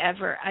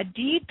 however, a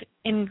deep,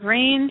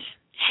 ingrained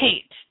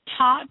hate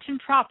taught and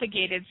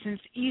propagated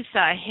since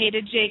Esau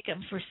hated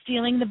Jacob for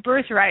stealing the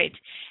birthright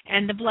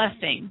and the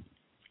blessing.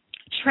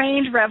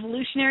 Trained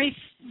revolutionary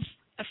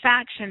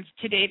factions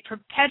today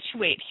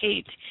perpetuate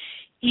hate,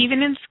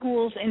 even in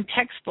schools and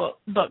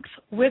textbooks,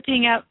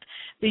 whipping up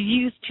the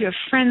youth to a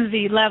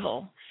frenzy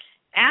level.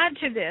 Add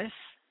to this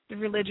the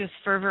religious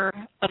fervor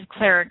of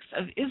clerics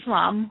of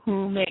Islam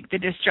who make the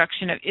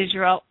destruction of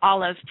Israel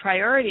Allah's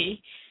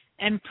priority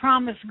and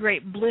promise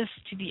great bliss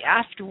to the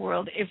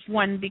afterworld if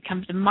one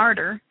becomes a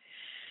martyr.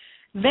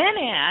 Then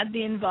add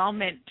the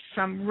involvement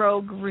from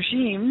rogue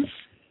regimes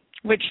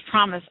which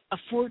promise a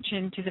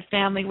fortune to the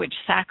family which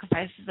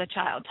sacrifices a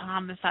child to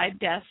homicide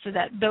death so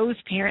that those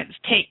parents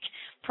take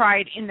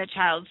pride in the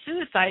child's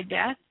suicide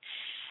death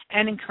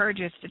and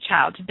encourages the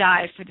child to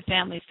die for the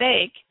family's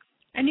sake.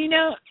 And you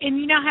now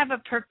have a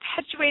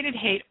perpetuated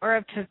hate or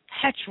a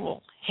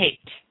perpetual hate.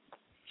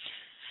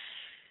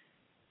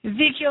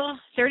 Ezekiel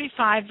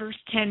 35 verse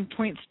 10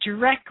 points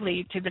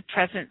directly to the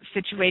present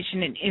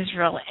situation in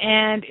Israel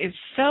and is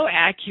so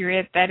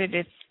accurate that it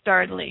is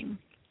startling.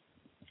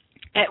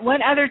 At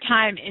what other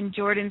time in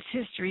Jordan's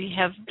history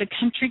have the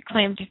country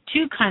claimed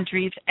two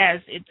countries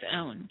as its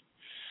own?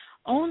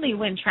 Only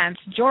when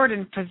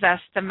Transjordan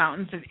possessed the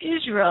mountains of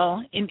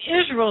Israel in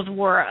Israel's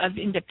war of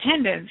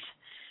independence,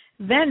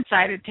 then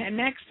decided to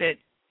annex it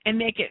and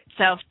make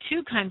itself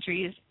two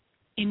countries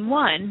in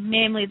one,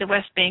 namely the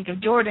West Bank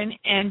of Jordan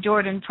and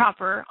Jordan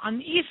proper on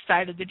the east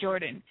side of the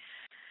Jordan.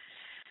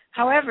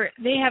 However,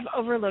 they have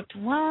overlooked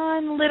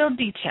one little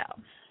detail,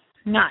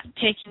 not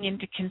taking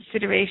into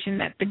consideration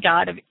that the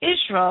God of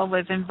Israel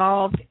was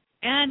involved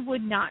and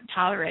would not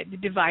tolerate the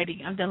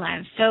dividing of the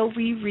land. So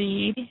we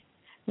read,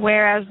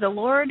 whereas the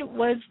Lord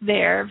was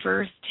there,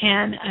 verse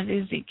 10 of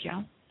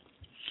Ezekiel.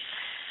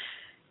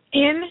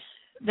 In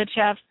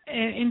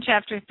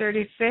chapter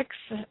 36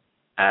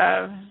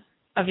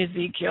 of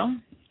Ezekiel,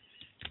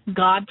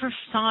 God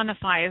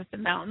personifies the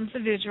mountains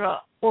of Israel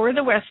or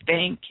the West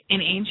Bank in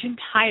ancient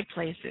high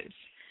places.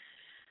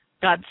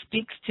 God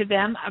speaks to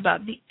them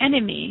about the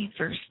enemy,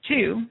 verse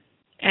 2,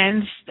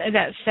 and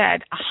that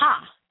said,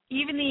 aha,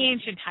 even the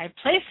ancient high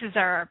places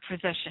are our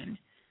possession.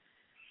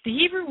 The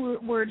Hebrew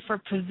word for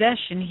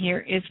possession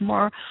here is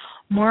morsha,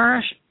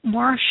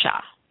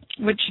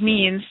 which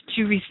means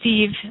to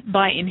receive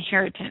by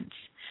inheritance,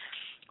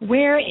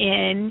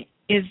 wherein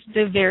is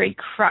the very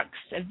crux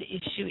of the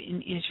issue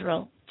in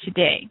Israel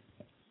today.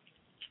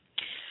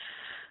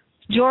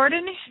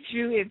 Jordan,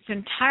 through its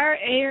entire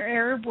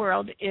Arab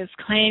world, is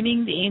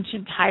claiming the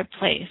ancient high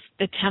place,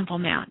 the Temple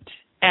Mount,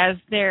 as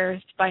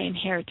theirs by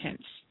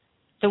inheritance.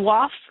 The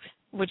Waqf,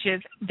 which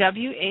is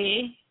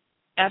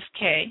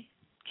W-A-F-K,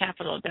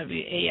 capital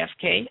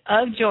W-A-F-K,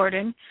 of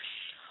Jordan,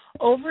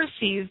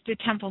 oversees the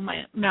Temple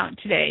Mount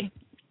today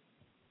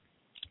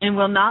and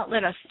will not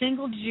let a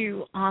single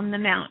Jew on the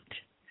Mount.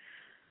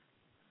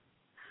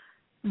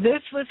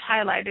 This was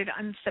highlighted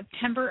on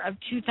September of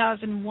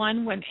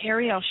 2001 when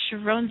Ariel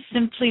Sharon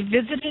simply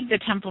visited the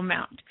Temple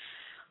Mount.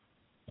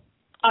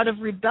 Out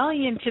of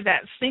rebellion to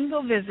that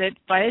single visit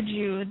by a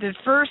Jew, the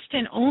first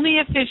and only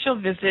official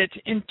visit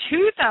in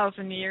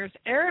 2,000 years,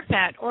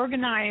 Arafat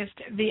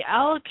organized the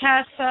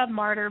Al-Aqsa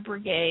Martyr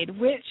Brigade,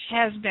 which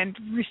has been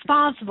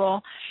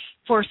responsible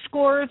for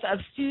scores of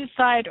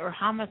suicide or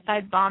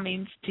homicide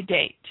bombings to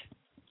date.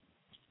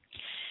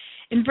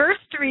 In verse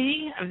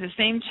 3 of the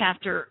same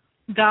chapter,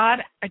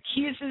 God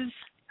accuses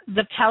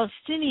the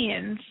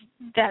Palestinians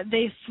that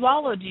they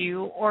swallowed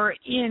you, or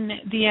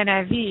in the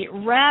NIV,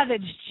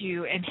 ravaged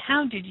you and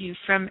hounded you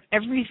from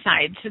every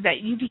side so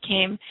that you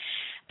became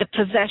the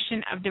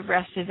possession of the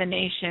rest of the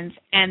nations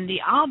and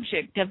the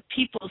object of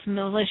people's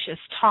malicious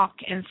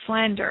talk and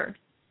slander.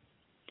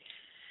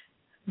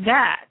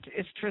 That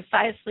is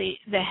precisely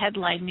the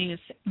headline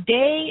news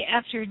day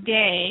after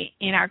day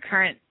in our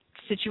current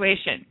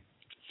situation.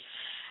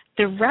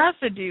 The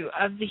residue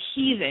of the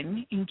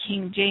heathen in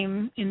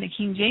the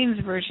King James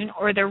Version,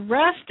 or the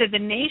rest of the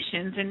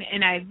nations in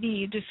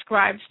NIV,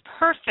 describes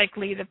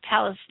perfectly the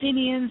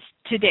Palestinians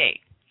today,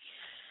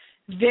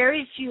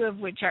 very few of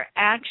which are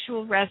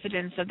actual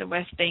residents of the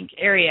West Bank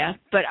area,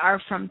 but are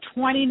from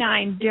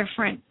 29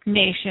 different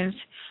nations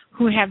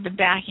who have the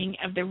backing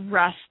of the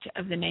rest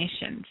of the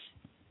nations.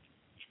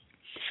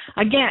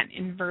 Again,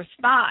 in verse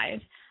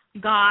 5,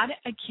 God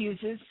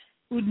accuses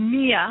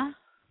Udniah,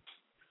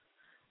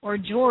 or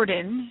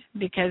Jordan,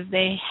 because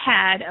they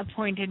had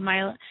appointed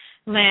my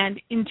land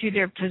into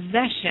their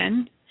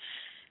possession.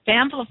 The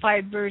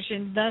Amplified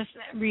Version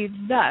reads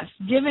thus,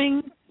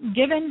 given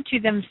to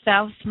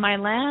themselves my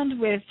land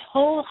with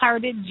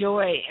wholehearted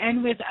joy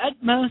and with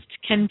utmost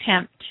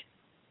contempt.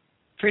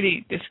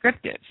 Pretty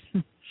descriptive.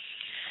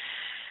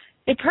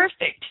 A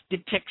perfect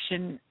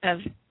depiction of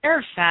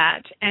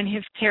Arafat and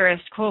his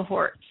terrorist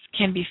cohorts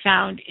can be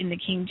found in the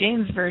King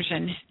James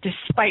Version,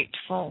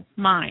 despiteful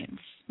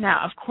minds.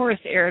 Now, of course,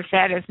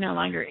 Arafat is no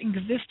longer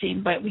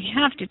existing, but we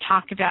have to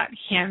talk about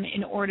him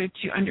in order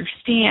to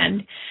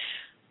understand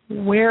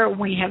where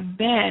we have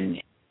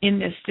been in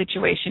this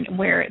situation and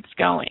where it's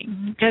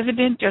going. Because it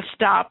didn't just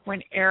stop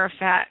when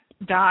Arafat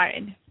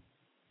died.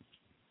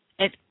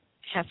 It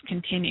has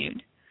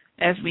continued,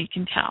 as we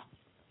can tell.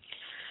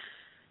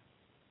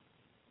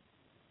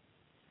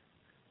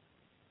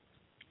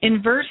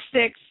 In verse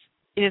 6,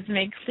 it is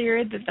made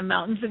clear that the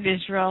mountains of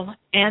Israel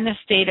and the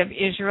state of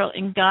Israel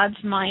in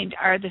God's mind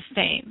are the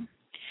same.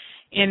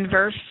 In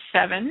verse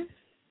 7,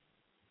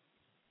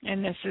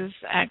 And this is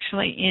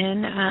actually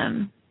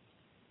in,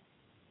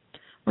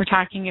 we're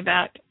talking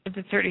about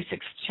the 36th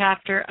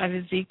chapter of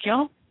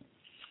Ezekiel,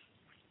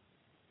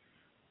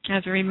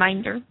 as a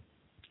reminder.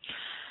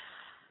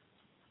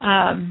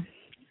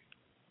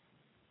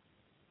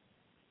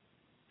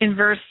 In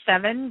verse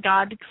 7,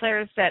 God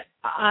declares that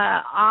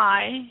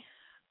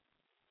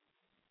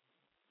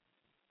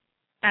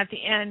at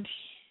the end,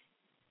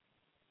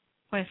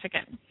 wait a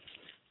second,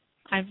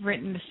 I've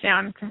written this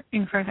down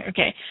incorrectly.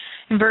 Okay.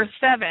 In verse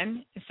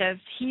 7, it says,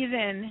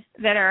 heathen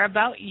that are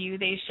about you,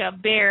 they shall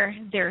bear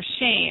their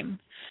shame.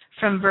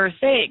 From verse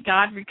 8,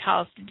 God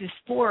recalls the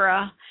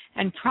diaspora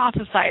and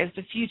prophesies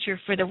the future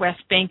for the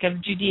west bank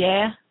of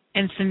Judea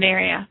and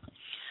Samaria.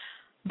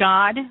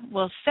 God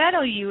will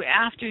settle you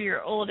after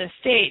your old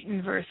estate,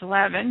 in verse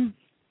 11.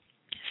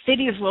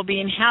 Cities will be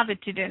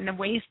inhabited and the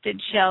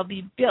wasted shall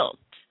be built.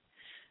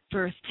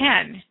 Verse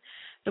 10.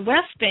 The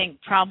West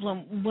Bank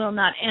problem will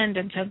not end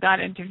until God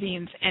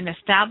intervenes and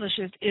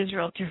establishes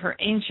Israel to her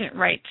ancient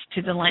rights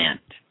to the land.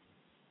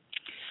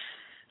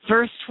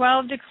 Verse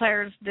 12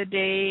 declares the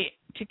day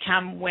to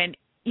come when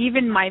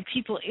even my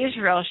people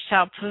Israel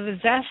shall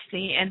possess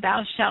thee, and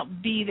thou shalt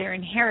be their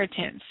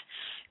inheritance.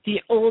 The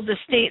old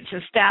estates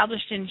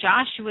established in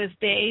Joshua's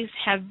days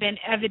have been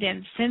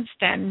evident since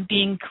then,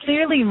 being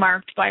clearly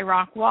marked by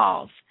rock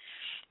walls.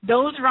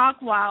 Those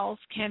rock walls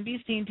can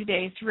be seen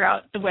today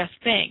throughout the West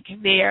Bank.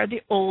 They are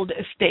the old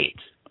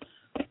estates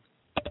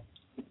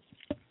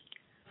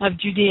of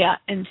Judea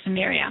and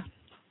Samaria.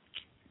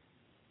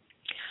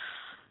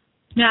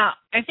 Now,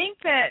 I think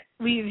that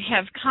we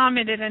have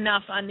commented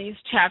enough on these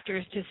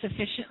chapters to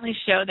sufficiently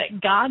show that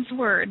God's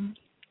word,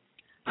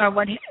 or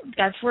what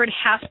God's word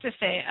has to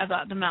say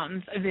about the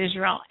mountains of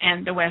Israel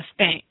and the West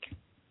Bank.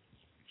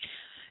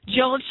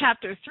 Joel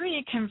chapter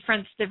 3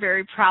 confronts the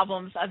very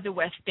problems of the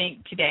West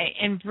Bank today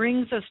and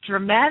brings us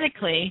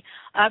dramatically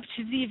up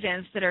to the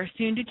events that are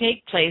soon to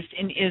take place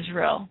in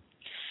Israel.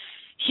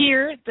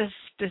 Here, the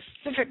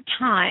specific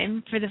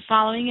time for the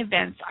following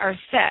events are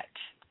set.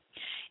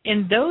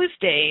 In those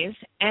days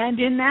and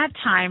in that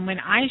time when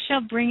I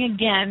shall bring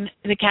again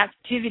the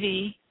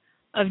captivity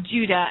of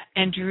Judah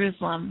and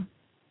Jerusalem.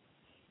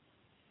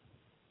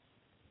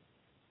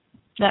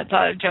 That's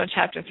out of Joel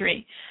chapter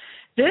 3.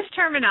 This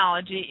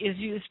terminology is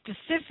used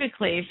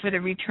specifically for the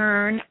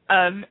return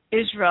of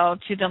Israel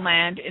to the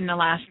land in the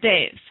last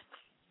days.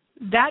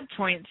 That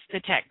points the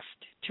text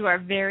to our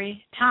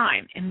very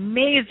time,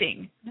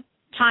 amazing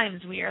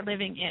times we are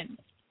living in.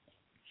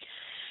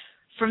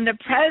 From the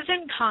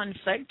present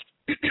conflict,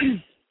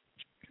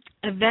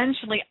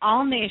 eventually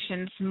all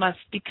nations must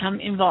become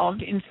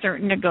involved in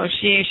certain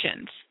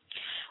negotiations,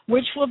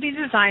 which will be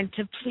designed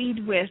to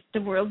plead with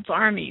the world's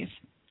armies.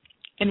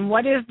 And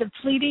what is the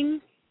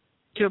pleading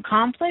to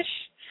accomplish?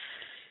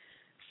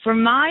 For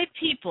my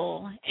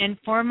people and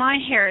for my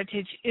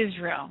heritage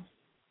Israel.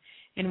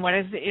 And what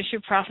is the issue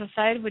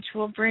prophesied which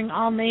will bring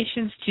all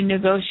nations to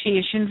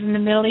negotiations in the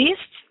Middle East?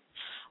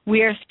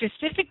 We are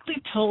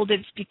specifically told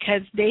it's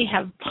because they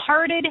have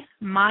parted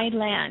my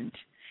land.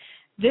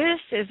 This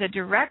is a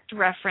direct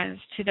reference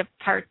to the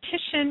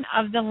partition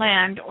of the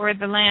land or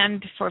the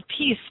land for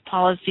peace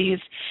policies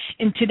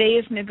in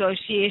today's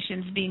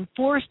negotiations being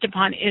forced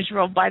upon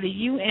Israel by the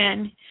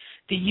UN,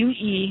 the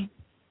UE,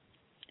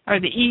 or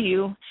the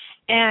EU,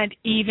 and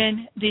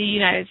even the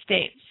United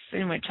States,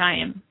 in which I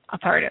am a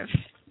part of.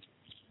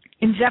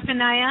 In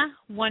Zephaniah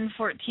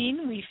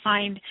 1:14, we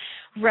find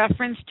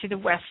reference to the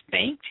West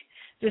Bank.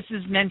 This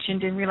is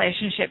mentioned in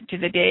relationship to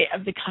the day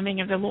of the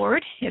coming of the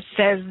Lord. It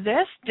says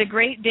this, the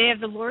great day of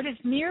the Lord is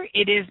near.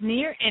 It is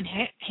near and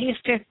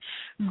hasteth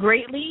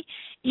greatly.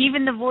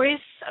 Even the voice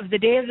of the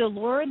day of the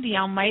Lord, the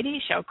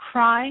Almighty, shall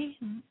cry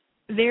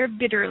there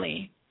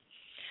bitterly.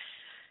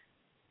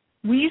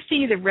 We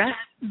see that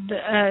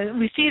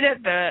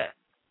the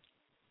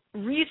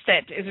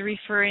reset is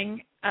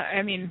referring.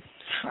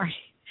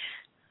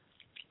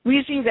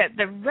 We see that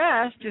the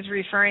rest is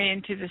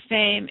referring to the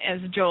same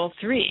as Joel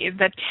 3.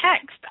 The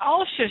text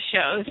also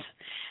shows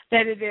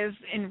that it is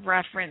in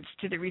reference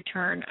to the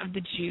return of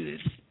the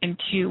Jews in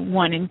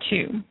 1 and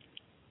 2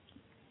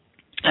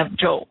 of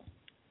Joel.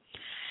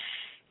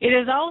 It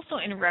is also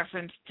in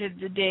reference to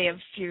the day of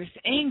fierce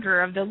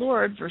anger of the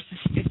Lord, verses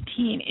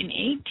 15 and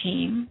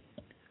 18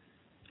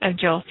 of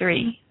Joel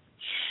 3.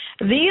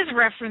 These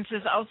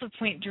references also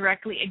point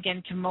directly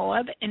again to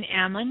Moab and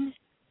Ammon,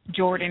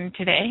 Jordan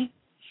today,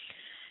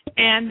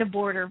 and the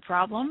border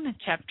problem,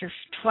 chapter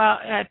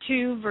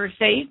 2, verse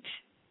 8.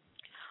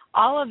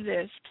 All of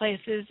this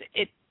places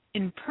it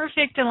in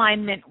perfect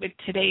alignment with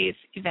today's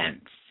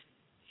events.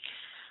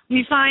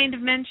 We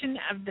find mention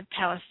of the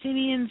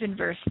Palestinians in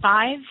verse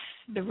 5,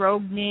 the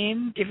rogue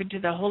name given to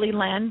the Holy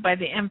Land by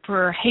the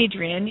Emperor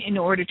Hadrian in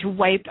order to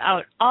wipe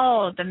out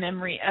all of the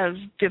memory of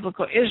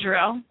biblical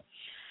Israel.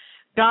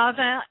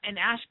 Gaza and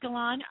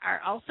Ashkelon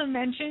are also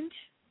mentioned.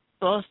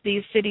 Both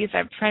these cities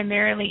are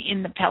primarily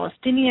in the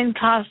Palestinian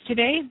cause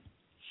today.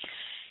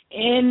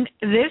 In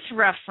this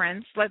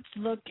reference, let's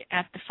look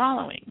at the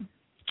following.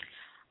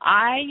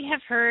 I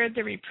have heard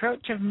the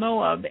reproach of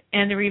Moab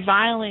and the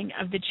reviling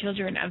of the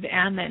children of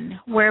Ammon,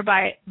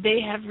 whereby they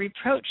have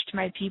reproached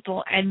my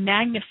people and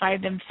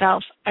magnified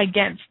themselves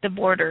against the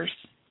borders.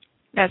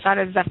 That's out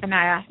of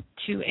Zephaniah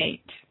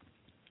 2:8.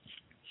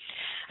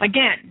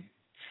 Again,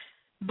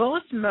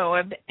 both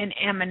Moab and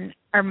Ammon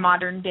are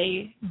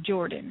modern-day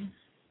Jordan.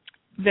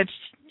 The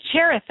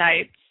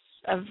Cherethites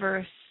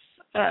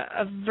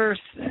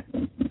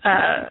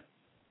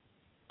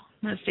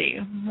let's see,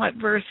 what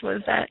verse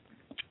was that?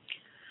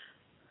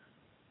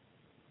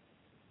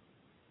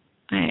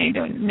 I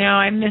don't know.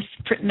 I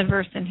misprinted the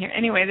verse in here.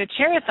 Anyway, the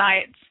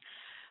Cherethites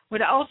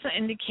would also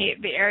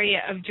indicate the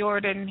area of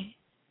Jordan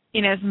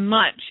in as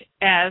much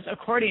as,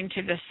 according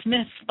to the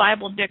Smith's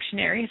Bible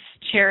Dictionary,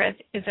 Cherith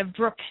is a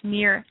brook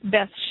near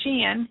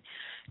Beth-Shean,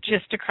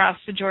 just across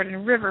the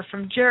Jordan River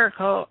from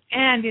Jericho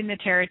and in the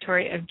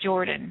territory of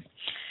Jordan.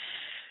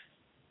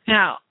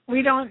 Now,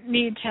 we don't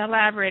need to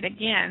elaborate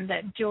again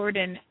that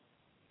Jordan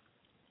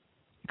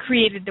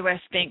created the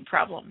West Bank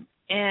problem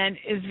and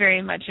is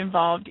very much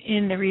involved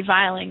in the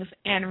revilings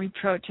and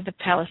reproach of the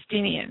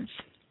Palestinians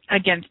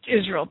against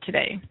Israel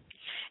today.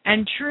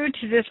 And true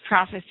to this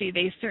prophecy,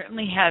 they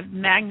certainly have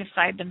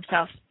magnified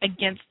themselves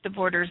against the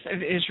borders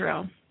of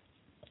Israel.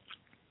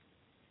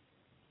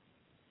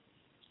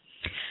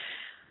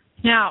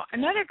 Now,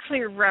 another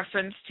clear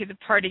reference to the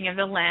parting of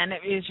the land of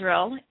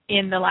Israel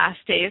in the last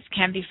days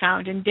can be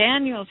found in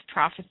Daniel's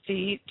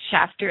prophecy,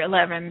 chapter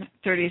 11,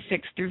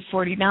 36 through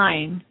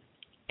 49.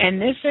 And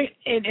this,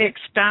 it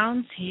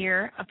expounds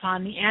here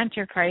upon the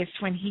Antichrist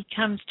when he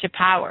comes to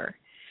power.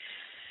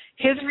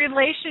 His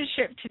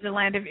relationship to the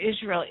land of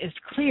Israel is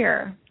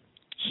clear.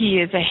 He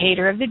is a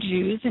hater of the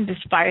Jews and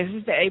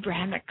despises the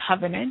Abrahamic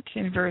covenant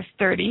in verse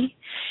 30.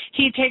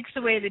 He takes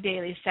away the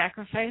daily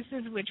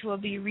sacrifices, which will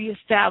be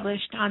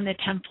reestablished on the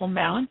Temple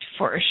Mount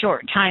for a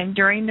short time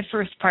during the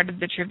first part of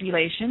the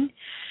tribulation.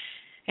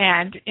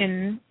 And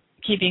in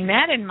keeping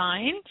that in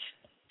mind,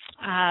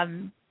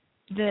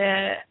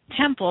 the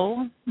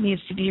temple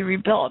needs to be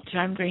rebuilt.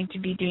 I'm going to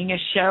be doing a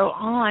show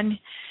on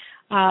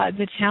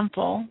the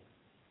temple,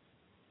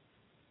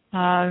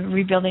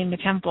 rebuilding the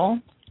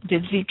temple, the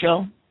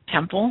Ezekiel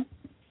temple,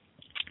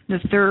 the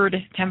third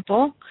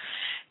temple,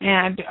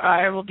 and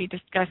I will be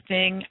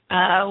discussing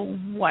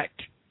what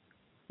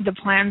the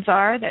plans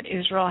are that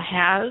Israel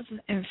has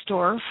in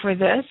store for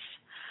this.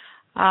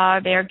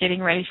 They are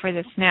getting ready for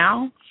this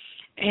now.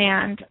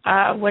 And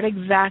what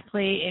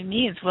exactly it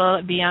means. Will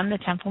it be on the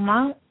Temple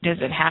Mount? Does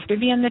it have to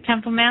be on the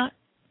Temple Mount?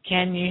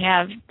 Can you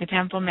have the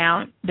Temple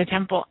Mount, the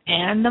temple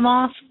and the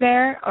mosque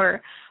there?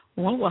 Or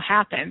what will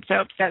happen?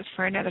 So that's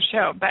for another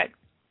show. But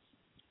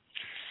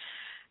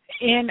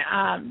in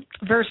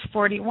verse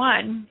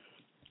 41,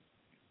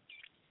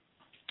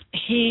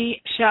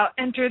 he shall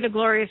enter the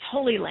glorious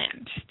Holy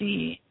Land.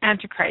 The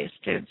Antichrist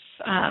is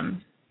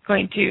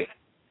going to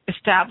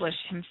establish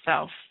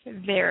himself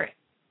there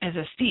as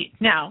a seat.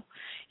 Now,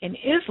 in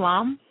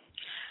Islam,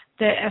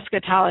 the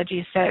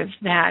eschatology says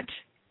that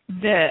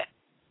the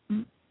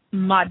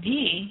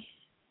Mahdi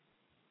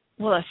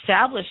will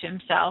establish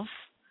himself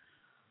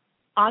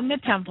on the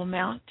Temple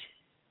Mount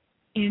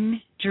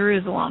in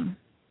Jerusalem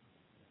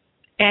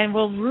and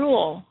will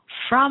rule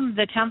from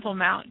the Temple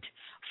Mount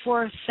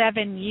for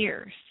 7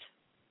 years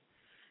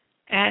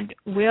and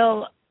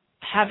will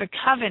have a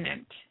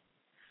covenant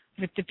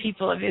with the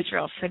people of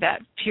Israel for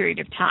that period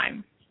of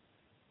time.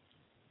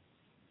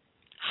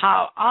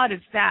 How odd is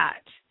that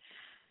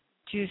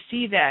to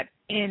see that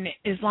in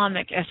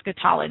Islamic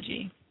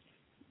eschatology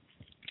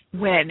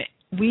when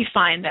we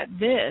find that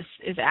this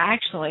is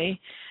actually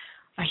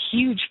a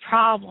huge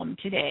problem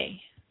today.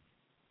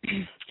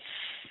 It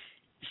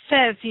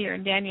says here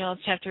in Daniel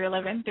chapter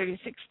 11,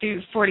 36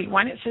 through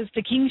 41, it says,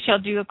 the king shall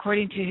do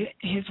according to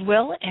his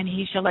will, and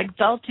he shall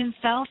exalt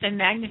himself and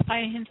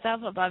magnify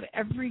himself above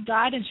every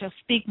god, and shall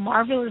speak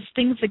marvelous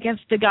things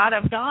against the God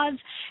of gods,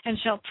 and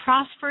shall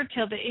prosper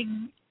till the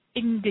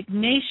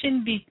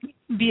indignation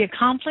be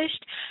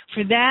accomplished.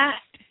 For that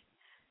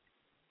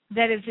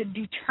is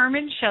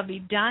determined shall be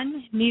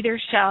done. Neither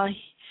shall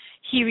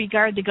he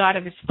regard the God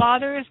of his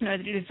fathers, nor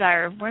the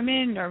desire of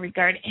women, nor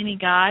regard any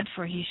god,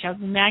 for he shall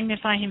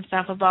magnify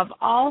himself above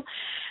all.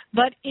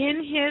 But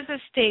in his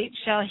estate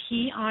shall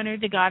he honor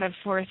the God of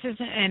forces,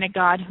 and a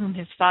God whom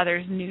his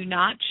fathers knew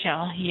not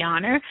shall he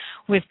honor,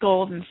 with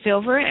gold and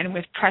silver, and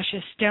with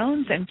precious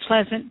stones and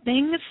pleasant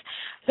things.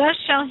 Thus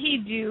shall he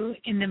do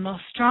in the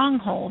most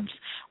strongholds,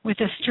 with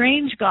a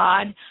strange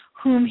God,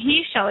 whom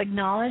he shall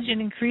acknowledge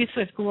and increase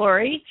with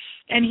glory,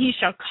 and he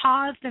shall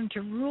cause them to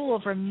rule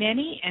over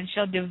many, and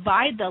shall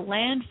divide the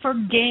land for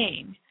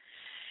gain.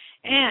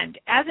 And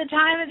at the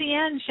time of the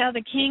end shall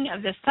the king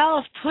of the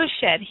south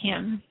push at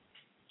him,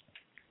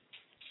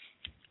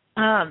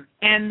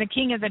 and the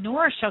king of the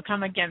north shall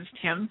come against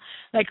him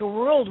like a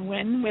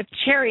whirlwind, with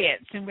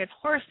chariots and with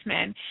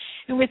horsemen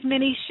and with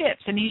many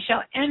ships. And he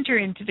shall enter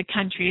into the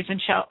countries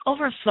and shall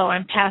overflow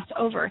and pass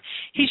over.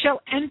 He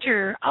shall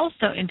enter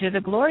also into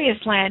the glorious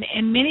land,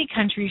 and many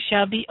countries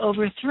shall be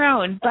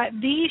overthrown. But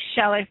these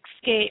shall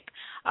escape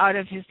out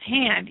of his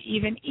hand,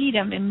 even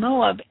Edom and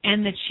Moab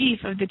and the chief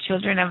of the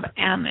children of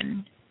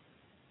Ammon.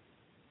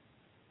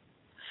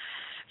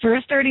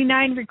 Verse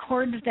 39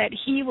 records that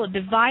he will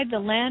divide the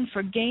land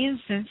for gain,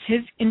 since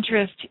his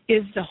interest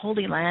is the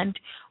Holy Land,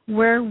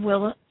 where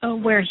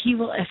he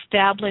will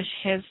establish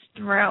his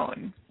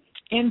throne.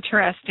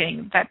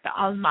 Interesting that the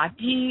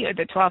Al-Mahdi, or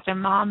the 12th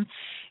Imam,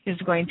 is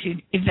going to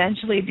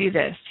eventually do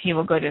this. He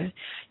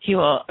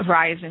will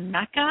rise in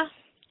Mecca,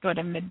 go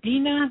to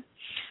Medina,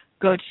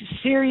 go to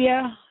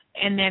Syria,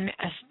 and then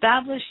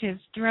establish his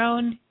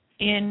throne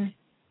in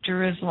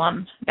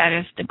Jerusalem. That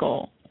is the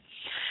goal.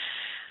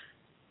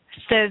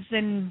 It says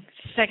in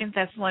 2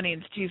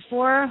 Thessalonians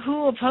 2:4,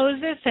 who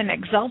opposes and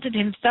exalted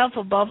himself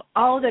above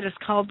all that is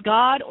called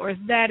God or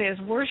that is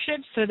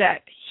worshipped, so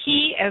that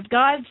he, as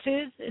God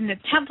says, in the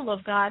temple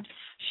of God,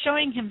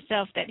 showing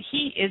himself that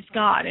he is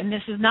God. And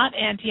this is not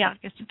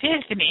Antiochus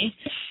Epiphanes,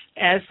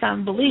 as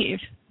some believe,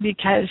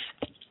 because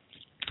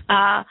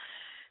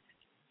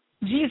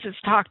Jesus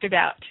talked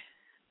about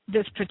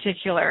this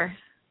particular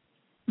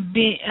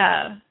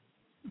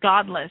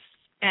godless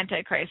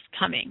Antichrist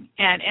coming,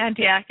 and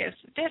Antiochus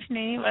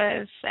Epiphanes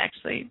was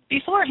actually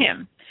before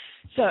him,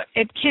 so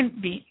it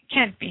can't be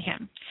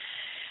him.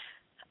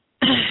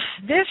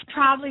 This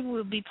probably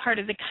will be part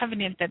of the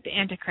covenant that the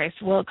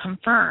Antichrist will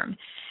confirm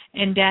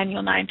in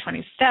Daniel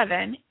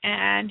 9:27,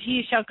 and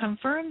he shall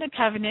confirm the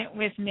covenant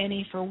with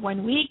many for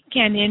 1 week,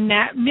 and in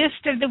that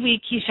midst of the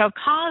week he shall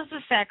cause the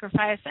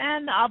sacrifice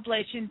and the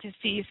oblation to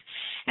cease,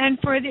 and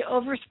for the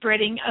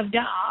overspreading of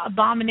the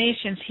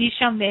abominations he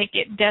shall make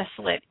it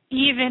desolate,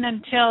 even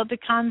until the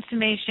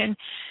consummation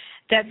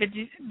that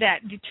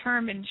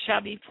determined shall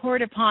be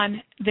poured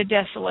upon the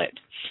desolate.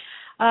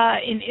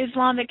 In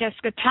Islamic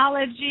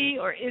eschatology,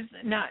 or is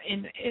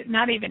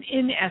not even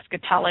in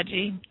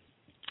eschatology,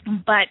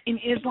 but in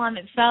Islam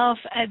itself,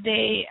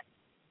 they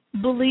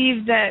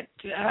believe that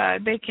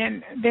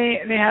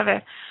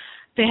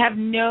they have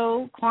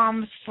no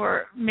qualms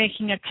for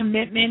making a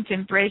commitment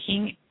and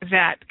breaking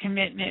that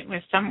commitment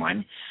with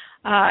someone.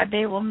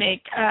 They will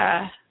make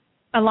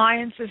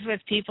alliances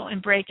with people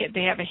and break it.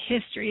 They have a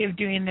history of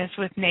doing this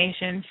with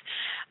nations.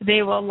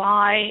 They will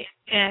lie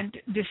and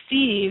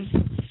deceive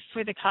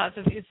for the cause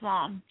of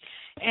Islam,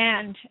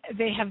 and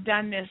they have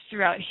done this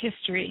throughout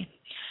history.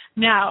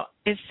 Now,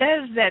 it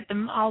says that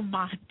the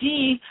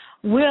al-Mahdi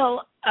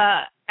will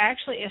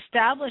actually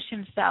establish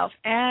himself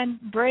and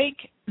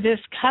break this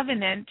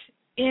covenant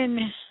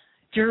in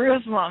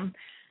Jerusalem.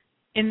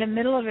 In the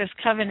middle of his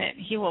covenant,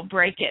 he will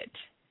break it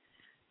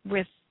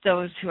with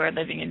those who are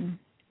living in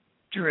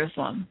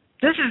Jerusalem.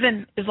 This is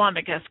in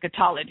Islamic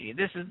eschatology.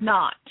 This is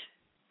not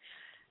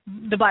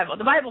the Bible.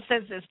 The Bible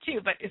says this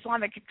too, but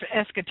Islamic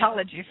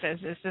eschatology says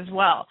this as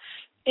well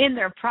in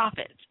their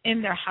prophets,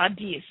 in their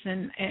hadiths,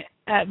 and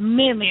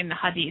mainly in the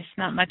hadiths,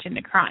 not much in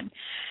the Quran.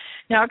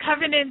 Now, a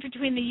covenant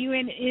between the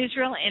UN and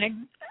Israel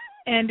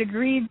and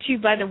agreed to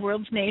by the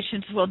world's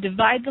nations will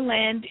divide the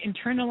land,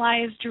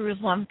 internalize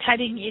Jerusalem,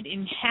 cutting it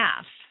in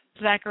half,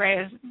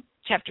 Zechariah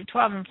chapter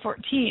 12 and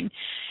 14,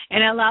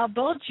 and allow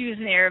both Jews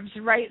and Arabs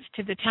rights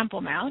to the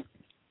Temple Mount.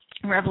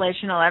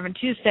 Revelation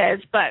 11:2 says,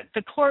 but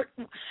the court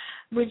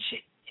which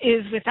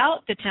is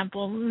without the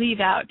temple leave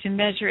out and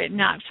measure it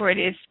not, for it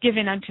is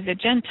given unto the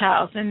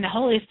Gentiles, and the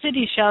holy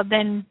city shall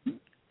then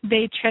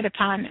they tread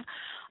upon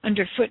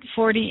underfoot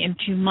 40 in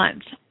 2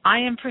 months. I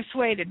am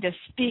persuaded this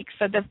speaks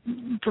of the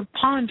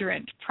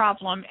preponderant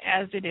problem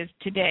as it is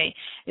today.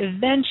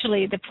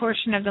 Eventually, the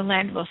portion of the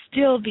land will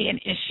still be an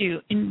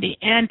issue in the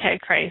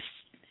Antichrist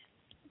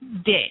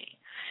day.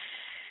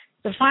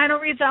 The final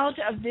result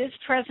of this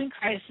present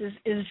crisis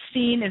is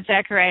seen in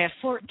Zechariah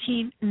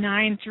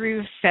 14:9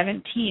 through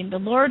 17. The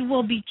Lord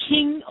will be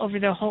king over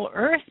the whole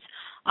earth.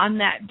 On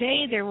that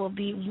day there will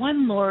be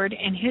one Lord,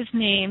 and his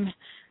name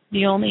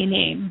the only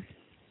name.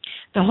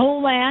 The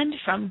whole land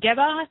from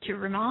Geba to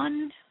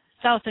Rimmon,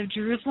 south of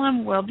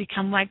Jerusalem, will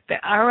become like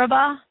the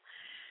Arabah,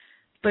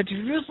 but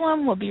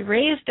Jerusalem will be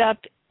raised up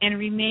and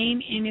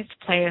remain in its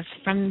place,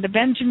 from the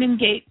Benjamin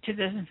gate to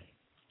the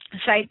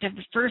site of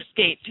the first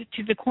gate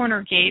to the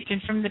corner gate, and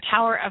from the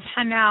tower of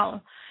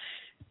Hanal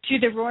to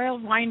the royal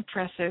wine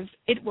presses.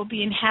 It will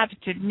be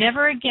inhabited.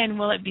 Never again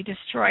will it be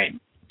destroyed.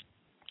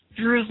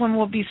 Jerusalem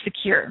will be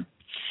secure.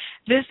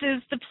 This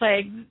is the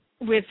plague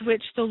with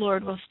which the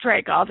Lord will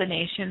strike all the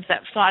nations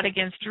that fought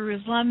against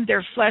Jerusalem.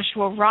 Their flesh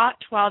will rot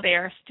while they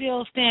are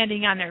still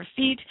standing on their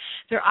feet.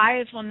 Their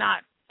eyes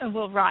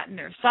will rot in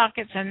their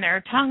sockets, and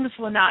their tongues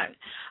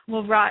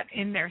will rot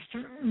in their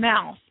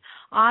mouth.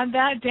 On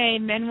that day,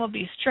 men will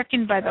be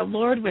stricken by the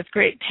Lord with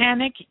great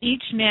panic.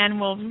 Each man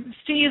will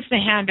seize the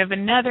hand of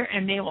another,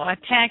 and they will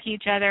attack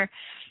each other.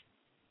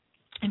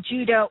 And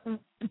Judah,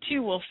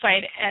 too, will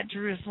fight at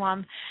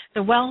Jerusalem.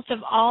 The wealth of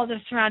all the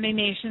surrounding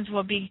nations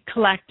will be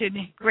collected,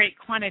 great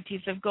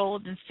quantities of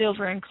gold and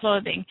silver and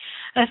clothing.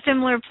 A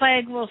similar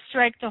plague will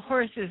strike the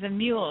horses and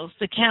mules,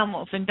 the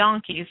camels and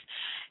donkeys,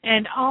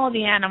 and all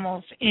the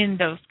animals in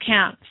those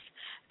camps.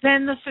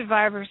 Then the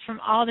survivors from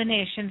all the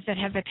nations that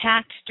have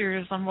attacked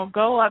Jerusalem will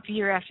go up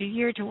year after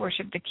year to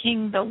worship the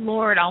King, the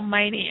Lord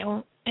Almighty,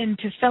 and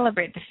to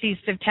celebrate the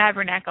Feast of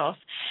Tabernacles.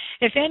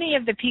 If any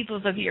of the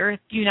peoples of the earth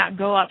do not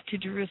go up to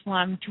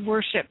Jerusalem to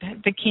worship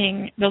the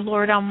King, the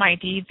Lord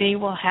Almighty, they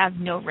will have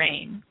no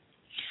rain.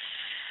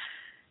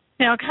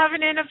 Now, a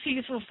covenant of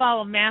peace will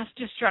follow mass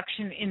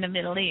destruction in the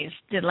Middle East.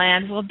 The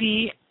land will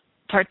be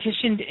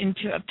partitioned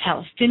into a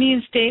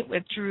Palestinian state,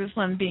 with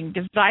Jerusalem being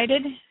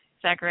divided.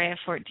 Zechariah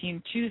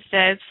 14:2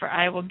 says, "For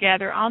I will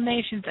gather all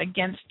nations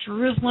against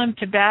Jerusalem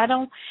to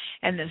battle,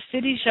 and the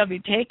city shall be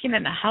taken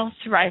and the house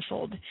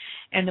rifled,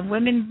 and the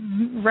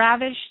women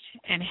ravished,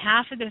 and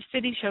half of the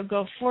city shall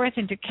go forth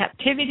into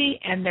captivity,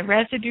 and the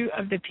residue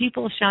of the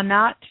people shall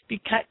not be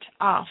cut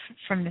off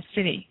from the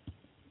city."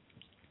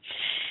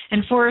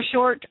 And for a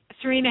short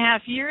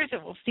 3.5 years,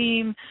 it will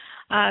seem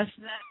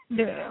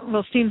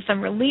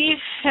some relief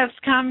has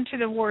come to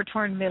the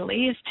war-torn Middle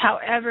East.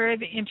 However,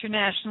 the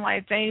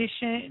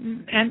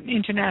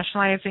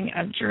internationalizing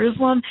of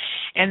Jerusalem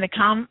and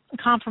the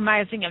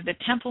compromising of the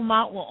Temple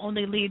Mount will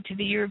only lead to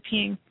the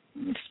European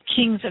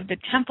kings of the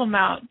Temple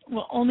Mount.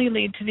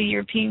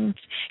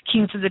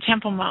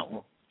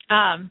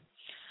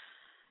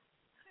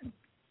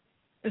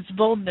 Its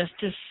boldness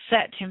to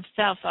set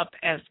himself up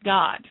as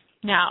God.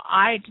 Now,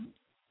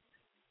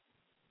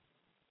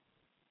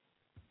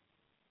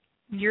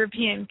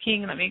 European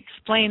king, let me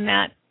explain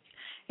that.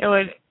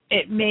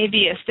 It may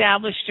be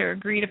established or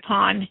agreed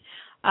upon,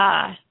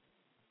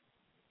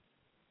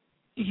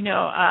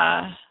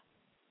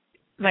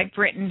 like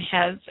Britain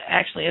has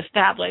actually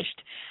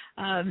established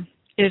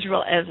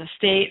Israel as a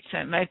state, so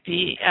it might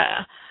be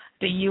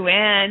the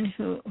UN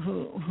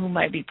who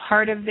might be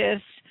part of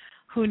this.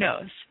 Who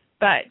knows?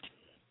 But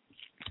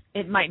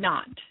it might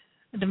not.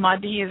 The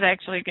Mahdi is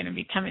actually going to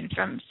be coming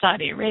from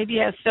Saudi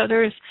Arabia, so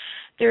there's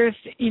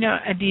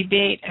a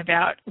debate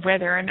about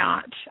whether or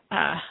not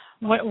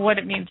what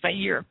it means by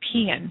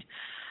European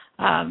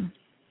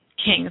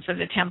kings of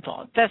the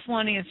temple.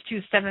 Thessalonians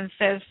 2:7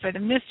 says, "For the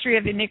mystery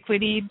of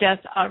iniquity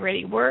doth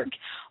already work.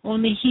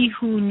 Only he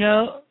who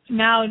now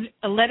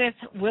letteth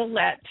will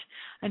let,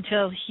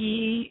 until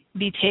he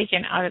be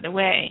taken out of the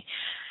way."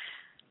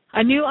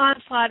 A new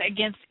onslaught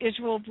against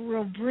Israel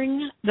will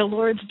bring the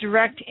Lord's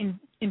direct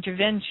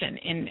intervention.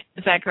 In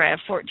Zechariah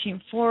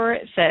 14:4,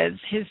 it says,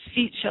 "His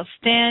feet shall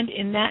stand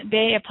in that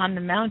day upon the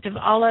Mount of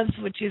Olives,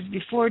 which is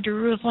before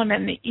Jerusalem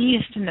and the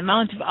east, and the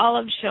Mount of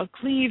Olives shall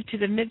cleave to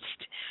the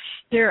midst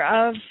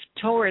thereof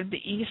toward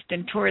the east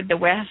and toward the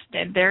west,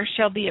 and there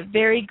shall be a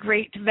very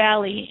great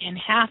valley, and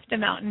half the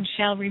mountain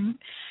shall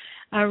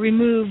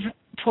remove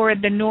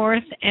toward the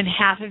north, and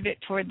half of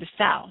it toward the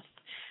south.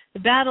 The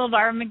battle of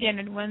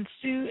Armageddon will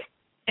ensue,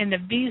 and the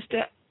beast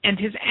and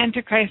his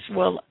antichrist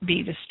will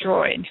be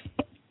destroyed."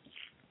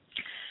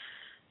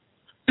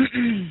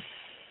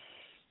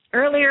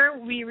 Earlier,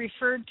 we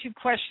referred to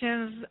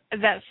questions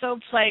that so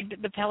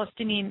plagued the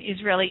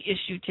Palestinian-Israeli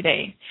issue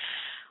today.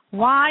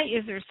 Why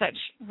is there such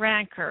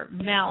rancor,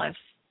 malice,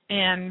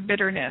 and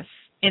bitterness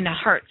in the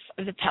hearts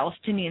of the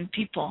Palestinian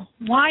people?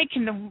 Why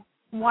can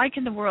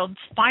the world's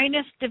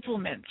finest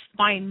diplomats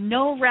find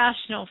no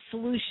rational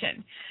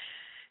solution?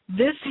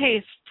 This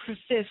hate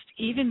persists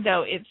even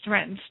though it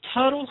threatens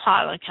total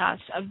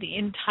holocaust of the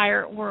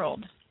entire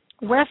world.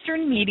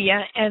 Western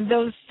media and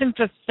those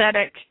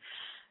sympathetic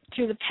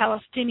to the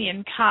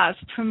Palestinian cause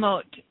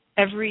promote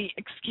every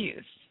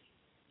excuse.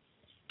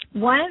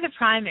 One of the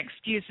prime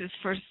excuses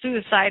for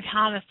suicide,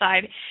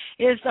 homicide,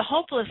 is the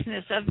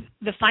hopelessness of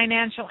the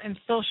financial and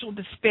social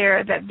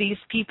despair that these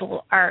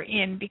people are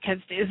in because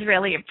of the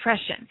Israeli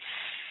oppression.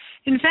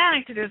 In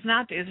fact, it is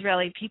not the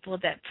Israeli people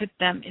that put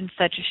them in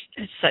such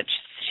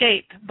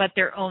shape, but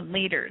their own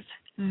leaders.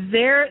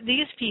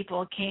 These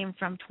people came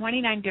from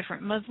 29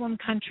 different Muslim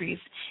countries,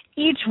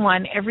 each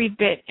one every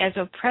bit as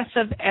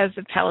oppressive as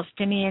the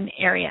Palestinian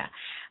area.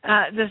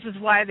 This is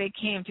why they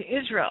came to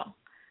Israel.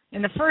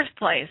 In the first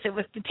place, it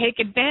was to take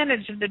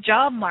advantage of the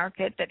job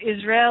market that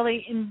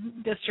Israeli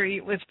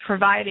industry was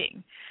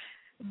providing.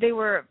 They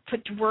were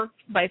put to work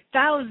by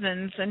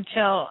thousands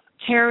until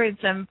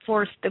terrorism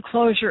forced the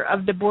closure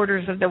of the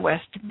borders of the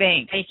West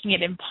Bank, making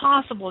it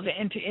impossible to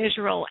enter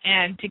Israel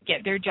and to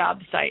get to their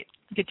job sites.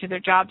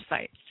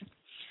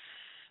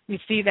 We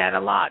see that a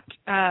lot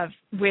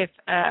with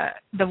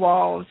the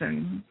walls,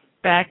 and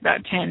back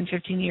about 10,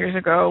 15 years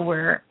ago,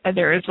 where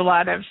there is a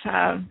lot of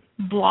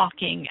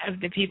blocking of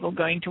the people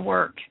going to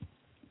work.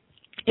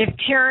 If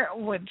terror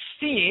would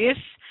cease,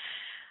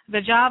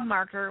 the job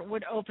market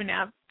would open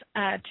up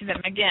to them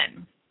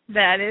again.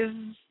 That is,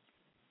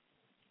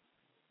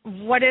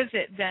 what is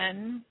it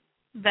then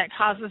that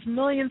causes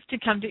millions to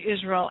come to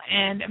Israel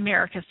and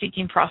America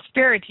seeking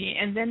prosperity,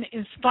 and then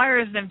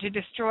inspires them to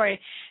destroy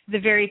the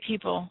very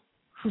people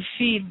who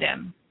feed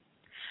them?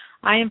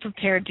 I am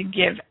prepared to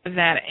give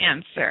that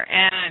answer.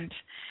 And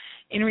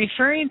in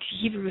referring to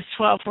Hebrews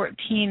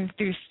 12:14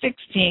 through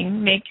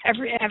 16, make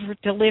every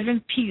effort to live in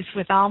peace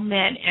with all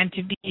men and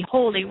to be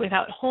holy.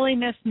 Without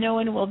holiness, no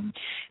one will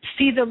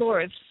see the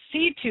Lord.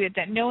 See to it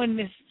that no one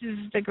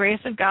misses the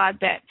grace of God,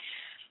 that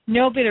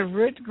No bitter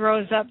root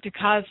grows up to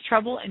cause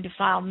trouble and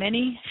defile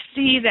many.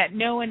 See that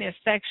no one is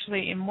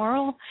sexually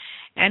immoral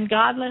and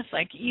godless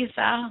like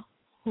Esau,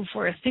 who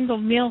for a single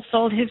meal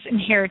sold his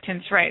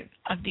inheritance right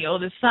of the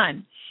oldest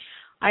son.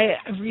 I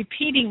am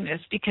repeating this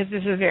because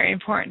this is very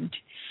important.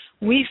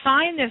 We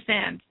find this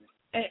answer.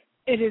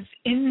 It is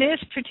in this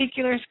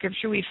particular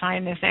scripture we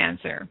find this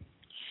answer.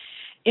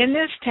 In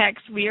this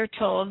text, we are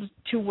told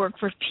to work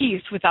for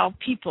peace with all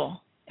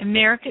people.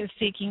 America is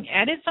seeking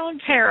at its own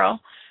peril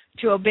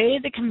to obey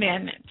the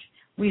commandment.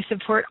 We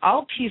support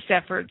all peace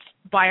efforts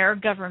by our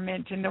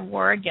government in the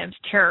war against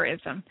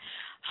terrorism.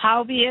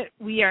 Howbeit,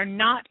 we are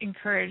not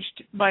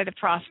encouraged by the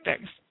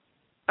prospects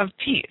of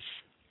peace.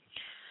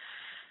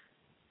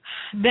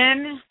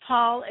 Then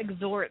Paul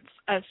exhorts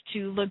us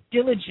to look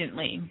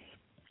diligently,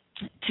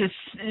 to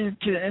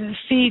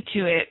see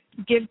to it,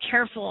 give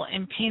careful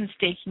and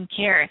painstaking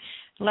care,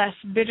 lest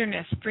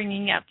bitterness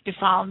springing up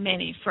defile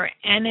many. For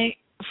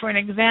an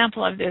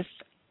example of this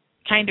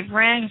kind of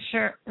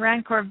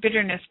rancor of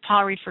bitterness,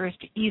 Paul refers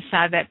to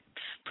Esau, that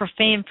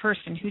profane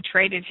person who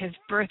traded his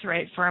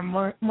birthright for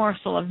a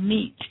morsel of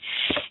meat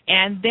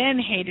and then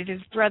hated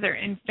his brother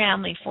and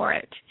family for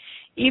it.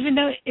 Even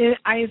though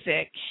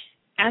Isaac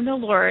and the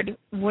Lord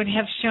would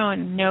have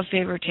shown no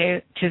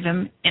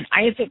favoritism, and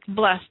Isaac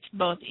blessed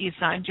both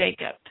Esau and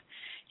Jacob.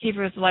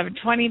 Hebrews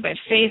 11:20, by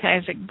faith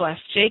Isaac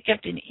blessed Jacob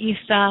and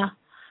Esau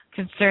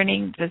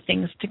concerning the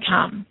things to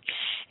come.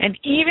 And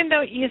even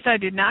though Esau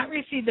did not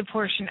receive the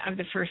portion of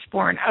the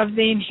firstborn of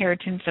the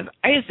inheritance of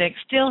Isaac,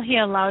 still he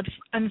allowed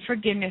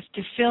unforgiveness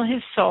to fill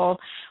his soul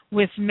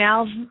with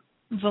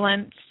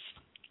malevolence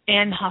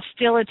and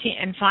hostility,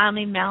 and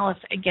finally malice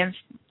against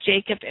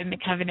Jacob and the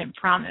covenant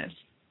promise.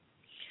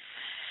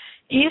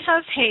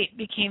 Esau's hate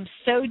became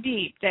so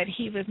deep that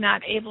he was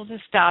not able to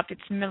stop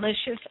its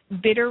malicious,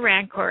 bitter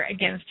rancor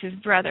against his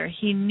brother.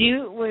 He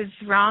knew it was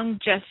wrong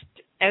just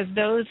as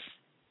those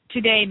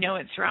today know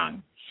it's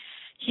wrong.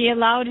 He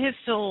allowed his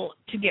soul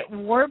to get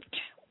warped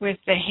with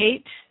the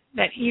hate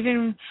that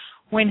even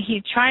when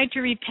he tried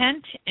to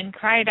repent and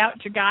cried out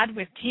to God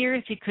with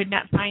tears, he could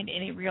not find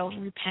any real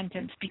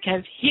repentance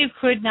because he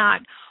could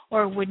not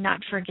or would not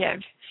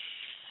forgive.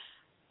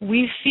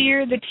 We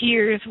fear the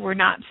tears were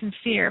not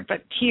sincere,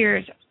 but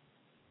tears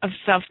of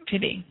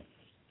self-pity.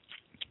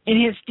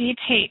 In his deep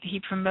hate, he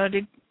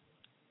promoted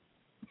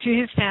to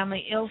his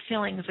family ill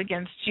feelings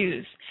against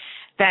Jews.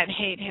 That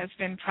hate has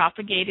been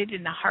propagated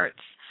in the hearts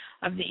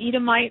of the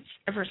Edomites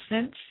ever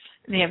since.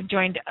 They have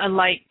joined a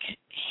like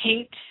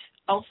hate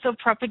also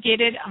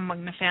propagated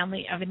among the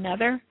family of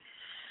another,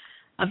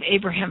 of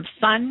Abraham's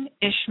son,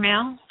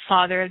 Ishmael,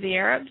 father of the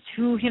Arabs,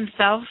 who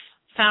himself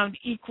found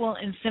equal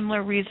and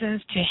similar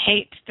reasons to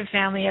hate the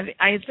family of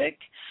Isaac.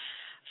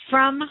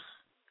 From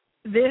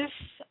this,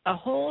 a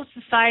whole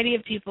society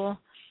of people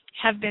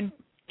have been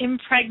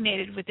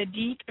impregnated with a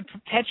deep and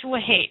perpetual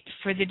hate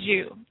for the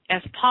Jew.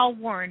 As Paul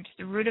warned,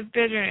 the root of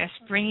bitterness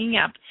springing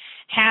up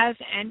has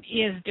and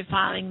is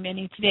defiling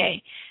many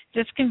today.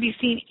 This can be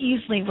seen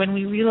easily when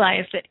we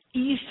realize that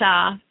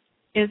Esau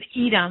is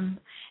Edom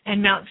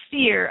and Mount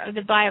Seir of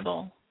the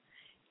Bible,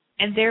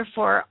 and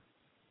therefore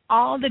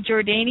all the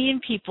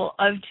Jordanian people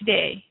of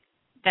today,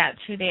 that's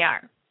who they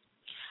are.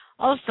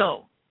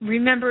 Also,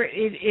 remember,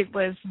 it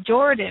was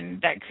Jordan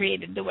that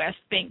created the West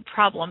Bank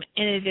problem,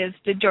 and it is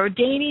the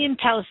Jordanian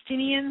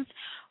Palestinians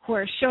who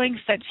are showing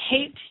such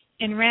hate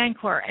and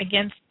rancor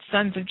against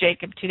sons of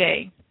Jacob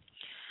today.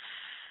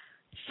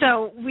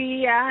 So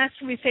we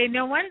say,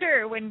 no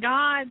wonder when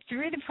God,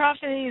 through the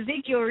prophet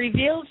Ezekiel,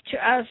 reveals to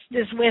us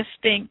this West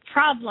Bank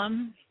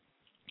problem,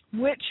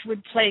 which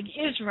would plague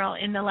Israel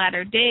in the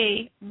latter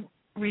day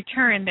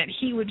return, that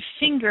he would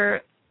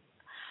finger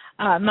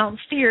Mount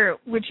Seir,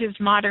 which is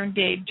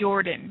modern-day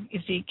Jordan,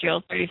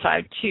 Ezekiel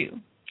 35:2.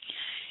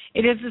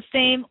 It is the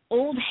same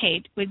old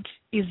hate which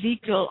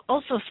Ezekiel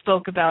also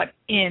spoke about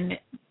in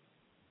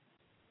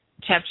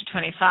chapter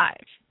 25,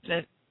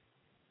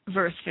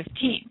 verse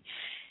 15.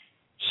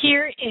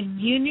 Here, in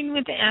union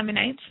with the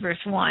Ammonites,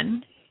 verse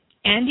 1,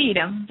 and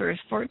Edom, verse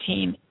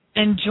 14,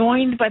 and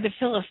joined by the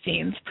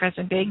Philistines,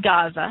 present-day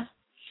Gaza,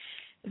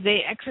 they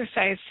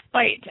exercise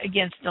spite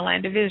against the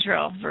land of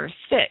Israel, verse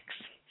 6,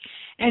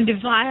 and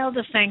defile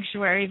the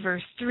sanctuary,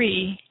 verse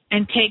 3,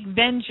 and take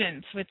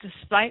vengeance with a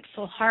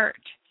spiteful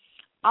heart.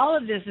 All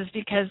of this is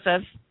because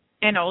of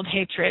an old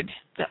hatred,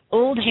 the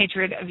old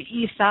hatred of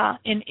Esau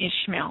and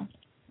Ishmael.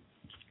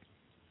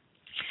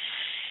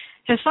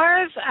 As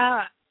far as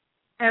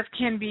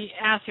can be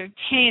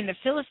ascertained, the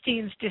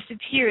Philistines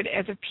disappeared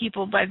as a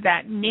people by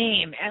that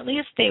name. At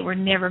least they were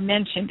never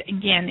mentioned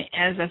again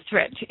as a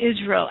threat to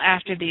Israel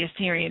after the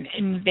Assyrian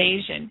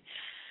invasion.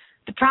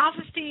 The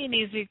prophecy in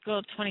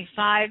Ezekiel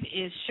 25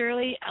 is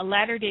surely a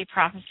latter-day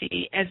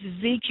prophecy, as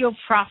Ezekiel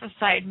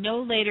prophesied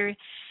no later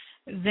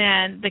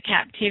than the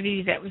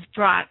captivity that was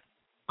brought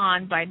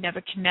on by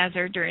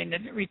Nebuchadnezzar during the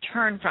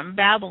return from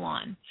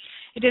Babylon.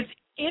 It is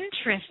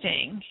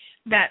interesting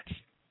that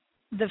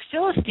the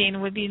Philistine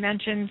would be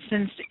mentioned,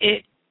 since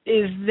it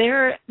is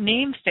their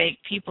namesake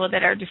people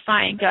that are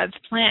defying God's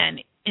plan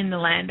in the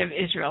land of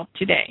Israel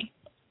today.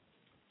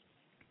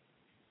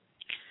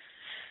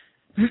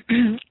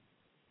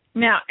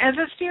 Now, as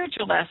a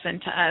spiritual lesson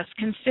to us,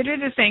 consider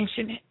this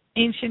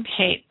ancient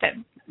hate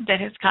that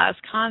has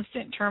caused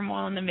constant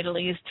turmoil in the Middle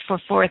East for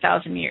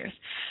 4,000 years.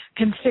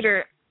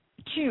 Consider,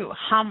 too,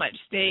 how much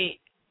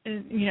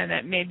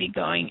that may be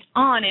going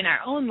on in our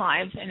own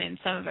lives and in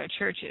some of our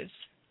churches.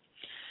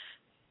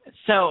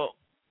 So,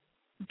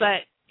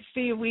 but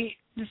see,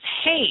 this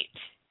hate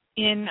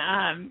in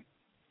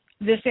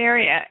this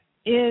area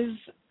is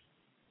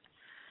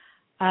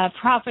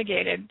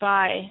propagated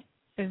by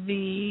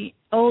the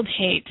old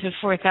hate of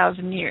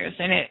 4,000 years,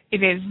 and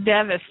it is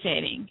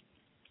devastating.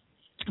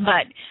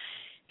 But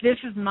this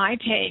is my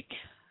take,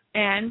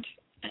 and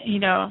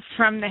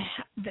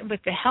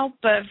with the help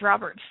of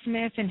Robert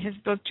Smith in his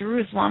book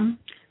Jerusalem,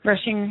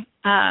 Rushing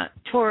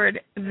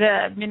Toward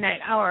the Midnight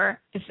Hour,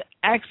 is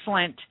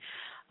excellent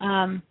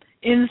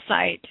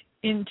insight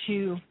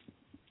into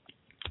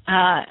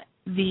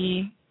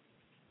the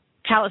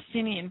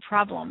Palestinian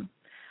problem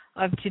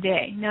of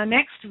today. Now,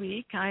 next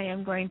week, I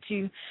am going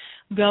to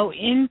go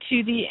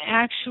into the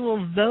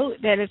actual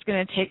vote that is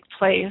going to take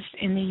place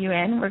in the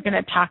UN. We're going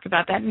to talk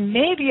about that, and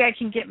maybe I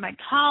can get my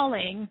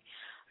caller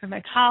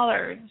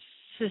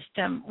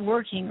system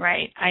working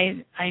right.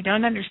 I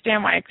don't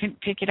understand why I couldn't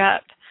pick it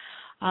up,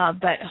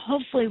 but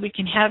hopefully we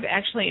can have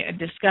actually a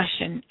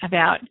discussion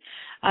about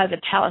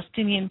the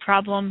Palestinian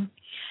problem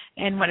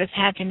and what is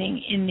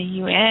happening in the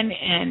UN,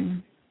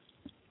 and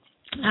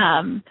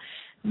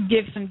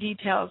give some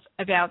details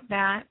about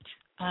that,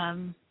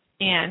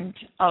 and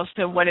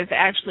also what is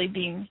actually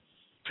being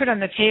put on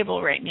the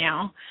table right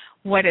now,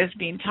 what is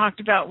being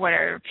talked about, what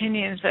are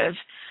opinions of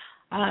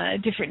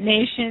different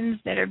nations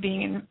that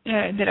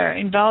are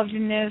involved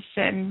in this,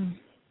 and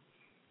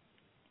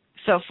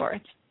so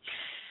forth.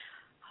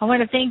 I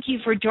want to thank you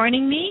for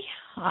joining me.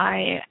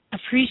 I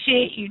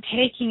appreciate you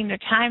taking the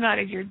time out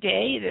of your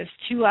day, this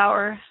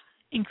 2-hour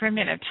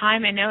increment of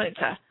time. I know it's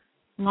a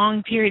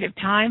long period of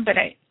time, but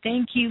I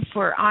thank you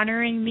for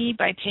honoring me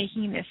by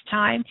taking this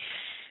time,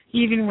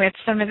 even with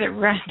some of the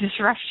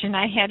disruption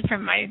I had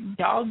from my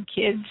dog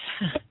kids.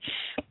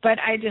 But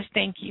I just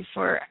thank you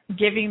for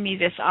giving me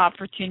this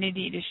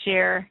opportunity to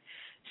share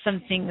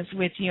some things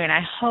with you, and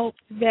I hope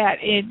that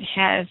it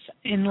has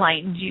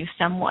enlightened you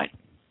somewhat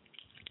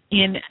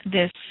in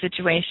this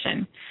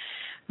situation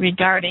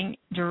regarding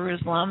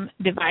Jerusalem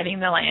dividing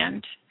the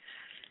land.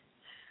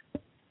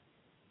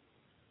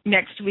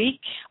 Next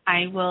week,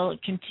 I will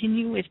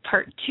continue with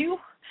part 2,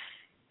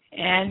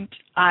 and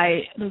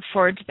I look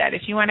forward to that.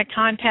 If you want to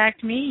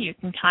contact me, you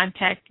can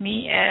contact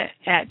me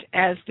at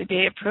as the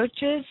day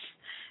approaches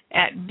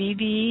at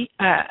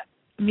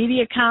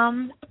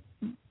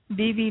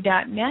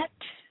mediacombb.net.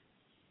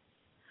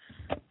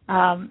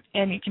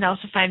 And you can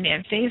also find me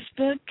on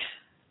Facebook,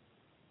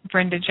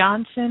 Brenda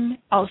Johnson.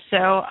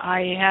 Also,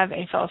 I have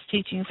a False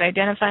Teachings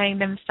Identifying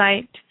Them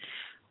site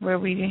where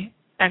we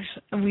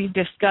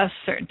discuss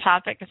certain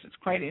topics. It's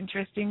quite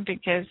interesting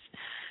because,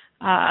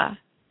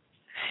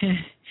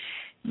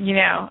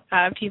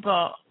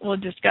 people will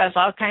discuss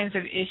all kinds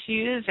of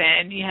issues,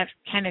 and you have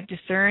to kind of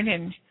discern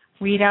and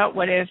weed out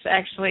what is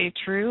actually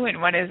true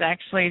and what is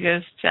actually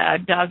just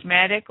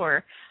dogmatic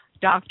or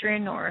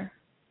doctrine or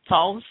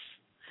false.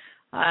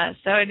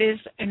 So it is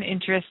an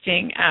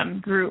interesting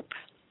group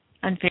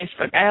on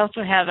Facebook. I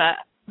also have a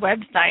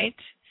website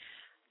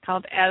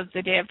called As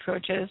the Day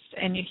Approaches,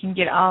 and you can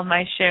get all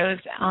my shows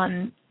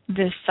on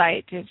this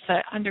site. It's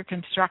under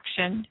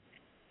construction.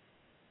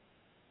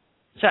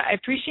 So I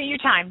appreciate your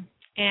time,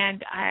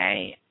 and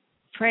I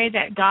pray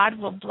that God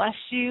will bless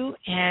you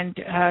and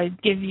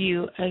give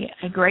you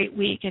a great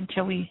week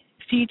until we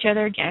see each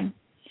other again.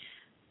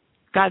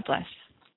 God bless.